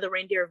named one of the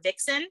reindeer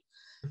Vixen,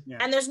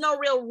 and there's no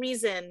real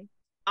reason.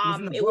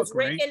 It was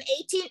written in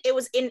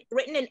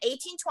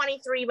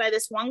 1823 by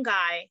this one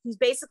guy who's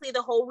basically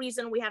the whole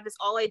reason we have this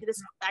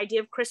idea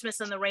of Christmas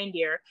and the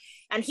reindeer,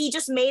 and he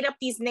just made up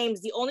these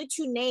names. The only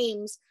two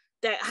names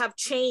that have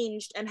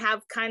changed and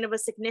have kind of a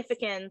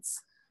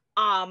significance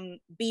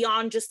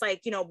beyond just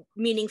like,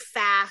 meaning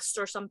fast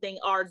or something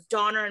are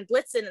Donner and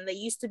Blitzen, and they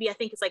used to be, I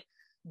think it's like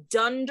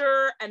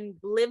Dunder and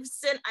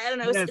Blivsen. I don't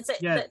know. And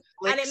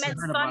it meant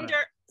thunder.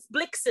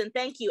 Blixen,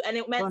 thank you. And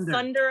it meant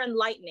thunder and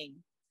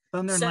lightning.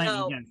 Thunder and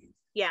lightning,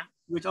 yeah.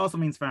 Which also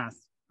means fast,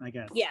 I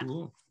guess. Yeah.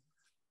 Cool.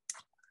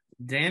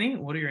 Danny,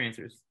 what are your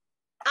answers?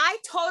 I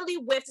totally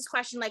whiffed this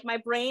question. Like my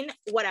brain,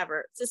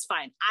 whatever. It's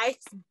fine.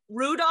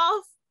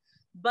 Rudolph,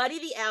 Buddy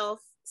the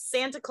Elf,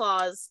 Santa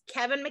Claus,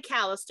 Kevin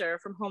McAllister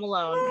from Home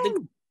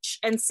Alone,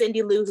 and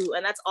Cindy Lou Who,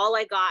 and that's all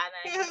I got,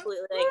 and I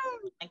completely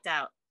blanked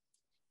out.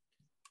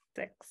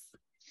 6.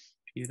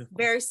 Beautiful.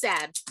 Very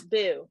sad.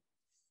 Boo.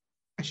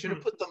 I should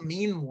have put the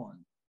mean one.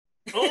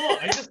 Oh,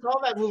 I just saw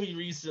that movie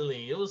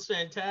recently. It was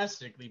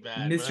fantastically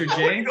bad. Mr. I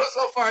J? wouldn't go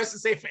so far as to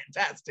say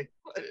fantastic.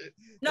 But it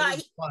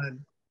was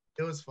fun.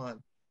 It was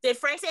fun. Did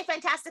Frank say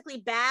fantastically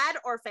bad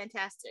or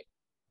fantastic?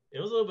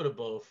 It was a little bit of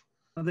both.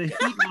 Oh, the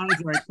Heat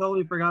Miser. I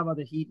totally forgot about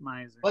the Heat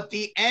Miser. But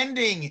the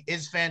ending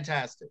is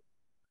fantastic.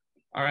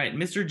 All right,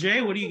 Mr.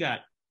 J, what do you got?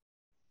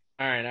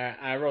 All right,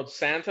 I wrote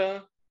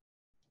Santa,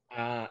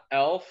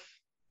 Elf,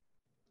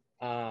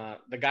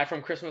 the guy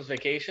from Christmas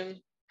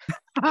Vacation.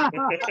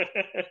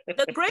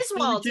 The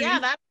Griswolds, yeah,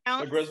 that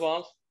counts. The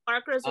Griswolds.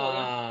 Mark Griswold.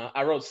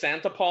 I wrote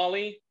Santa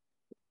Pauli.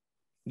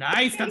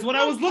 Nice, that's what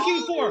I was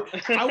looking for.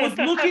 I was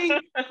looking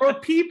for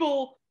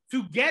people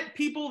to get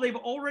people they've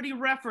already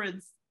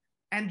referenced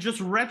and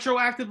just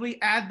retroactively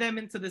add them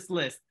into this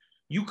list.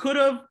 You could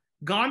have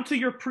gone to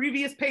your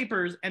previous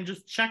papers and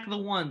just checked the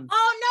ones.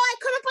 Oh no, I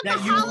could have put that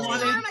the you holiday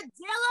wanted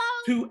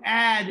armadillo to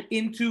add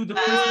into the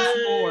Christmas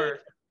lore.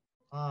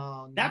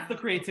 Oh, That's the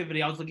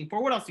creativity I was looking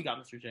for. What else you got,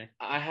 Mr. J?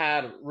 I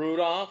had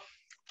Rudolph.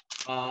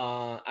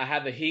 I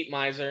had the Heat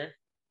Miser.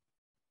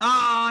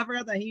 Oh, I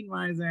forgot the Heat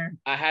Miser.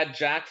 I had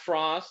Jack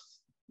Frost,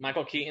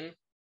 Michael Keaton.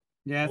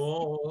 Yes.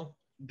 Oh.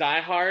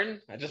 Die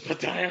Hard. I just put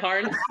Die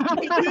Hard.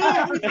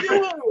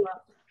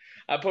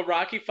 I put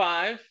Rocky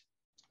 5.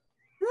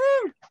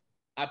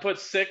 I put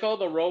Sicko,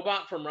 the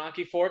robot from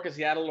Rocky 4, because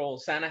he had a little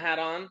Santa hat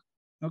on.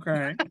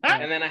 Okay.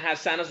 And then I had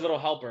Santa's Little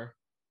Helper.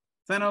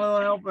 Santa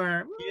Little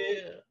Helper.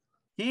 Yeah.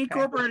 He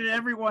incorporated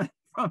everyone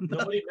from the...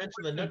 Nobody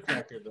mentioned the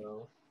Nutcracker,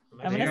 though.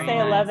 I'm going to say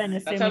 11,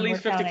 assuming That's at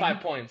least we're 55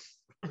 counting. points.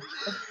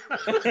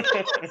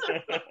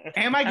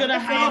 Am I gonna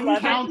have This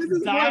count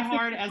is Die worth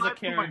Hard as a 55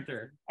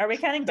 character? Are we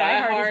counting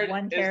Die Hard as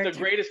one is character? the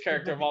greatest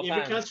character of all Yeah,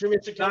 time. because for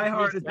Mr. Die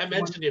Hard is I the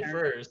mentioned one it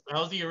first. I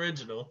was the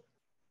original.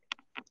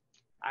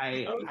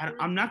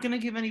 I'm not gonna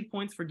give any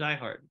points for Die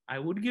Hard. I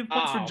would give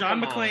points for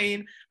John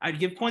McClane. I'd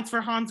give points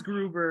for Hans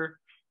Gruber.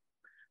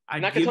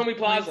 Nakatomi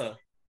Plaza.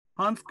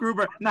 Hans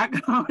Gruber,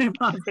 Nakatomi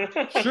Plaza.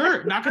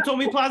 Sure,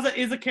 Nakatomi Plaza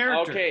is a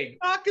character. Okay.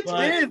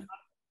 Nakatomi.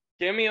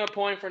 Give me a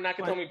point for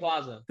Nakatomi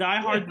Plaza. Die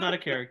Hard's not a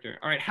character.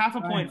 All right, half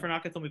a point for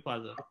Nakatomi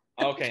Plaza.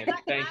 Okay,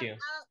 thank you.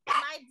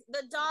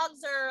 The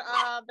dogs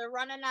are they're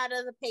running out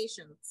of the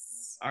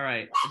patience. All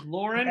right,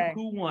 Lauren,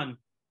 who won?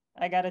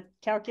 I gotta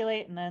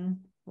calculate and then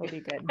we'll be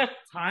good.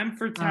 Time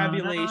for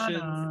tabulations.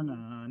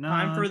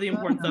 Time for the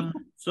important stuff.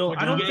 So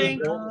I don't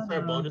think.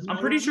 I'm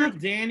pretty sure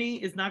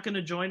Dani is not going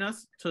to join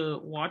us to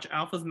watch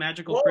Alpha's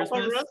Magical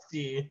Christmas.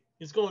 Rusty.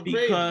 He's going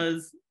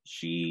because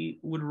she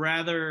would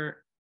rather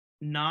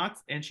not,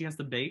 and she has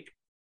to bake.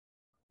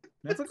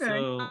 That's okay.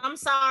 So, I'm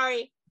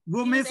sorry.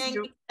 We'll miss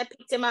you. I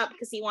picked him up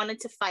because he wanted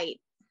to fight.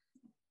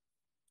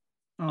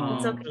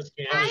 It's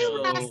okay.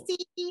 Hi, Rusty.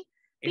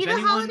 Be the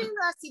holiday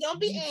Rusty. Don't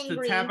be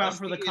angry. To tap out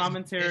for the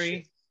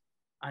commentary,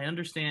 I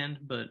understand,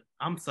 but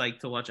I'm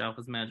psyched to watch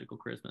Alpha's Magical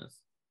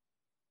Christmas.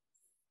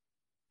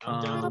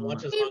 I'm down to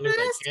watch as long as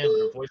I can,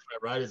 but unfortunately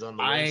my ride is on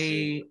the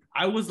way.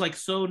 I was like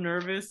so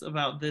nervous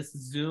about this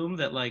Zoom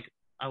that like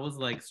I was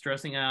like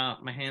stressing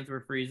out. My hands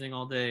were freezing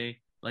all day.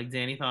 Like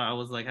Dani thought I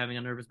was like having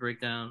a nervous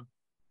breakdown.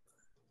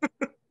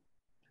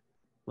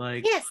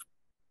 Like yes.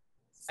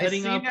 I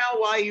see now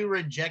why you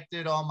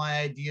rejected all my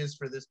ideas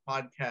for this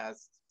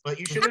podcast. But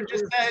you should have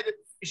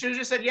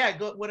just said, yeah,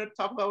 go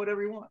talk about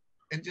whatever you want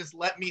and just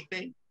let me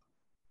think.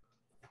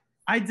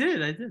 I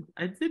did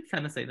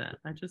kind of say that.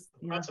 I just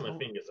crossing my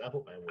fingers. I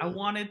hope I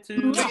wanted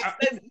to.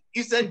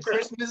 You said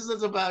Christmas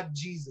is about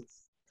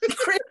Jesus.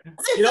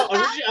 You know,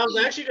 originally, I was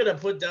actually gonna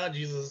put down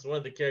Jesus as one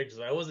of the characters.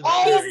 I wasn't.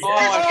 I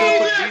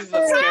put Jesus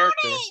as a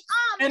character.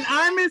 And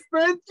I'm his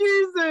friend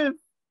Jesus.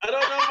 I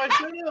don't know if I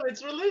should have.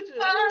 It's religion.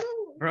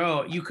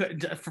 Bro, you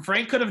could.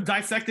 Frank could have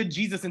dissected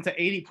Jesus into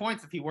 80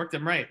 points if he worked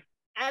him right.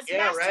 As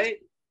right.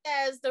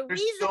 As the There's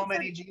reason so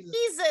many Jesus.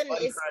 reason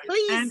is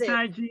pleasing.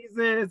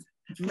 Anti-Jesus,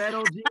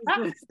 metal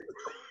Jesus.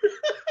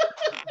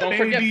 Don't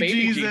forget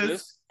baby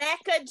Jesus.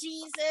 Mecca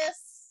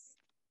Jesus.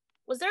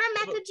 Was there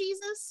a Mecca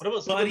Jesus? What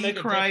about Buddy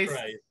Christ?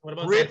 What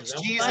about Ripped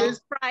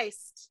Jesus?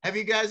 Christ. Have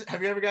you guys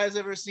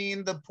ever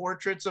seen the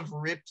portraits of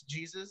ripped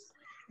Jesus?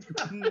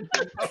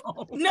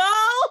 No.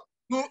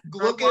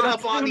 Look it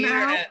up on the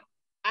internet.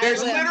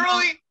 There's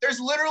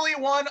literally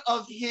one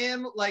of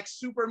him like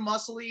super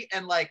muscly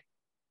and like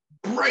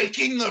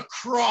breaking the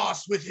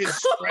cross with his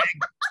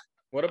strength.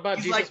 What about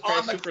He's Jesus like Christ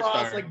on the Superstar?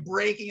 cross, like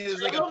breaking it.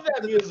 There's like I love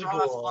that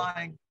musical.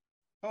 flying.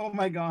 Oh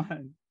my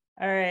god.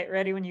 All right,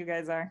 ready when you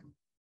guys are.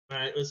 All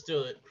right, let's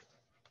do it.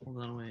 Hold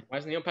on, wait. Why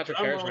is Neil Patrick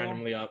Harris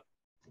randomly up?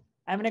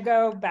 I'm gonna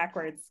go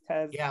backwards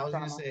because Yeah, I was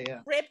gonna say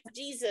Rip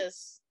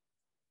Jesus.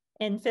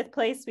 In fifth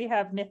place, we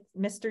have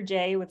Mr.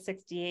 J with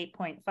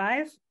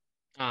 68.5.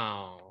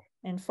 Oh.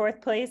 In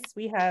fourth place,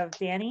 we have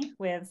Dani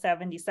with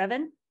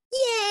 77.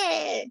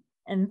 Yeah.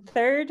 In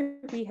third,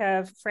 we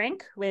have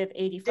Frank with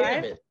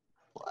 85.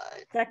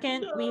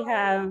 Second, we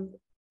have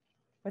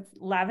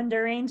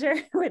Lavendar Ranger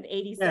with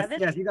 87.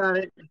 Yes, you got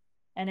it.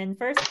 And in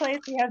first place,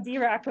 we have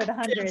D-Rock with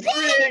 100.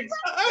 Championship!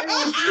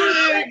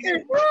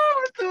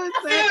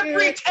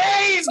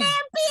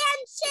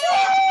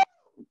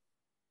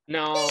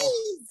 No.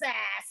 Jesus!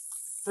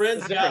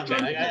 Friends got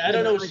me. I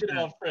don't know shit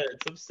about Friends.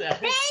 I'm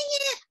sad. Dang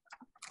it!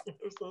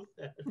 I'm so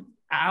sad.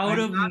 Out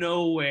of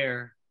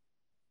nowhere.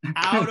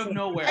 I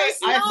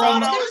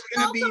thought I was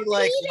gonna be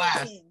like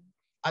last.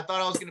 I thought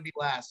I was gonna be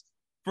last.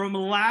 From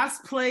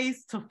last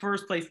place to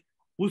first place.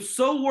 Was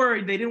so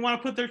worried they didn't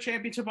want to put their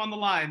championship on the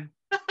line.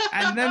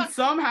 And then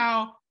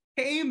somehow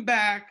came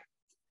back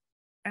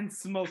and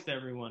smoked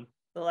everyone.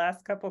 The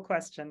last couple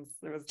questions.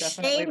 There was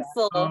definitely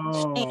shameful.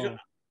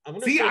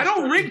 See, I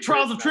don't rig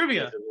Trials of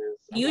Trivia.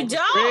 You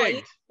don't.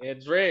 Rigged.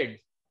 It's rigged.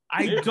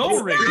 I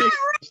don't rig it. You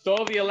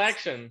stole the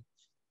election.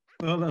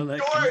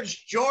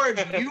 George,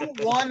 you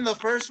won the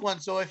first one,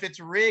 so if it's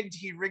rigged,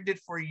 he rigged it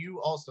for you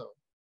also.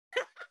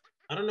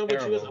 I don't know what you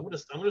guys. I'm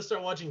gonna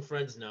start watching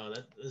Friends now.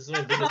 This is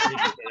my biggest secret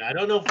thing. I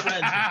don't know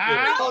Friends.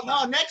 Oh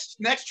no!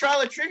 Next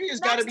Trial of Trivia has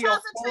got to be a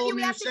whole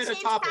new set of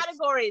topics.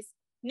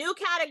 New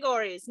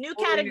categories. We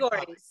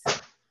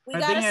I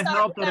gotta think it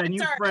helped that I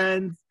knew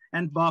Friends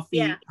and Buffy.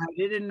 Yeah. I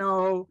didn't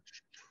know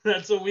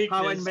That's a weakness.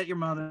 How I Met Your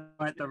Mother,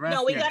 but the rest.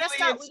 No, we gotta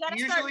start.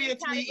 Usually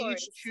it's we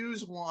each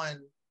choose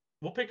one.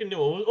 We'll pick a new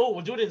one. Oh,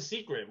 we'll do it in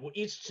secret. We'll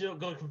each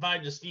go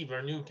confide to Steve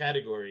our new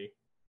category.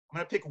 I'm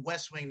gonna pick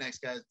West Wing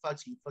next, guys. Fuck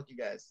you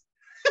guys.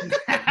 You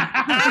would,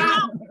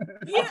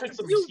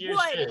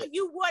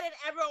 and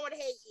everyone would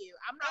hate you.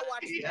 I'm not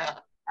watching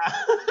that.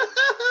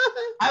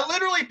 I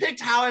literally picked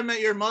How I Met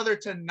Your Mother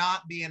to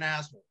not be an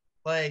asshole.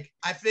 Like,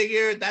 I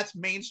figured that's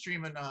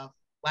mainstream enough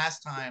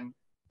last time.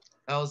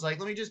 I was like,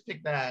 let me just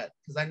pick that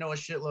because I know a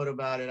shitload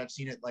about it. I've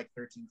seen it like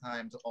 13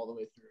 times all the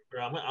way through.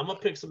 Bro, I'm gonna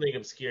pick something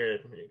obscure.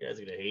 You guys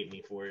are gonna hate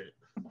me for it.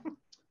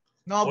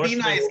 No, Or be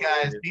nice,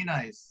 guys. weird. Be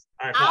nice.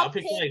 All right, I'll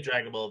pick like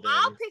Dragon Ball then.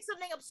 I'll pick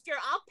something obscure.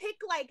 I'll pick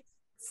like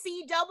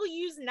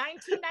CW's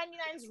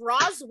 1999's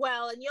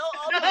Roswell, and you'll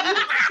all be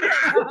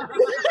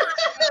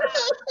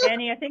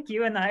Dani, I think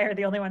you and I are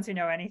the only ones who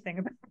know anything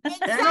about that.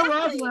 Exactly.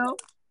 Roswell.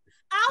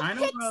 I'll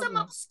pick some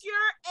obscure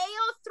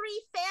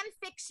AO3 fan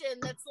fiction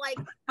that's like,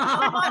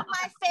 my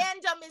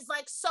fandom is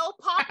like so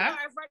popular.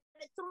 I've read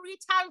it 3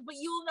 times, but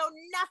you'll know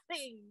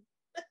nothing.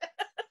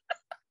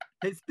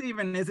 Hey,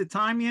 Steven, is it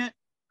time yet?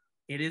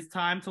 It is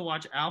time to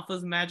watch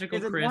Alpha's Magical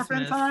Is it Christmas.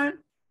 morphin time?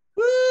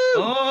 Woo!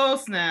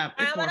 Oh, snap.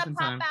 It's I'm gonna morphin'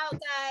 pop time. out,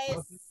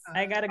 guys.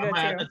 I gotta go I might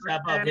have too. to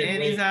tap out.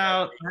 Danny's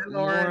out. Hi,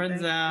 Lauren.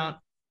 Lauren's out.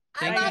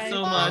 Thank Bye, you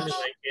so guys. much.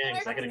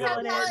 I gotta go.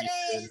 Happy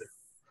holidays.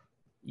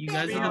 You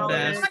guys Thank are the you.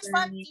 best. So much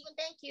fun, Steven.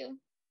 Thank you.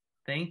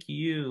 Thank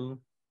you.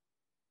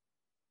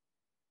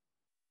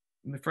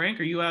 Frank,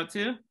 are you out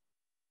too?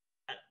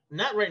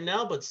 Not right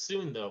now, but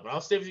soon though. But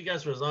I'll stay with you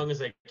guys for as long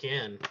as I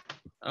can.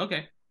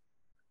 Okay.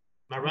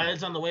 My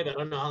ride's on the way, but I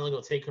don't know how long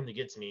it'll take him to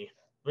get to me.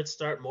 Let's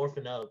start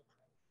morphing up.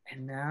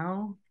 And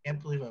now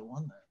Can't believe I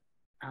won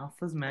that.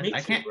 Alpha's Me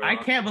Magic. too, bro. I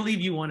can't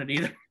believe you won it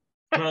either.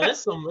 Bro,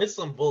 it's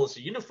some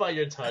bullshit. Unify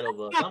your title,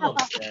 bro. I'm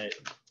upset.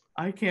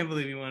 I can't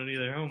believe you won it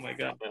either. Oh my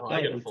god. Well, That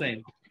I was gotta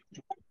insane.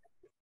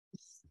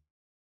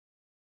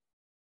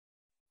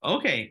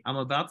 Okay, I'm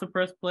about to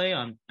press play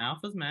on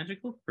Alpha's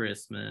Magical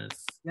Christmas.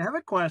 I have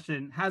a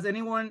question. Has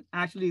anyone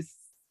actually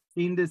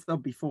seen this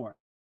stuff before?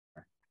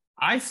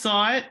 I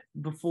saw it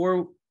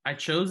before I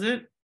chose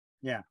it.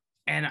 Yeah.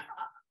 And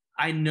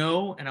I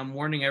know, and I'm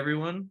warning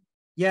everyone,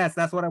 Yes,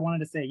 that's what I wanted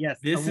to say. Yes.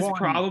 this a is warning.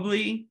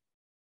 probably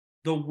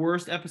the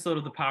worst episode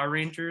of the Power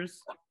Rangers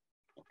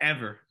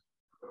ever.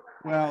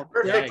 Well,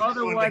 Perfect. there are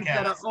other Vundacast. ones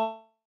that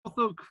are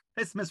also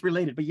Christmas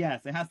related, but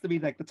yes, it has to be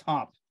like the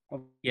top.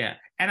 Yeah.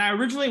 And I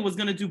originally was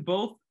going to do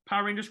both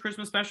Power Rangers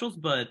Christmas specials,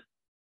 but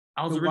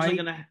I was The originally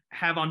white- going to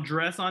have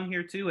Andres on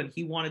here too, and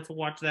he wanted to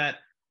watch that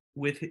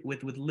with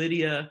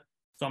Lydia.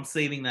 So I'm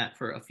saving that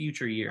for a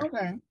future year.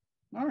 Okay.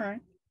 All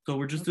right. So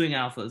we're just doing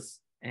alphas.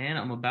 And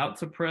I'm about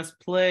to press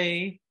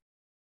play.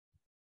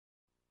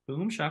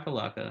 Boom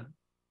shakalaka.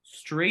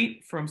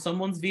 Straight from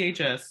someone's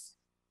VHS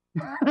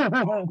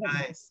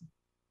Nice.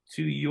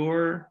 to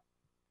your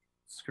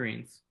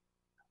screens.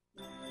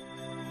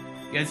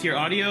 You guys hear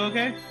audio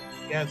okay?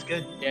 Yeah, it's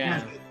good.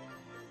 Yeah. Okay.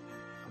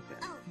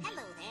 Oh,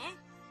 hello there.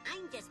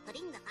 I'm just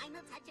putting the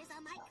final touches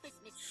on my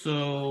Christmas.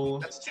 So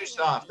That's too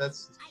soft.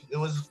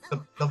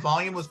 The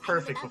volume was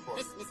perfect before.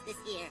 Christmas this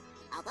year.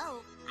 Although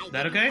I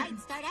That didn't okay? quite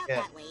start out Yeah.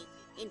 that way.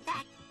 In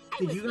fact, I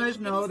Did was you guys really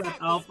know gonna that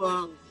start Alpha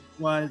this thing.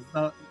 was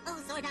Oh,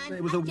 Zordon,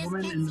 it was a I just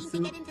woman can't in the seem to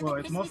suit? get into Well, the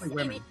it's Christmas mostly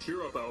women. spirit.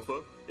 Cheer up,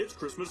 Alpha. It's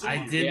Christmas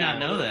I Eve. did Yeah. not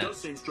know It that. does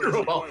seem strangely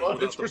Alpha, quiet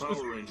without it's the Christmas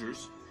Power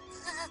Rangers.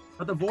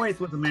 But the voice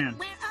was a man.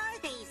 Where are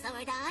they,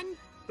 Zordon?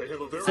 They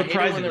have a very I hate it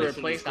when they Surprisingly.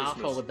 replaced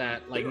Alpha with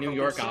that, like, New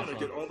York Santa Alpha.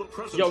 get all the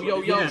presents Yo, yo,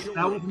 ready yo. for Yes, the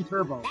that was children. in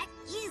Turbo. That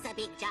is a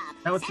big job.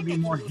 That was to be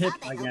Santa more chooses hip, all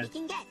the I help he guess.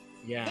 can get.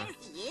 Yeah. There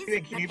he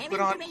is, Can you put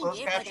preparing on the closed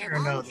reindeer for caption their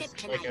or no? long This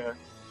trip is like tonight.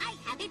 a. I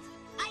have it.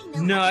 I know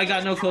No, how I to got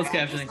get no the closed Power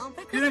Rangers captioning. home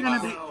for You're gonna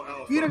Christmas. Now,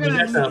 Alpha, You're We gonna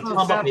have need to closed pump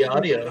up the captioning. you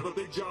audio. have a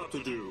big job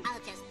to do. I'll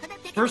just put a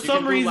picture For of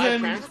some the reason-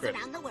 animals transcript.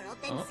 around the world,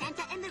 then Oh.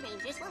 Santa and the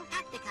Rangers will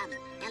have to come.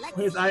 Now let's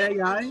His see,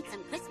 aye-aye-aye? need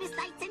some Christmas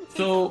lights and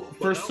So tinsel.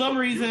 for But some Alpha, you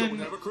reason, don't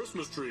have a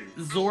Christmas tree.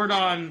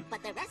 Zordon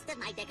But the rest of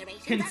my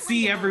decorations can are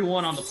see wonderful.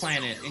 everyone on the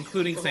planet,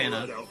 including All Santa.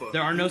 right, Alpha,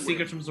 There are no you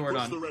secrets win. from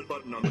Push the Zordon. red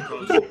button on the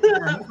console.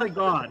 Yeah, he's like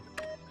God.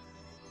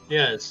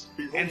 Yes.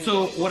 And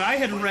so what I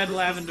had read,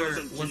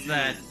 Lavender, was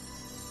that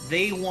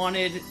they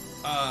wanted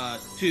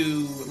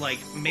to like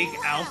make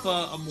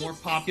Alpha a more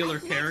popular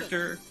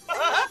character.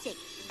 Magic.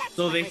 That's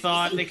So what they was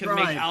thought they missing. could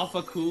make Right.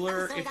 Alpha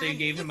cooler Zordon, if they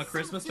gave him a it's so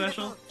Christmas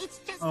beautiful. special. It's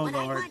just Oh, what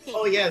I Lord. wanted.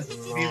 Oh yes, This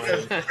is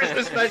because so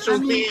Christmas I specials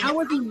mean, being I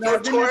was 11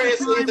 at the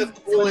notoriously the time.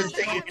 coolest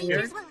The thing you Power can hear.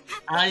 Rangers will have to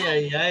Ay, come.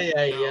 ay, ay,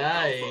 ay,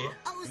 ay.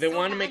 Oh, If they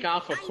wanted to Zordon, make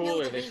Alpha I know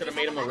cooler, the they should have Rangers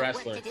made him a have lot of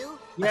wrestler. work to do.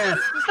 Yes,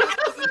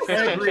 I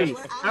agree.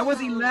 I was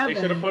They should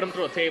have 11, put him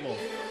through a table.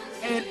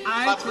 and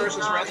I Pops did versus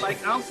not wrestling.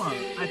 like Alpha.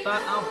 I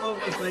thought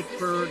Alpha was like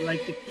for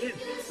like the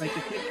kids, like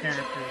the kid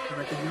character, for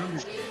like the younger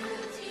kids.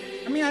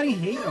 I mean, I didn't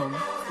hate him,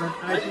 but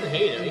I didn't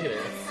hate it either.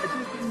 I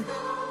just didn't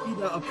see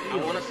the I appeal.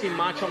 want to see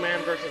Macho Man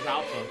versus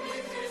Alpha.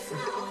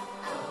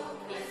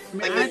 I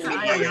mean, Like I the said,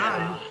 video.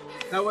 ay, ay.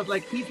 That was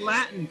like he's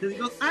Latin because he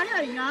goes ay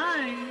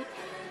ay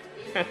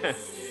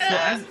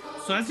ay.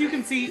 So as you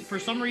can see, for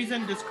some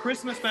reason, this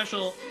Christmas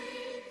special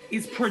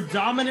is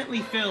predominantly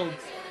filled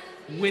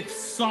with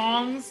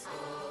songs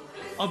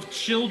of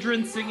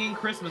children singing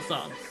Christmas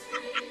songs.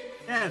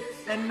 Yes,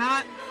 and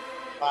not.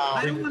 Wow.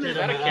 I don't want Is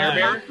that a to Care Bear?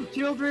 knock the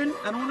children.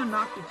 I don't want to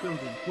knock the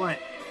children, but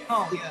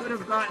Oh, we yeah. could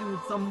have gotten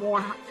some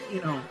more,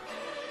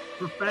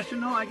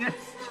 professional, I guess,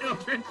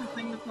 children to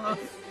sing the song.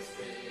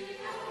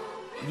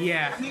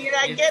 Yeah. I mean,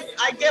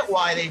 I get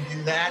why they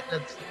do that.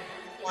 That's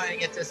wanting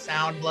it to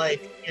sound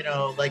like,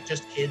 like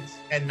just kids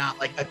and not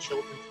like a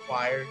children's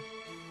choir.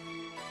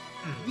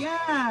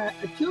 Yeah,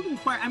 a children's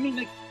choir. I mean,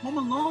 like Home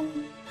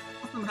Alone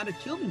also had a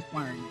children's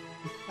choir.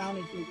 It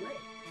sounded so great.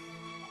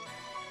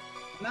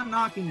 I'm not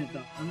knocking it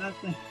though. I'm not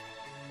saying.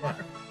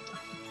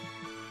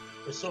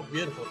 It's so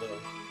beautiful though.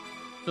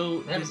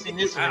 So I haven't seen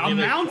this in a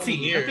maybe like 20 Mountie.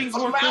 years. Nothing's A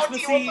more Mountie?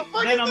 Christmassy What the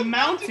fuck than a is a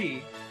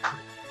Mountie.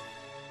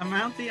 A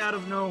Mountie out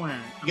of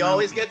nowhere. He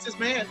always gets his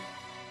man.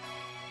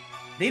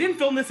 They didn't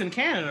film this in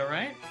Canada,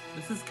 right?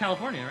 This is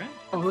California, right?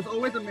 Oh, it was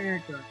always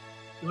America.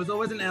 It was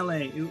always in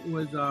LA. It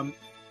was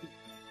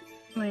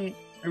I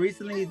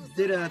recently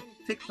did a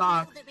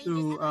TikTok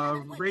to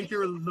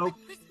Ranger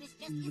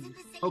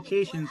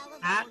locations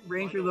at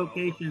Ranger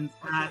locations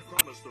at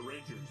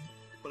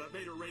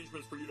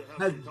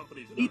has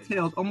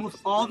detailed almost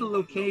all the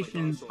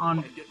locations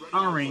on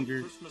Power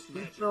Rangers.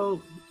 He's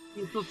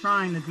still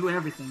trying to do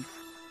everything,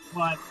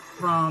 but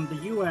from the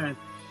U.S.,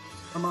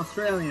 from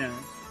Australia,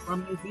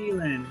 from New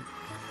Zealand,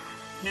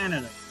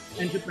 Canada,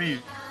 and Japan.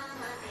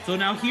 So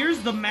now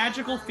here's the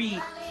magical feat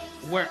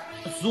where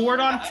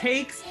Zordon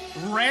takes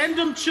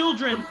random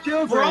children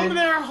from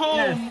their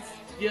homes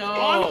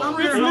on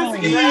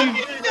Christmas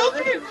Eve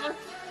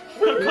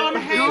to come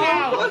hang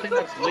out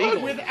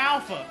with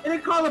Alpha. They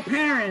didn't call the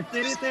parents.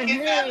 They didn't say,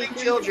 "Hey,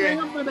 can you bring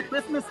them for the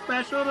Christmas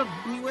special to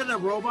be with a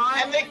robot?"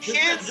 And the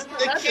kids just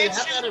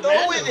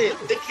go with it.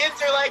 The kids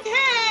are like,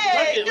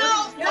 "Hey,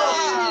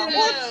 Alpha,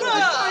 what's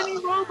up?" Tiny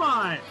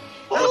robot.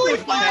 Totally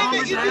fine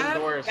that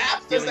you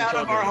tapped us out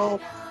of our home.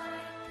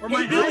 Or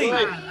my Billy.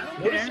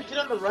 Notice the kid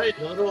on the right,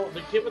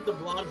 the kid with the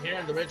blonde hair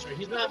and the red shirt.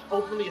 He's not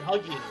openly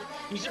hugging.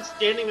 He's just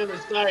standing on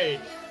his side,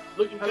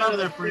 looking kind of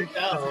like freaked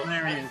out.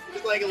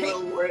 It's like a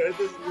little weird.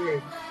 This is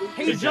weird.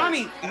 Hey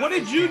Johnny, what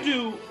did you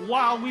do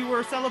while we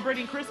were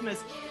celebrating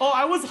Christmas? Oh,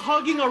 I was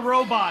hugging a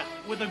robot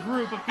with a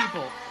group of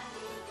people.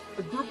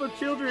 A group of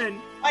children.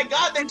 My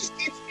God, they just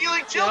keep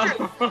stealing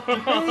children.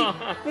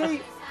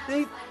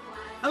 They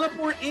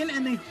teleport in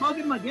and they hug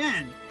him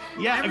again.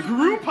 Yeah, a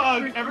group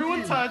hug.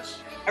 Everyone touch.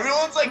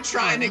 Everyone's like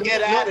trying to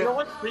get at him. No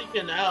one's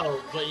freaking out,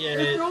 but yeah.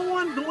 There's no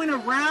one going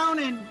around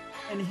and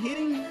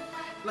hitting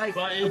like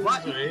buttons,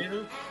 right?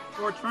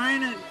 Or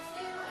trying to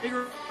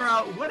figure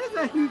out what is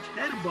that huge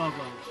head above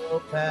us.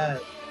 So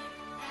bad.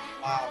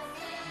 Wow.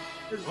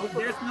 There's no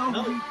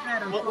huge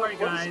head. I'm sorry,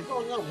 guys. What's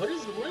going on? What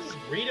is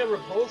Rita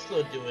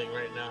Repulso doing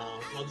right now?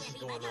 While this is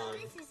going on?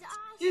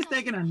 She's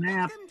taking a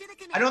nap.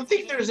 I don't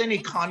think there's any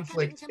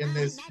conflict in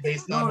this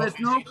based on. No, there's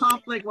no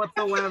conflict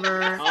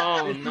whatsoever.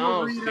 Oh there's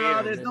no,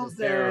 Rita, there's no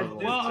Zed.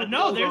 Well,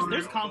 no,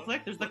 there's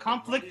conflict. There's the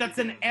conflict that's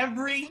in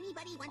every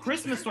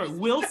Christmas story.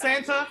 Will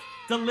Santa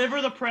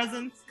deliver the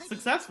presents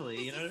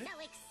successfully? You know what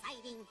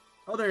I mean?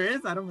 Oh, there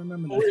is? I don't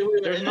remember that.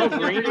 Wait, There's no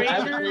Green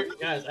Ranger?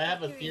 Guys, I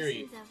have a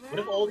theory. What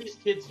if all these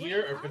kids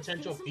here are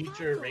potential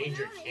future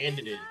Ranger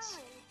candidates?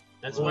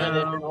 That's why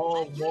they're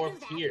all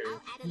morphed here.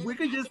 We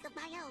could just...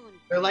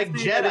 They're like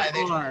Jedi.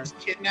 They just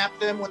kidnap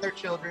them when they're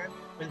children.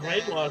 And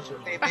brainwash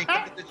them. They make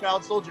them into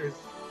child soldiers.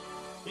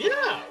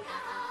 Yeah!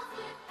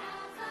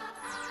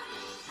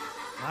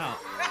 Wow.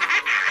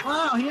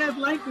 Wow, he has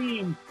light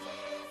beams.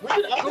 Look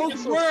at us, Those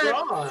it's so were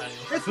strong.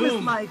 Christmas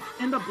lights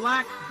in the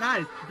black.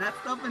 Guys, that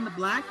stuff in the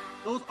black,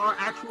 those are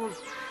actual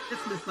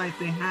Christmas lights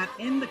they had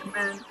in the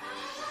Command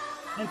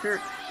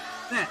Center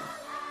set.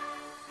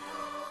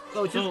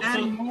 So just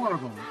adding more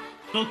of them.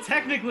 So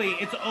technically,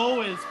 it's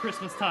always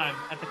Christmas time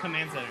at the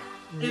command center.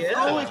 It's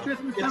always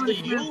Christmas time at the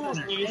Yule Command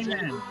Center. season.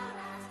 Amen.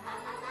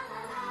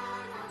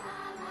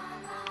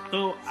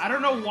 So I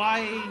don't know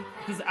why.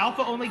 Does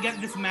Alpha only get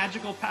this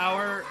magical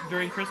power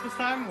during Christmas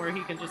time, where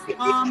he can just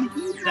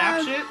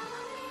zap shit?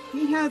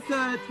 He has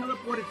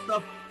teleported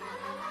stuff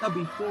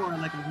before,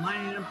 like a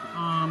lamp.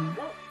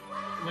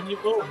 When you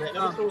go, the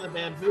episode of the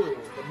bamboo,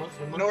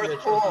 the North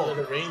Pole.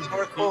 the Ranger,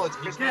 North Pole. It's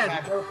Christmas Yes.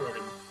 time.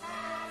 teleporting.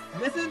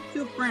 Listen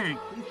to Frank.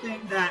 He's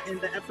saying that in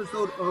the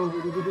episode of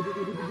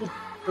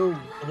The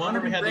one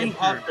where we had the Ranger.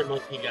 imposter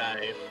monkey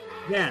guy.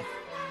 Yes.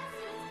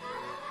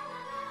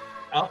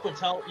 Alpha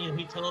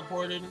he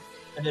teleported,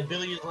 and then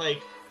Billy is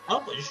like,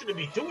 Alpha, you shouldn't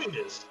be doing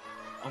this.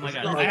 Oh my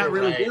god! No, I have,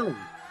 really right. do.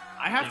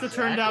 I have to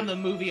turn down the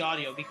movie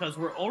audio because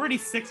we're already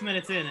 6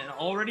 minutes in, and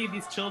already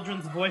these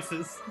children's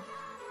voices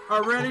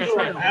Already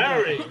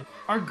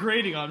are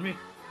grating on me.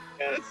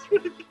 Yeah, that's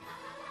really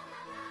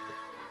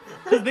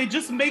Because they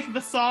just make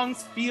the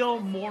songs feel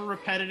more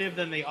repetitive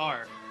than they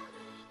are.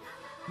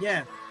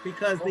 Yes,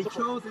 because they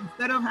chose,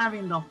 instead of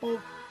having the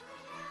whole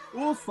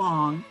full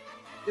song,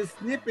 just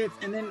snippets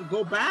and then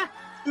go back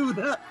to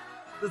the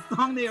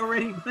song they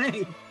already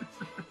played.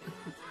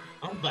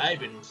 I'm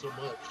vibing so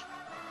much.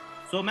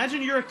 So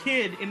imagine you're a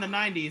kid in the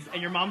 90s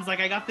and your mom's like,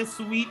 I got this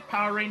sweet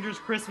Power Rangers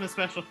Christmas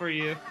special for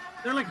you.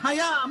 They're like,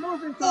 hiya,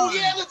 moving Oh time.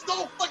 yeah, let's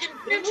go, fucking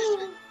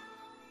ninjas.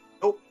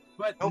 Nope,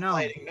 But no no.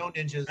 fighting, no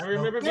ninjas. I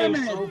remember Damn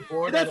being it. so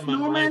bored Did out that of my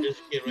snowman- mind. This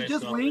kid he right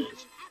just saw winked?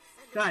 this.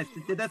 Guys,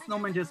 did that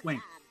snowman just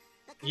wink?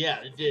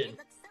 Yeah, it did.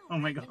 Oh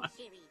my god.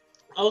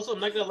 Also, I'm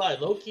not gonna lie,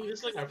 low key, this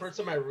is like our first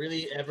time I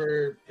really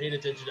ever paid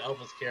attention to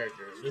Alpha's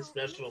character. This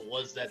special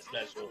was that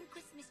special.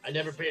 I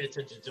never paid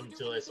attention to him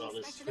until I saw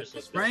this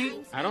Christmas special.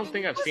 Right? I don't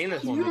think I've seen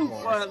this one You,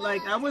 before. but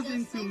like I was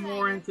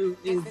more into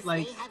is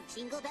like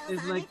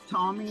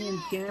Tommy and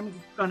Kim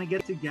gonna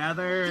get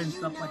together and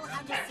stuff like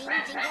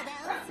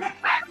that.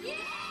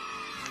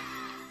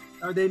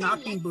 Are they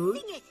knocking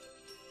boots?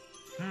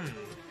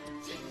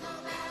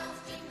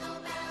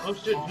 Oh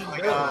shit, Oh dude, my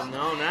no. God.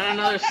 No, not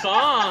another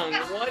song.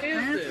 What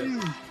is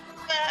this?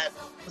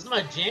 This is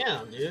my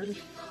jam, dude.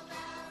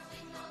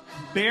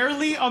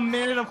 Barely a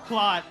minute of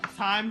plot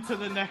time to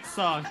the next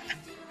song.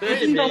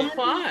 There's no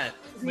plot.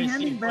 Wait,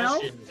 handing see, bells?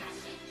 question.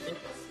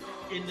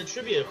 In the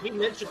trivia, if we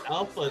mentioned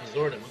Alpha and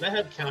Zordon, would that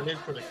have counted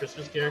for the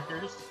Christmas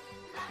characters?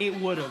 It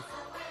would have.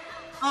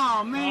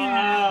 Oh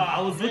man. I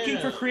was looking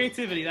for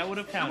creativity. That would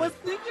have I counted. was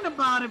thinking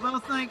about it, but I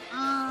was like,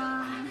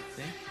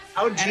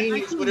 How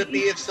genius would it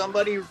be if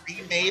somebody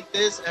remade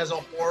this as a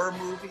horror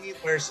movie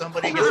where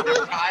somebody gets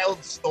their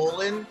child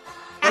stolen?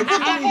 Like, what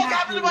the fuck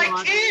happened to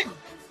my kid?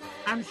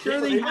 I'm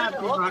sure they have.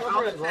 all Rock. covered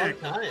I'll at wrong check.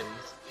 times.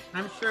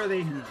 I'm sure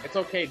they have. It's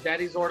okay.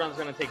 Daddy Zordon's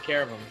gonna take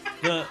care of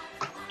him.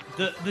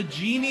 The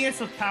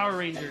genius of Power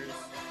Rangers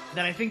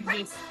that I think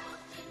this.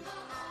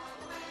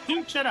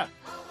 Dude, shut up.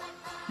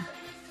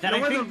 That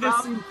I think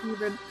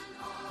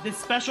this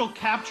special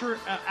capture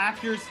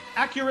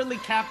accurately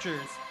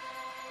captures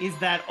is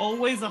that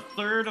always a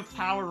third of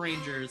Power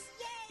Rangers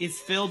is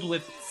filled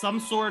with some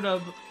sort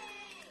of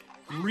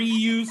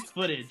reused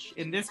footage.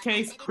 In this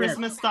case,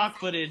 Christmas stock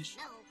footage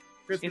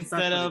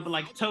instead of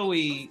like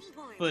Toei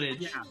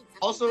footage. Yeah.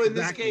 Also, in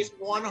this case,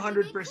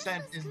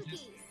 100% is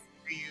just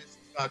reused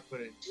stock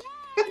footage.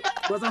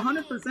 It was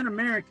 100%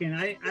 American.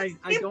 I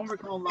don't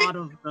recall a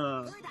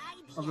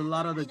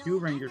lot of the Jew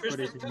Ranger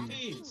footage.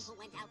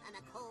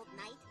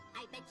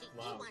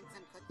 Wow.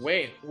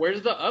 Wait,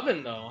 where's the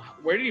oven though?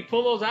 Where did he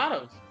pull those out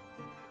of?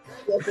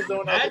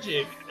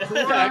 Magic.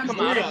 That come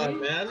out Yeah, of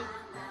man.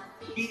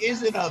 He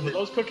is an oven.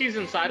 those cookies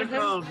inside of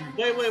him?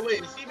 Wait.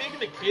 Is he making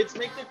the kids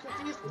make the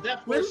cookies? Is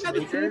that Where you got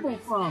the flavor? table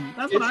from?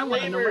 That's It's what I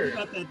want to know. Where you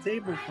flavor. got that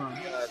table from?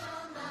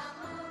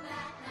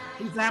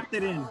 He zapped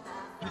it in.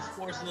 He's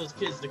forcing those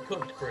kids to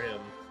cook for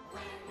him.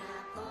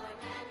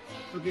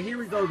 Okay, here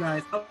we go,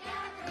 guys. Oh,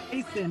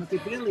 Jason, okay,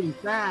 Billy,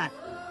 Zach,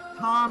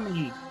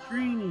 Tommy,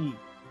 Trini,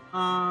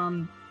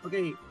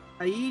 okay,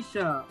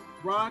 Aisha,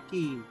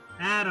 Rocky,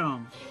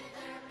 Adam,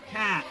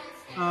 Kat,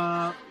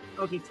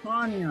 okay,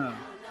 Tanya,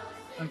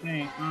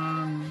 okay,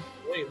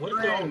 Wait, what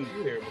if they're all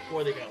here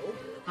before they got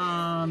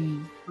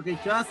over? okay,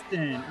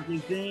 Justin,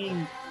 okay,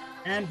 Zane,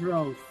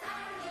 Andros,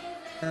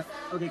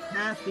 okay,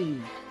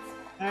 Cassie,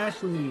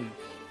 Ashley,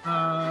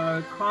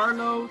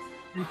 Carlos,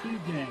 and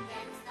TJ.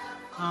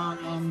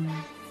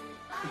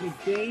 Okay,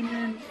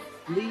 Damon,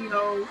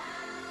 Leo,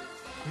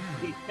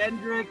 okay,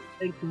 Kendrick,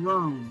 and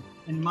Carone,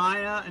 and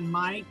Maya, and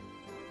Mike,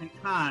 and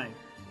Kai.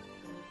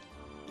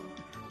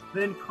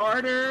 Then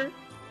Carter.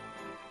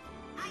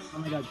 Oh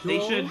my God,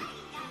 Joel.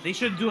 They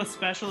should do a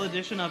special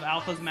edition of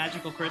Alpha's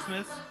Magical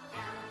Christmas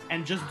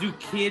and just do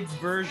kids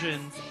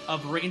versions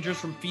of Rangers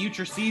from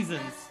future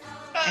seasons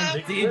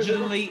and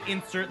digitally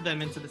insert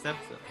them into this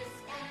episode.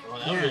 Oh,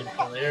 that would be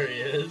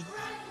hilarious.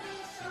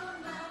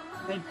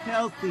 And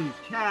Kelsey,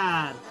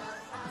 Chad.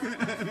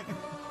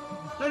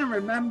 Trying to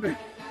remember.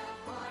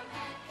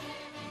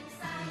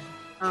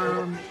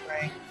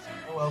 Frank.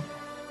 Oh, well.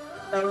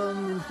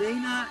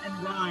 Dana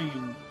and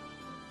Ryan.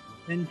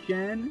 Then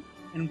Jen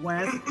and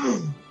Wes,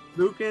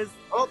 Lucas.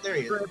 Oh, there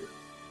he is.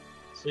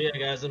 So yeah,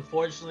 guys,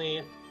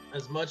 unfortunately,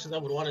 as much as I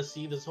would want to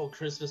see this whole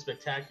Christmas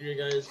spectacular,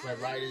 guys, my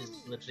ride is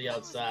literally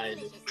outside.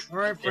 All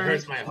right, It Frank.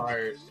 hurts my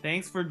heart.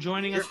 Thanks for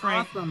joining You're us,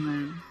 Frank. awesome,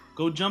 man.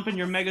 Go jump in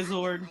your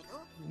Megazord.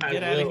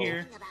 Get out of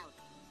here.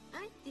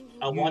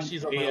 I'll watch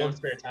these on my own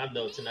spare time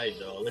though tonight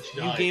though. I'll let you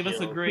know. You how I gave us a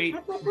feel. great,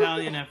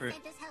 valiant effort.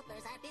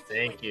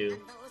 Thank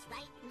you.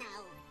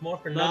 More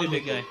for Love you, now,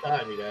 big guy.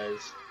 time, you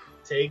guys.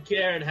 Take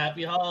care and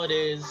happy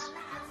holidays.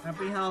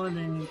 Happy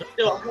holidays.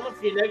 Yo, I'm coming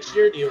for you next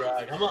year,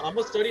 D-Rock. I'm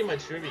gonna study my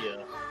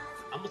trivia.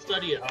 I'm gonna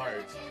study it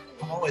hard.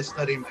 I'm always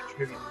studying my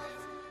trivia.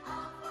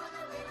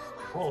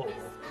 Oh.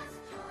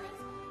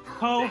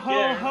 Ho, Take ho,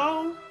 care.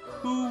 ho.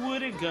 Who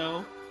would it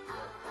go?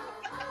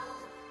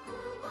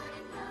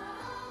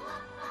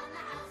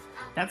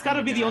 That's got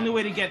to be the only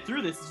way to get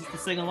through this, is just to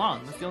sing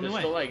along. That's the only There's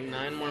way. still like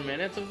 9 more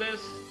minutes of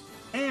this.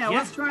 Hey, I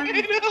Yeah. was trying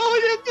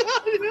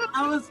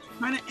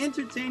to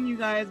entertain you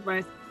guys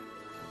by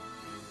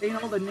saying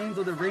all the names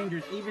of the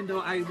Rangers, even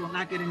though I will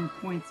not get any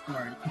points for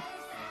it.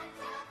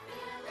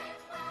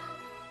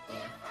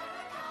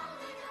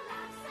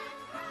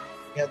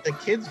 Yeah, the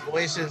kids'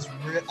 voices.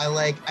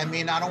 I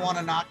mean, I don't want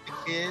to knock the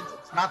kids.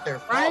 It's not their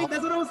fault. Right?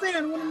 That's what I was saying.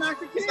 I don't want to knock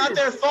the kids. It's not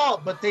their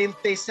fault, but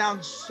they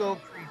sound so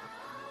creepy.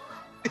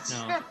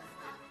 No.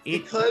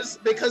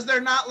 Because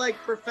they're not like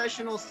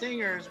professional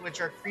singers,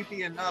 which are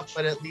creepy enough,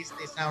 but at least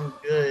they sound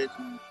good.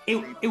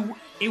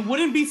 It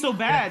wouldn't be so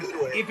bad In a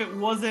good way. if it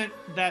wasn't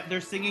that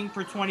they're singing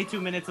for 22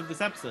 minutes of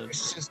this episode.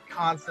 It's just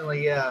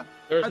constantly, yeah.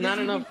 There's Are they not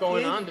enough even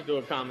going kids? on to do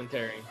a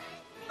commentary.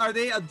 Are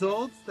they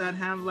adults that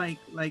have like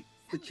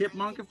the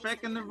chipmunk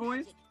effect in their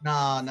voice?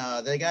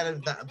 No, they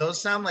gotta. Those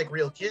sound like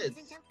real kids.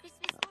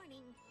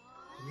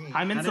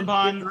 Hyman I didn't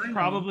Saban think I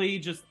probably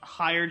just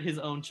hired his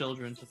own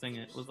children to sing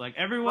it. Was like,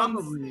 everyone,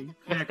 Probably.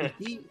 Yeah, 'cause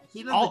he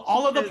does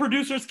all of the cheapest-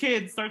 producers'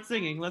 kids start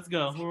singing. Let's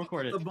go. We'll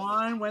record it.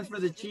 Saban went for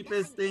the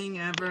cheapest thing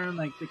ever.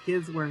 Like the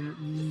kids were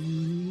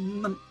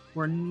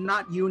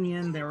not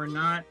union. They were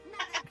not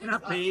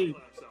paid.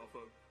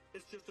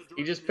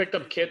 He just picked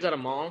up kids at a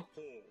mall.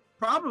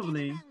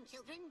 Probably.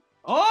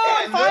 Oh,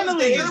 Yeah, in those finally!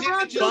 days, you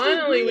could just-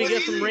 Finally, we what get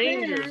is some it?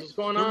 Rangers. What's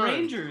going The on?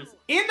 Rangers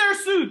in their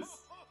suits.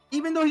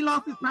 even though he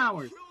lost his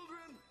powers.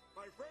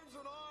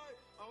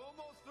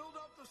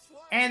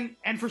 And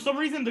for some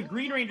reason, the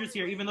Green Ranger's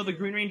here, even though the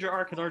Green Ranger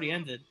arc had already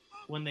ended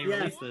when they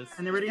released this.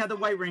 And they already had the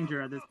White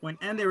Ranger at this point,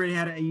 and they already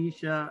had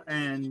Aisha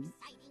and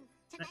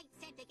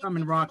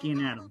Rocky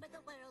and Adam.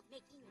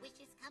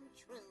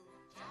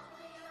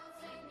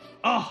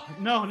 Oh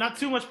no, not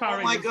too much Power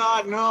Oh my Rangers.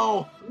 God,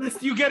 no!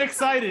 Lest you get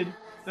excited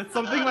that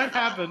something might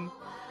happen.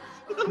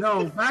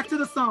 No, back to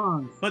the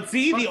songs. But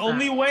see, the Fuck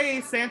only that.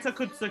 way Santa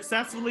could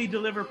successfully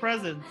deliver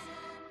presents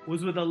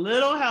was with a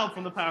little help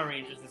from the Power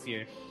Rangers this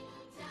year.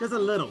 Just a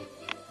little.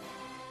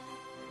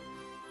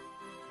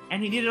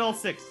 And he needed all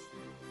 6.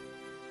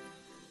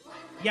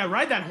 Yeah,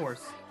 ride that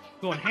horse.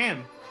 Going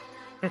ham.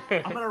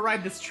 I'm gonna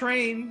ride this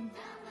train.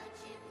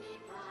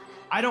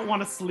 I don't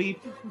want to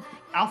sleep.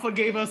 Alpha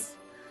gave us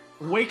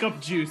wake-up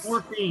juice.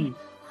 Morphine.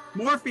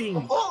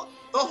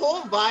 The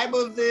whole vibe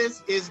of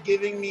this is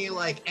giving me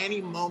like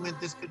any moment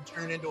this could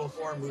turn into a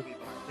horror movie.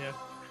 Yeah.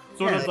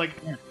 Sort of like,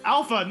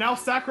 Alpha, now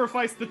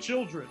sacrifice the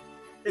children.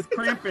 It's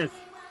Krampus.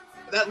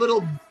 That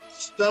little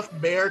stuffed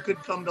bear could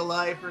come to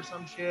life or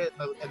some shit.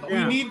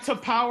 We need to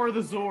power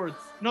the Zords.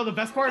 No, the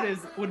best part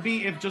would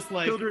be if just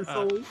like Children's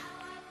souls.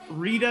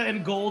 Rita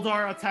and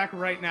Goldar attack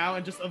right now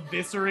and just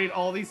eviscerate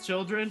all these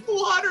children.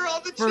 Water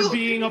all the for children.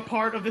 being a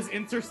part of this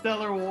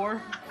interstellar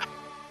war.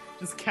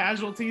 Just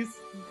casualties.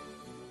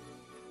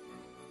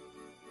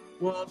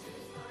 Well,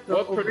 the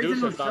What producer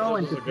original show thought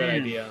in this was a good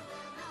Japan. idea?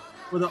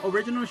 Well, the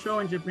original show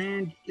in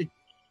Japan,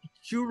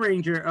 Shoe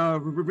Ranger,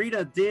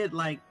 Rita did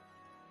like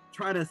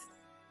try to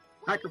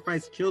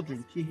sacrifice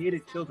children. She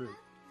hated children.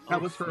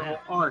 That was her whole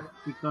arc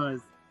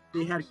because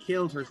they had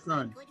killed her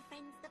son.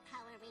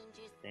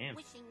 Damn.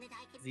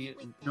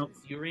 Nope.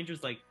 You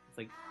Rangers like it's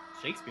like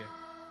Shakespeare.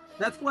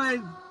 That's why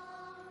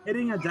they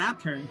didn't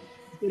adapt her.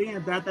 They didn't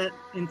adapt that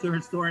into her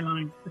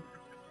storyline.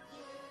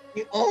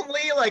 The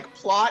only like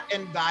plot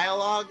and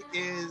dialogue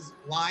is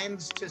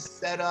lines to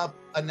set up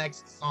a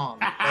next song.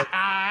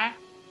 Like,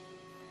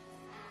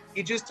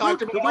 he just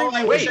talked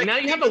about. Wait, now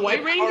you have the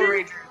White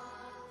Ranger?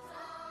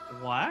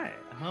 Why?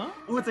 Huh?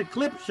 Oh, it's a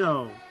clip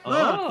show. Look,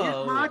 Oh,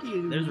 here's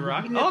Rocky. there's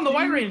Rocky. He Oh, had and the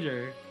White changed-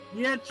 Ranger.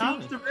 He had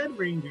changed the Red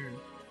Ranger.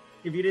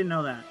 If you didn't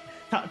know that.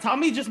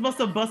 Tommy just must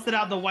have busted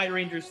out the White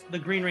Rangers, the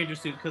Green Ranger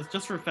suit, because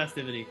just for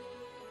festivity.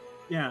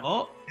 Yeah.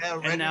 Oh, Yeah,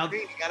 red and now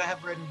green. You gotta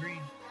have red and green.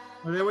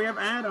 Well, there we have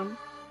Adam.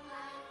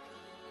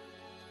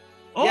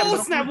 Oh Yeah,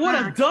 but snap! look What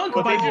a back. dunk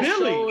Well, by they just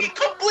Billy! showed He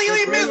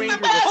completely the missed Green the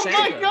Ranger with Oh basket.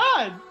 my Santa.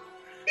 god!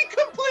 He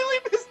completely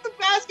missed the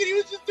basket. He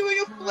was just doing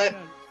a flip.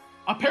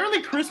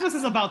 Apparently, Christmas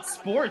is about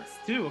sports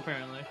too.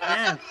 Apparently.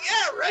 Yeah.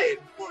 Yeah, right.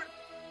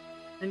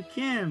 And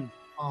Kim.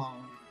 Oh.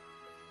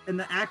 And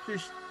the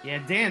actress,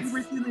 Yeah, she dance.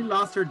 recently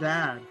lost her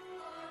dad.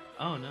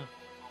 Oh no.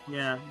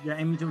 Yeah,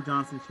 Amy Jo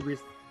Johnson. She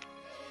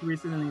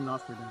recently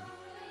lost her dad.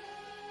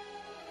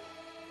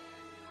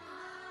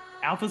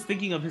 Alpha's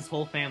thinking of his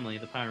whole family,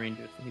 the Power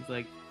Rangers, and he's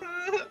like,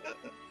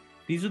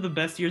 "These are the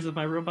best years of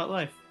my robot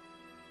life."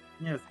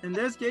 Yes, and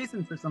there's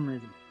Jason for some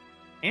reason.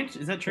 And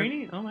is that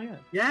Trini? Oh my god.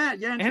 Yeah.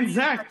 And Trini-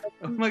 Zach.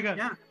 Oh my god.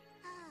 Yeah,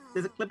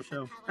 there's a clip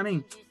show. I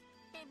mean,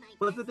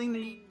 what's the thing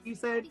that you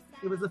said?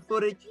 It was the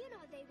footage.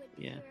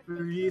 Yeah.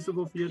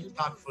 Reusable footage.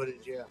 Stock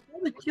footage, yeah. Oh,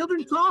 the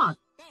children talk.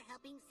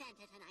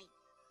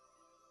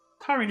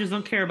 Power Rangers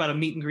don't care about a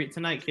meet and greet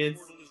tonight,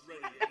 kids.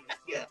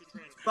 Yeah.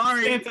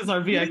 Sorry. Santa's our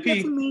You didn't get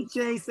VIP. to meet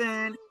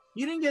Jason.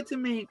 You didn't get to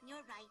meet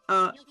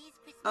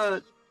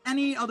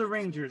any other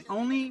Rangers.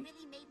 Only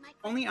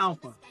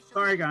Alpha.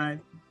 Sorry, guys.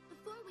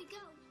 Before we go,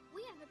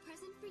 we have a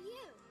present for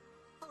you.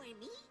 For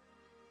me?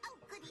 Oh,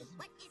 goody.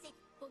 What is it?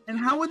 And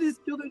how would these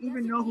children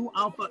even know who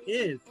Alpha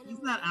is?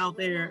 He's not out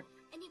there.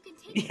 And you can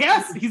take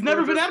Yes, he's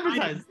never been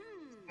advertised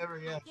Never,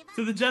 yeah.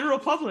 to the general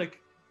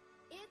public.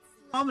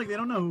 Public, they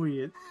don't know who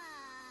he is.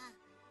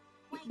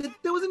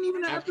 There wasn't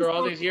even an After all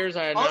episode. these years,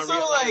 I had not Also,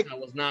 realized like- I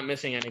was not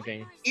missing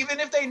anything. Even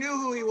if they knew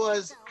who he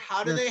was,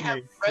 how do Yes, they have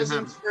right.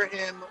 presents for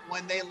him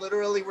when they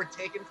literally were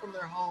taken from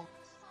their homes?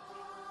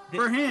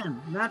 For him,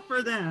 not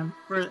for them,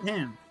 for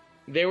him.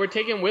 They were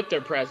taken with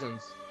their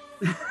presents.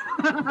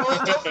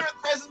 Well, those are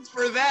presents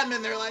for them,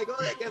 and they're like, "Oh,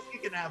 I guess you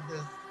can have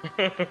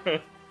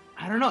this."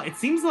 I don't know. It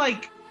seems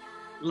like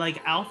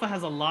Alpha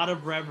has a lot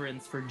of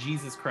reverence for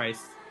Jesus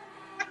Christ.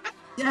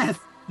 Yes.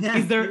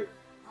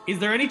 Is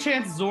there any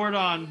chance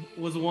Zordon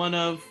was one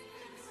of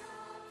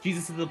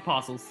Jesus'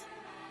 apostles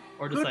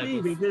or Could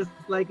disciples? be, because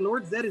like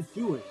Lord Zed is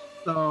Jewish,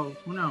 so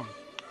who knows?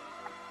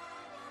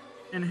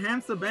 And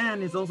Han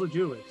Saban is also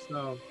Jewish,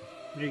 so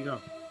there you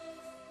go.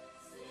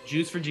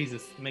 Jews for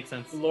Jesus. Makes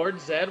sense. Lord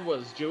Zed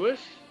was Jewish?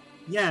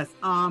 Yes,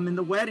 in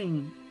the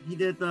wedding, he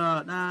did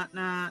the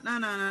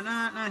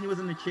nah. He was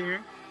in the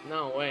chair.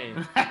 No way.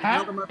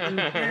 Held him up in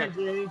the chair,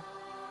 Jay.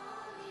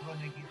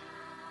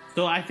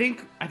 So I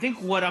think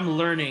what I'm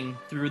learning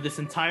through this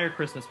entire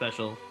Christmas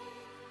special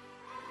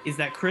is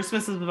that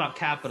Christmas is about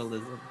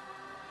capitalism,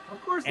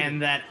 Of course. it and is.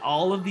 that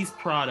all of these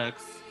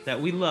products that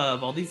we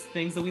love, all these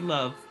things that we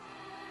love,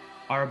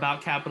 are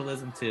about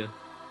capitalism too.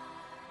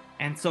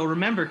 And so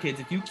remember, kids,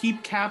 if you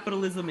keep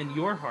capitalism in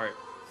your heart,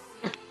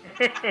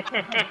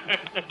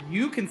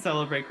 You can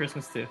celebrate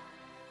Christmas too.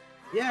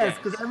 Yes,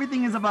 because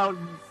everything is about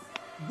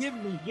give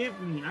me,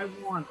 I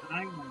want.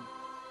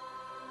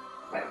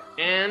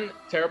 And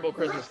terrible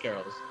Christmas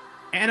carols.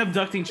 And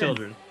abducting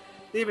children.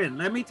 Steven,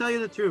 let me tell you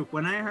the truth.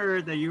 When I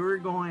heard that you were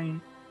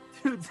going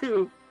to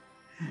do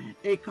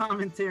a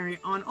commentary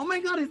on, oh my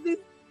God,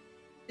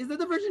 is that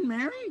the Virgin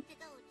Mary?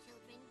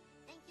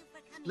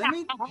 Let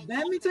me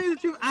tell you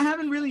the truth. I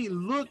haven't really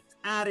looked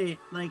at it.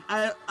 Like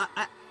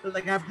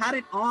I've had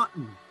it on,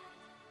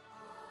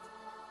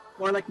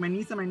 or like my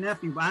niece and my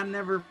nephew, but I've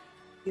never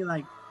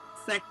like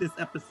sec this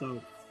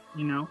episode.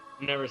 You know.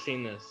 Never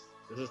seen this.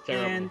 This is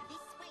terrible. And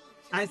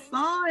I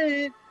saw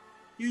it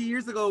a few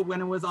years ago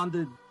when it was on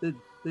the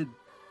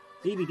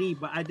DVD,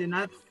 but I did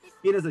not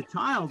see it as a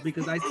child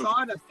because I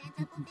saw it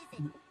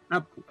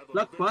at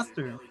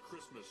Blockbuster.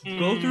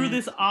 Go through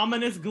this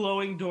ominous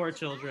glowing door,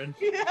 children.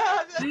 Yeah,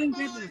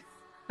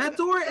 that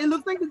door, it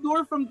looks like the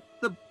door from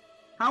the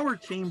power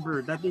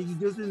chamber that they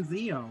use in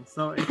Zeo.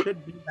 So it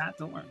could be that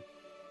door.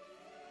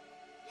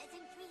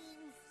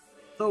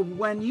 So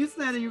when you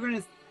said that you're going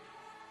to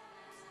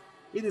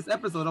see this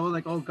episode, I was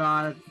like, oh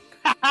God.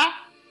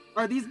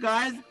 Are these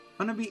guys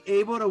going to be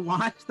able to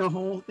watch the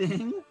whole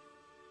thing?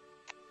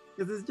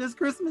 Because it's just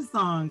Christmas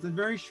songs and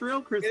very shrill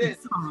Christmas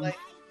songs. Like,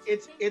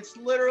 it's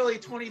literally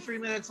 23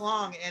 minutes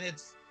long, and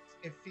it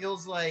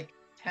feels like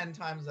 10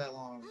 times that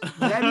long.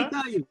 Let me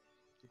tell you,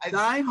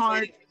 Die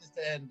Hard,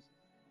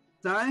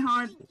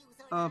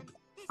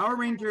 Power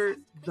Ranger,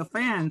 the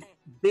fans,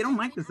 they don't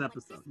like this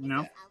episode. You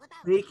know,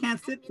 they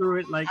can't sit through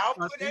it like. How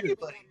could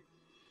anybody?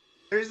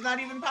 There's not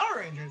even Power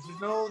Rangers.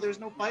 There's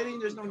no fighting.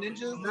 There's no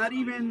ninjas. Not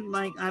even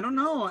like I don't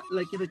know.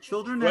 Like the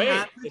children.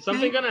 Wait, is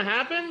something gonna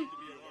happen?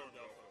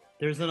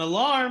 There's an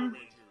alarm.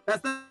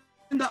 That's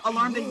the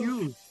alarm they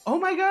use. Oh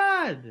my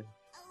God!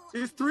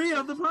 There's 3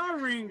 of the Power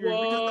Rangers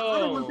Whoa. because the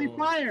other ones they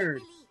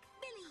fired.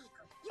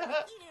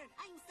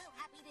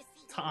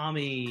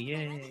 Tommy,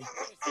 yay!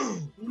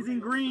 He's in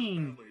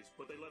green.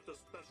 But they left a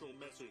special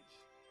message.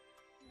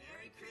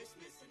 Merry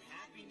Christmas and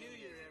Happy New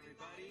Year,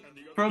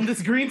 everybody. From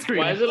this green screen.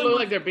 Why does it look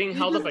like they're being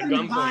held up at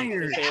gunpoint to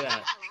hired. say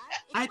that?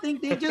 I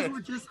think they just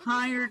were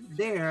hired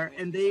there,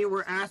 and they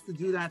were asked to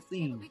do that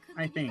scene.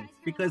 I think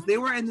because they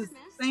were in the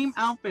same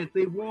outfits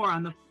they wore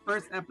on the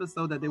first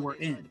episode that they were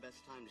in.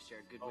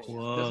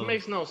 Whoa. This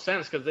makes no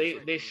sense because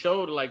they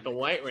showed like the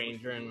White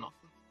Ranger and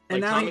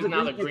And like now Tommy's he's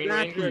now the exactly. Green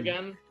Ranger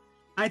again.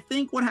 I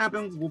think what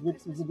happened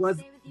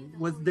was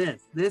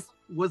this. This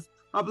was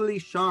probably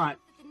shot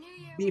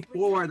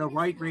before the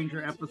White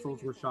Ranger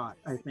episodes were shot.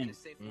 I think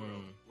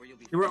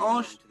they were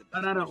all shot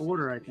out of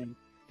order. I think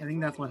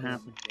that's what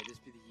happened.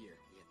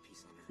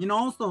 You know,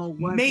 also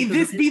may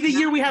this be the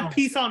year we have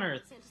peace on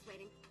Earth.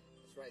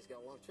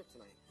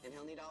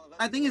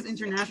 I think it's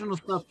international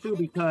stuff too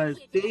because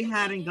they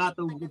hadn't got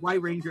the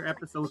White Ranger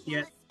episodes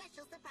yet,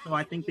 so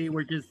I think they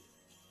were just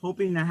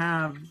hoping to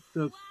have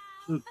the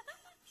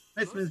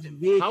Christmas.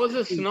 How is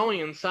it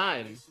snowing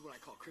inside?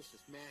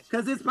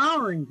 Because it's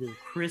Power Rangers.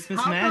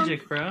 Christmas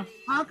magic, bro.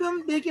 How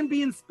come they can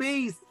be in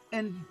space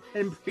and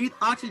breathe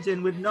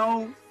oxygen with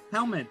no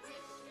helmets?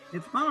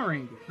 It's Power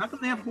Rangers. How come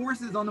they have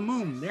horses on the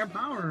moon? They're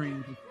Power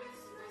Rangers.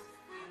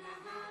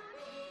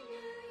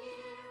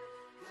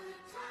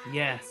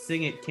 Yeah,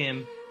 sing it,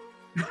 Kim.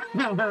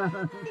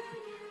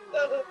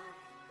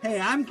 Hey,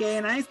 I'm gay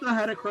and I still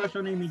had a crush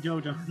on Amy Jo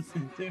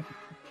Johnson too.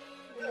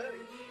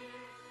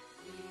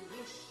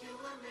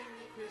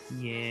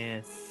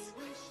 Yes.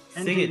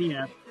 And Sing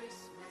JDF. it.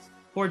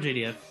 Poor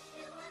JDF.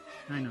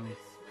 I know.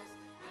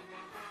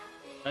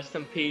 Rest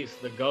in peace,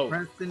 the GOAT.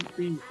 Rest in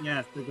peace,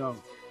 yes, the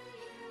GOAT.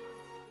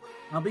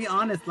 I'll be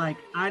honest, like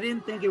I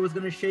didn't think it was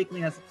gonna shake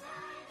me as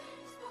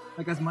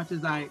much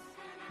as I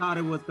thought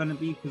it was gonna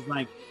be, because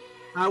like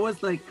I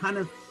was like kind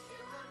of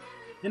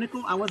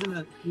cynical. I wasn't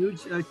a huge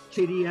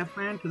JDF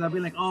fan because I'd be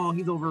like, oh,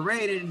 he's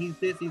overrated and he's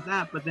this, he's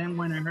that. But then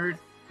when I heard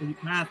that he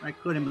passed, I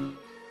couldn't believe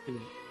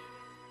it.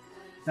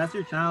 That's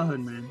your childhood,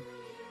 man.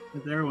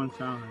 It's everyone's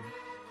childhood.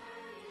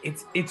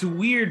 It's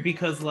weird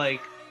because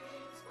like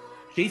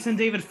Jason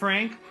David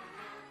Frank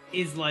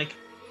is like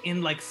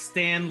in like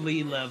Stan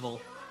Lee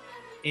level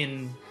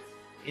in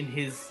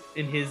his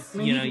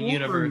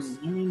universe.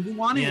 I mean, he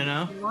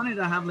wanted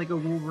to have like a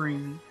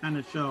Wolverine kind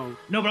of show.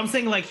 No, but I'm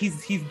saying like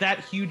he's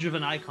that huge of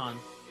an icon.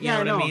 You know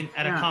what I mean?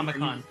 At a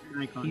Comic-Con.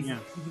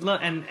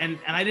 And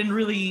I didn't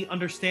really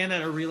understand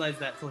that or realize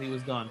that till he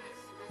was gone.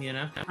 You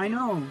know? I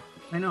know.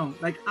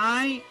 Like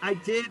I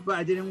did, but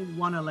I didn't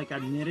want to like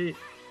admit it.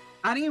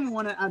 I didn't even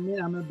want to admit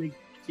I'm a big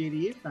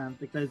JDF fan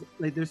because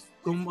like there's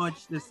so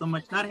much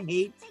not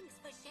hate,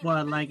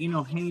 but like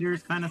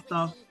haters kind of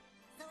stuff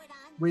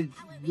with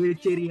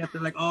JDF.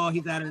 They're like, oh,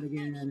 he's at it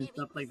again and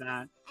stuff like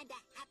that.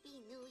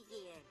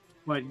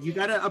 But you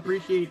gotta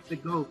appreciate the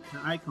GOAT, the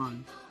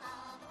icon.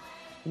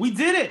 We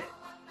did it.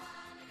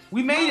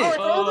 We made it.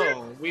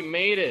 Oh, we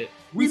made it.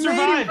 We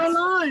survived. Made it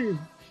alive.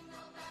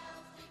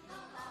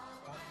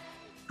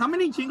 How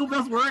many Jingle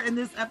Bells were in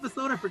this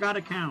episode? I forgot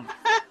to count.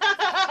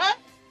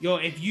 Yo,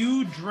 if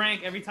you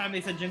drank every time they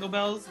said Jingle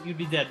Bells, you'd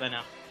be dead by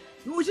now.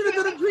 We should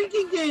have done a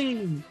drinking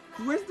game.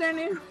 Where's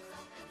Dani?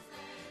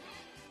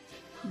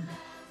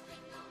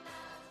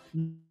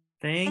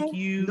 Thank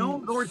you. No,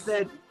 Lord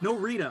said no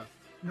Rita.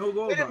 No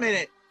Golda. Wait a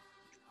minute.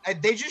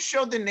 They just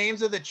showed the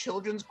names of the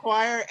children's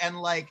choir,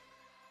 and like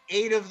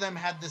 8 of them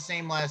had the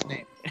same last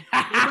name. Go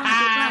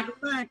back.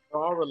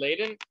 They're all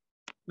related?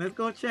 Let's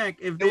go check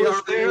if They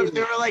they are.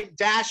 were like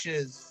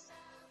dashes.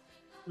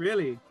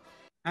 Really?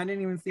 I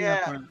didn't even see Yeah,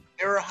 that part.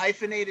 they were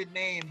hyphenated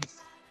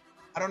names.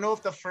 I don't know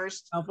if the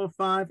first. Alpha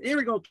 5. Here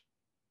we go.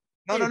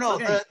 No.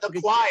 Okay.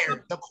 The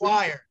choir. The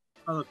choir.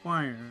 Oh, the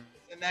choir.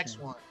 The next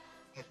one,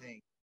 I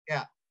think.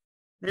 Yeah.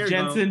 There we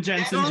Jensen. go.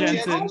 Jones.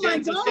 Oh my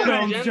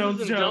God.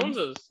 Jones.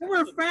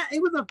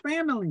 It was a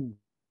family.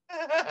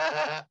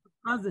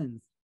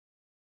 Cousins.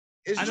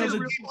 It's I know just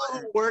the- people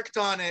who worked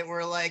on it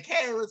were like,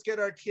 hey, let's get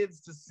our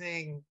kids to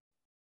sing.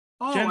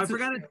 Oh, I Jensen-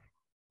 forgot it.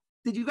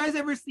 Did you guys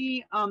ever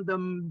see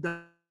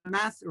the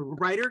Mass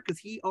Writer? Because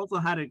he also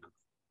had a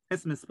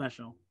Christmas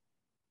special.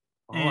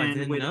 Oh, I And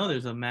didn't with- know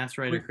there's a Mass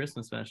Writer with-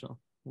 Christmas special.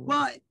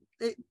 Well,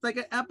 it's like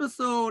an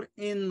episode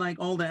in like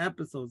all the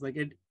episodes. Like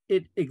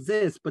it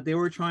exists, but they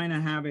were trying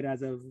to have it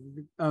as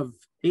of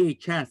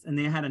VHS, and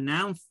they had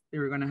announced they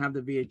were going to have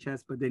the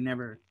VHS, but they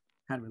never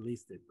had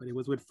released it. But it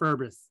was with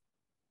Furbus,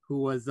 who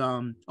was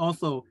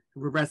also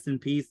rest in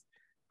peace.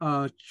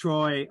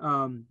 Troy,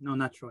 no,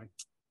 not Troy.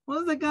 What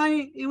was the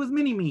guy? It was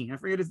Mini Me. I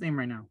forget his name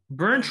right now.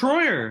 Vern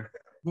Troyer.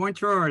 Boy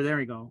Troyer. There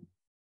we go.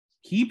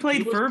 He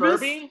played He was Furbus.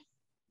 Furby?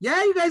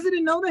 Yeah, you guys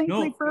didn't know that he No.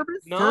 played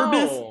Furbus?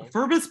 No.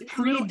 Furbus He's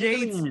a little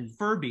predates alien.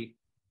 Furby.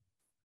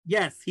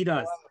 Yes, he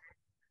does.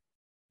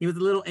 He was a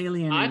little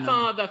alien. I in,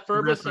 thought that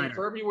Furbus Mass and Rider.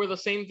 Furby were the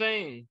same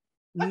thing.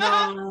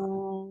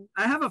 No,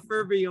 I have a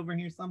Furby over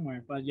here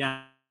somewhere, but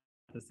yeah,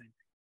 the same.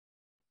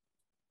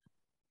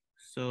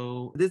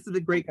 So This is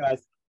the great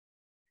guys.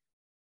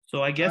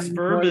 I guess I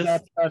enjoy Furbus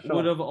that special.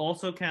 would have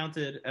also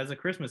counted as a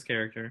Christmas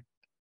character.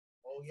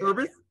 Oh, yeah.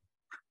 Furbus?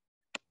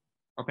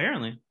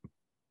 Apparently.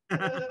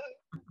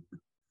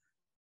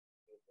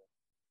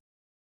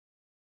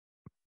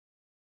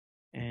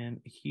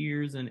 And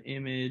here's an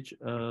image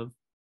of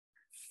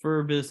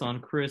Furbus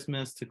on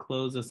Christmas to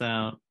close us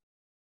out.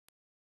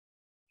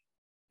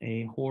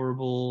 A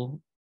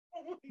horrible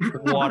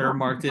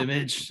watermarked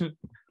image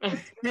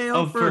Hail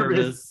of Furbus.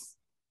 Furbus.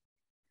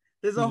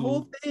 There's a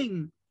whole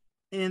thing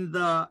in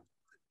the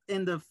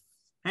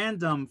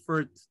fandom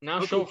for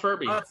Now show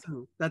Furby.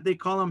 Tokusatsu that they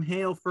call him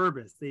Hail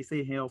Furbus. They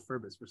say Hail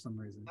Furbus for some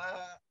reason.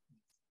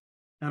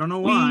 I don't know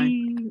why.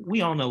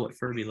 We all know what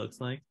Furby looks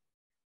like.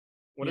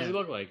 What does he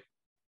look like?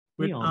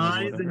 With We all know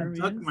eyes what and a Furby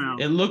duck is. mouth.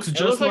 It looks It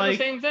just looks like like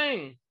the same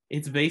thing.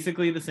 it's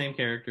basically the same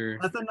character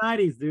That's the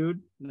 90s,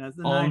 dude. That's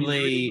the 90s.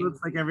 Only- It looks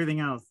like everything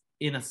else.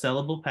 in a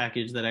sellable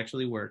package that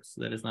actually works,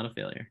 that is not a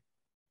failure.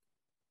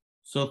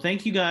 So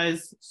thank you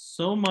guys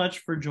so much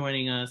for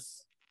joining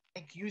us.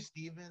 Thank you,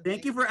 Steven.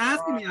 Thank you for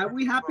asking me. I'll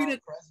be happy to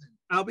present.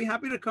 I'll be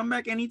happy to come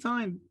back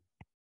anytime.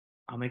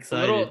 I'm The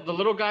excited.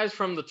 little guys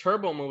from the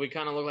Turbo movie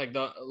kind of look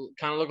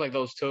like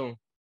those two.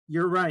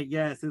 You're right.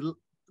 Yes, it's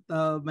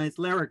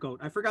Laracote.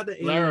 I forgot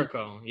the alien.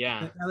 Larico,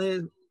 yeah.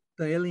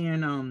 The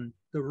alien,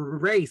 the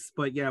race,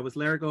 but yeah, it was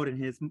Laracote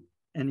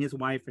and his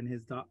wife and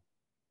his daughter.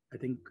 I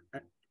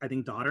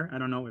think daughter. I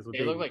don't know. Is what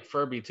They look like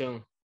Furby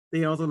too.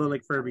 They also look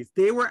like Furbies.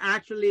 They were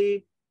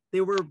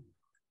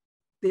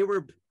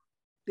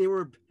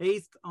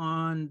based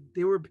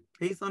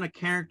on a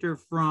character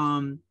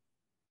from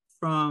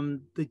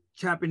the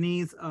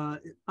Japanese.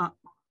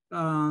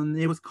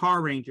 It was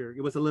Car Ranger.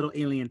 It was a little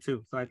alien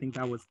too. So I think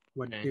that was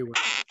what they were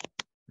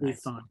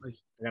based on. But,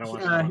 I gotta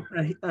watch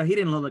that. he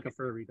didn't look like a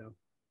Furby though.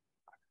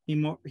 He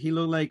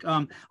looked like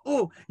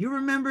oh, you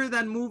remember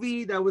that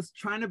movie that was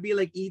trying to be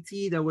like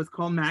E.T. that was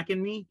called Mac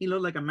and Me? He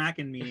looked like a Mac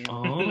and Me.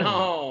 Oh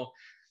No,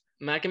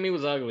 Mac and Me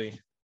was ugly.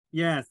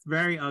 Yes,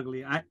 very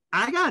ugly. I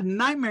got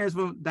nightmares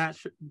from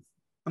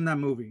that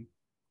movie.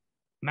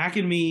 Mac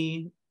and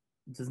Me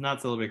does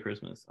not celebrate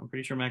Christmas. I'm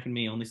pretty sure Mac and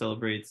Me only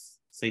celebrates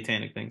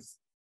satanic things.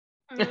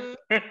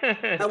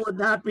 That would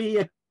not be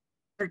a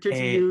character to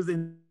Hey. use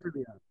in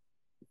trivia.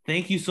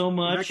 Thank you so I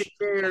much. can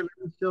share. Let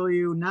me show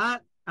you.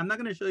 I'm not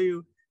going to show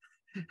you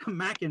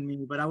Mac and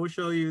Me, but I will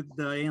show you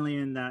the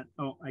alien that.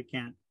 Oh, I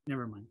can't.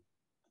 Never mind.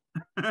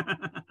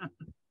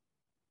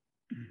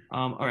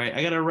 All right,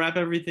 I gotta wrap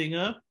everything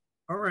up.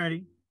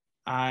 Alrighty.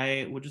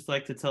 I would just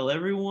like to tell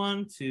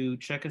everyone to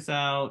check us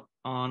out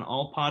on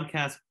all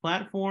podcast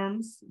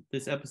platforms.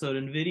 This episode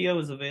in video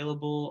is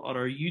available on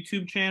our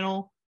YouTube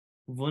channel,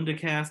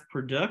 Vundacast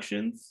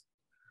Productions.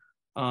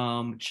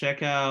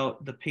 Check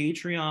out the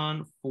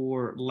Patreon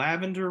for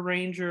Lavendar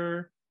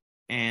Ranger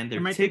and their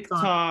And my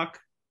TikTok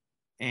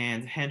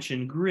and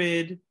Henshin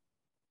Grid.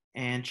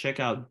 And check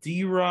out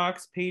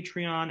D-Rock's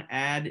Patreon,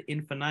 ad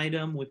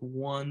infinitum with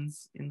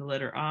ones in the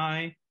letter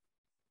I.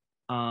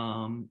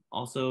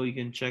 Also, you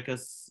can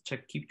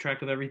keep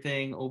track of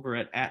everything over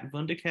at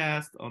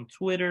Vundacast on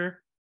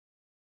Twitter.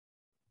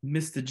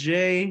 Mr.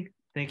 J,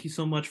 thank you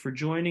so much for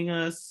joining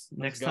us.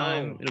 Next go.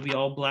 time, it'll be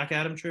all Black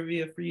Adam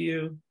trivia for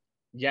you.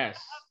 Yes.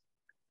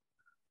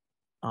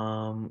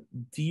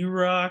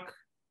 D-Rock,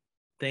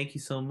 thank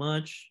you so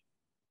much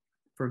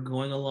for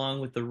going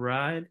along with the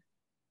ride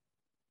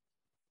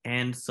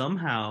and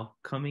somehow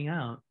coming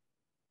out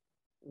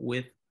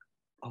with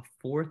a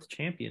 4th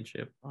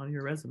championship on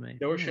your resume.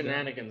 There were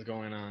shenanigans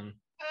going on.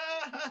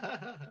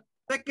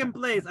 Second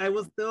place. I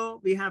will still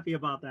be happy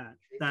about that.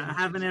 That I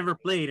haven't ever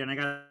played, and I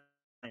got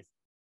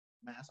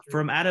Master.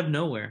 from out of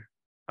nowhere.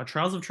 A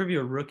Trials of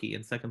Trivia rookie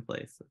in 2nd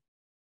place.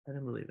 I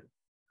didn't believe it.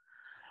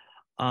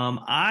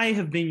 I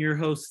have been your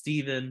host,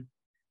 Steven.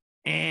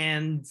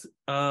 And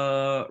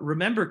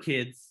remember,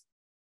 kids,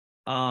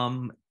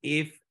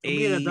 if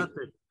a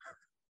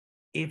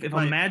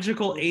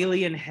magical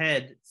alien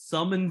head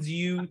summons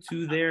you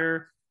to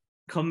their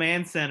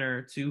command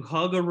center to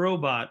hug a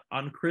robot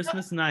on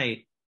Christmas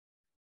night,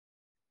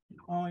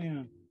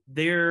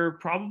 they're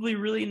probably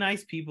really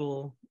nice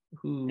people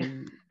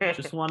who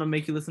just want to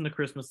make you listen to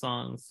Christmas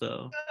songs.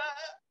 So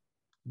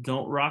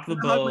don't rock the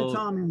boat.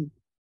 Hug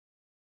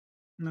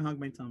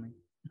my Tommy.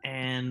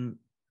 And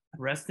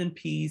rest in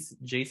peace,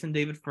 Jason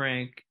David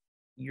Frank.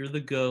 You're the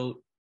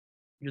GOAT.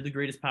 You're the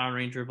greatest Power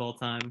Ranger of all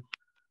time.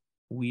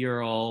 We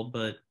are all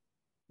but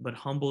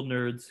humble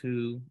nerds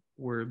who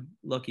were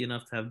lucky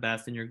enough to have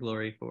basked in your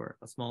glory for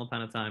a small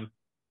amount of time.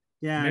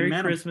 Yeah, Merry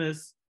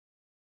Christmas.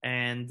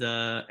 And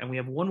we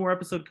have one more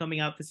episode coming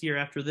out this year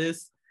after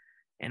this,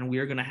 and we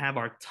are going to have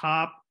our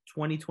top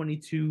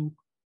 2022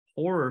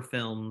 horror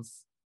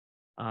films.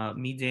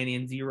 Me, Dani,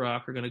 and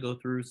D-Rock are going to go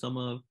through some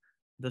of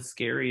the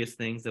scariest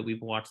things that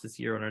we've watched this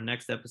year on our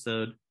next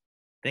episode.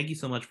 Thank you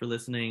so much for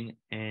listening,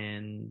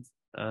 and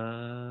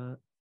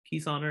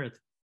peace on earth,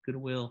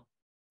 goodwill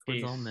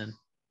towards all men.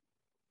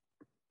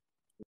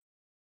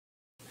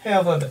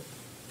 Hail Thunder.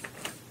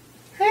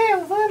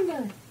 Hail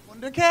Thunder.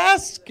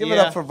 Vundacast? Give it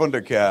up for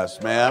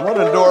Vundacast, man. What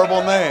an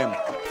adorable name.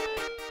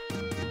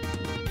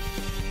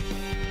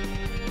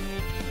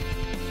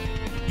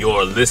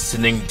 You're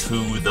listening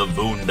to the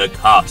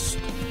Vundacast.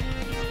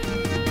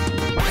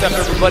 What's up,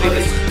 everybody?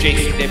 This is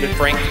Jason David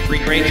Frank,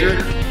 Green Ranger.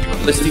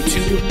 You're listening to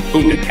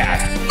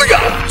Vundacast.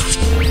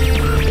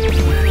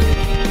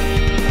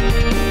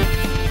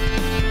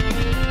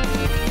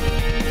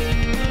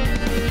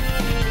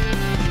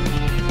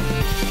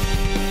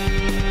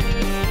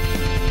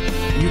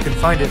 You can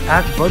find it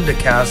at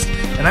Vundacast,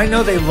 and I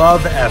know they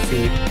love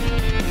Effie.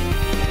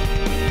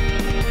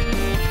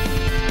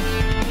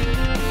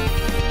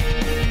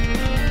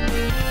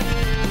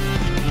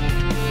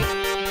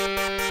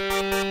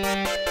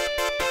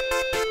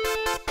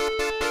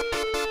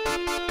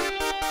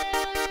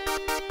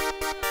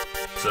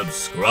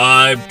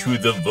 Subscribe to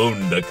the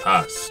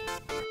Vundacast.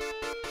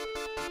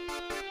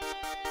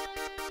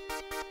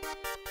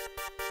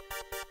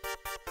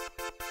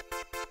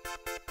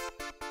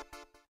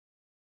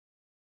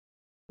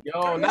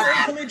 Yo,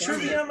 not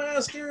Trivia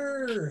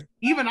Master.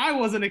 Even I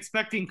wasn't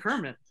expecting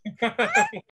Kermit.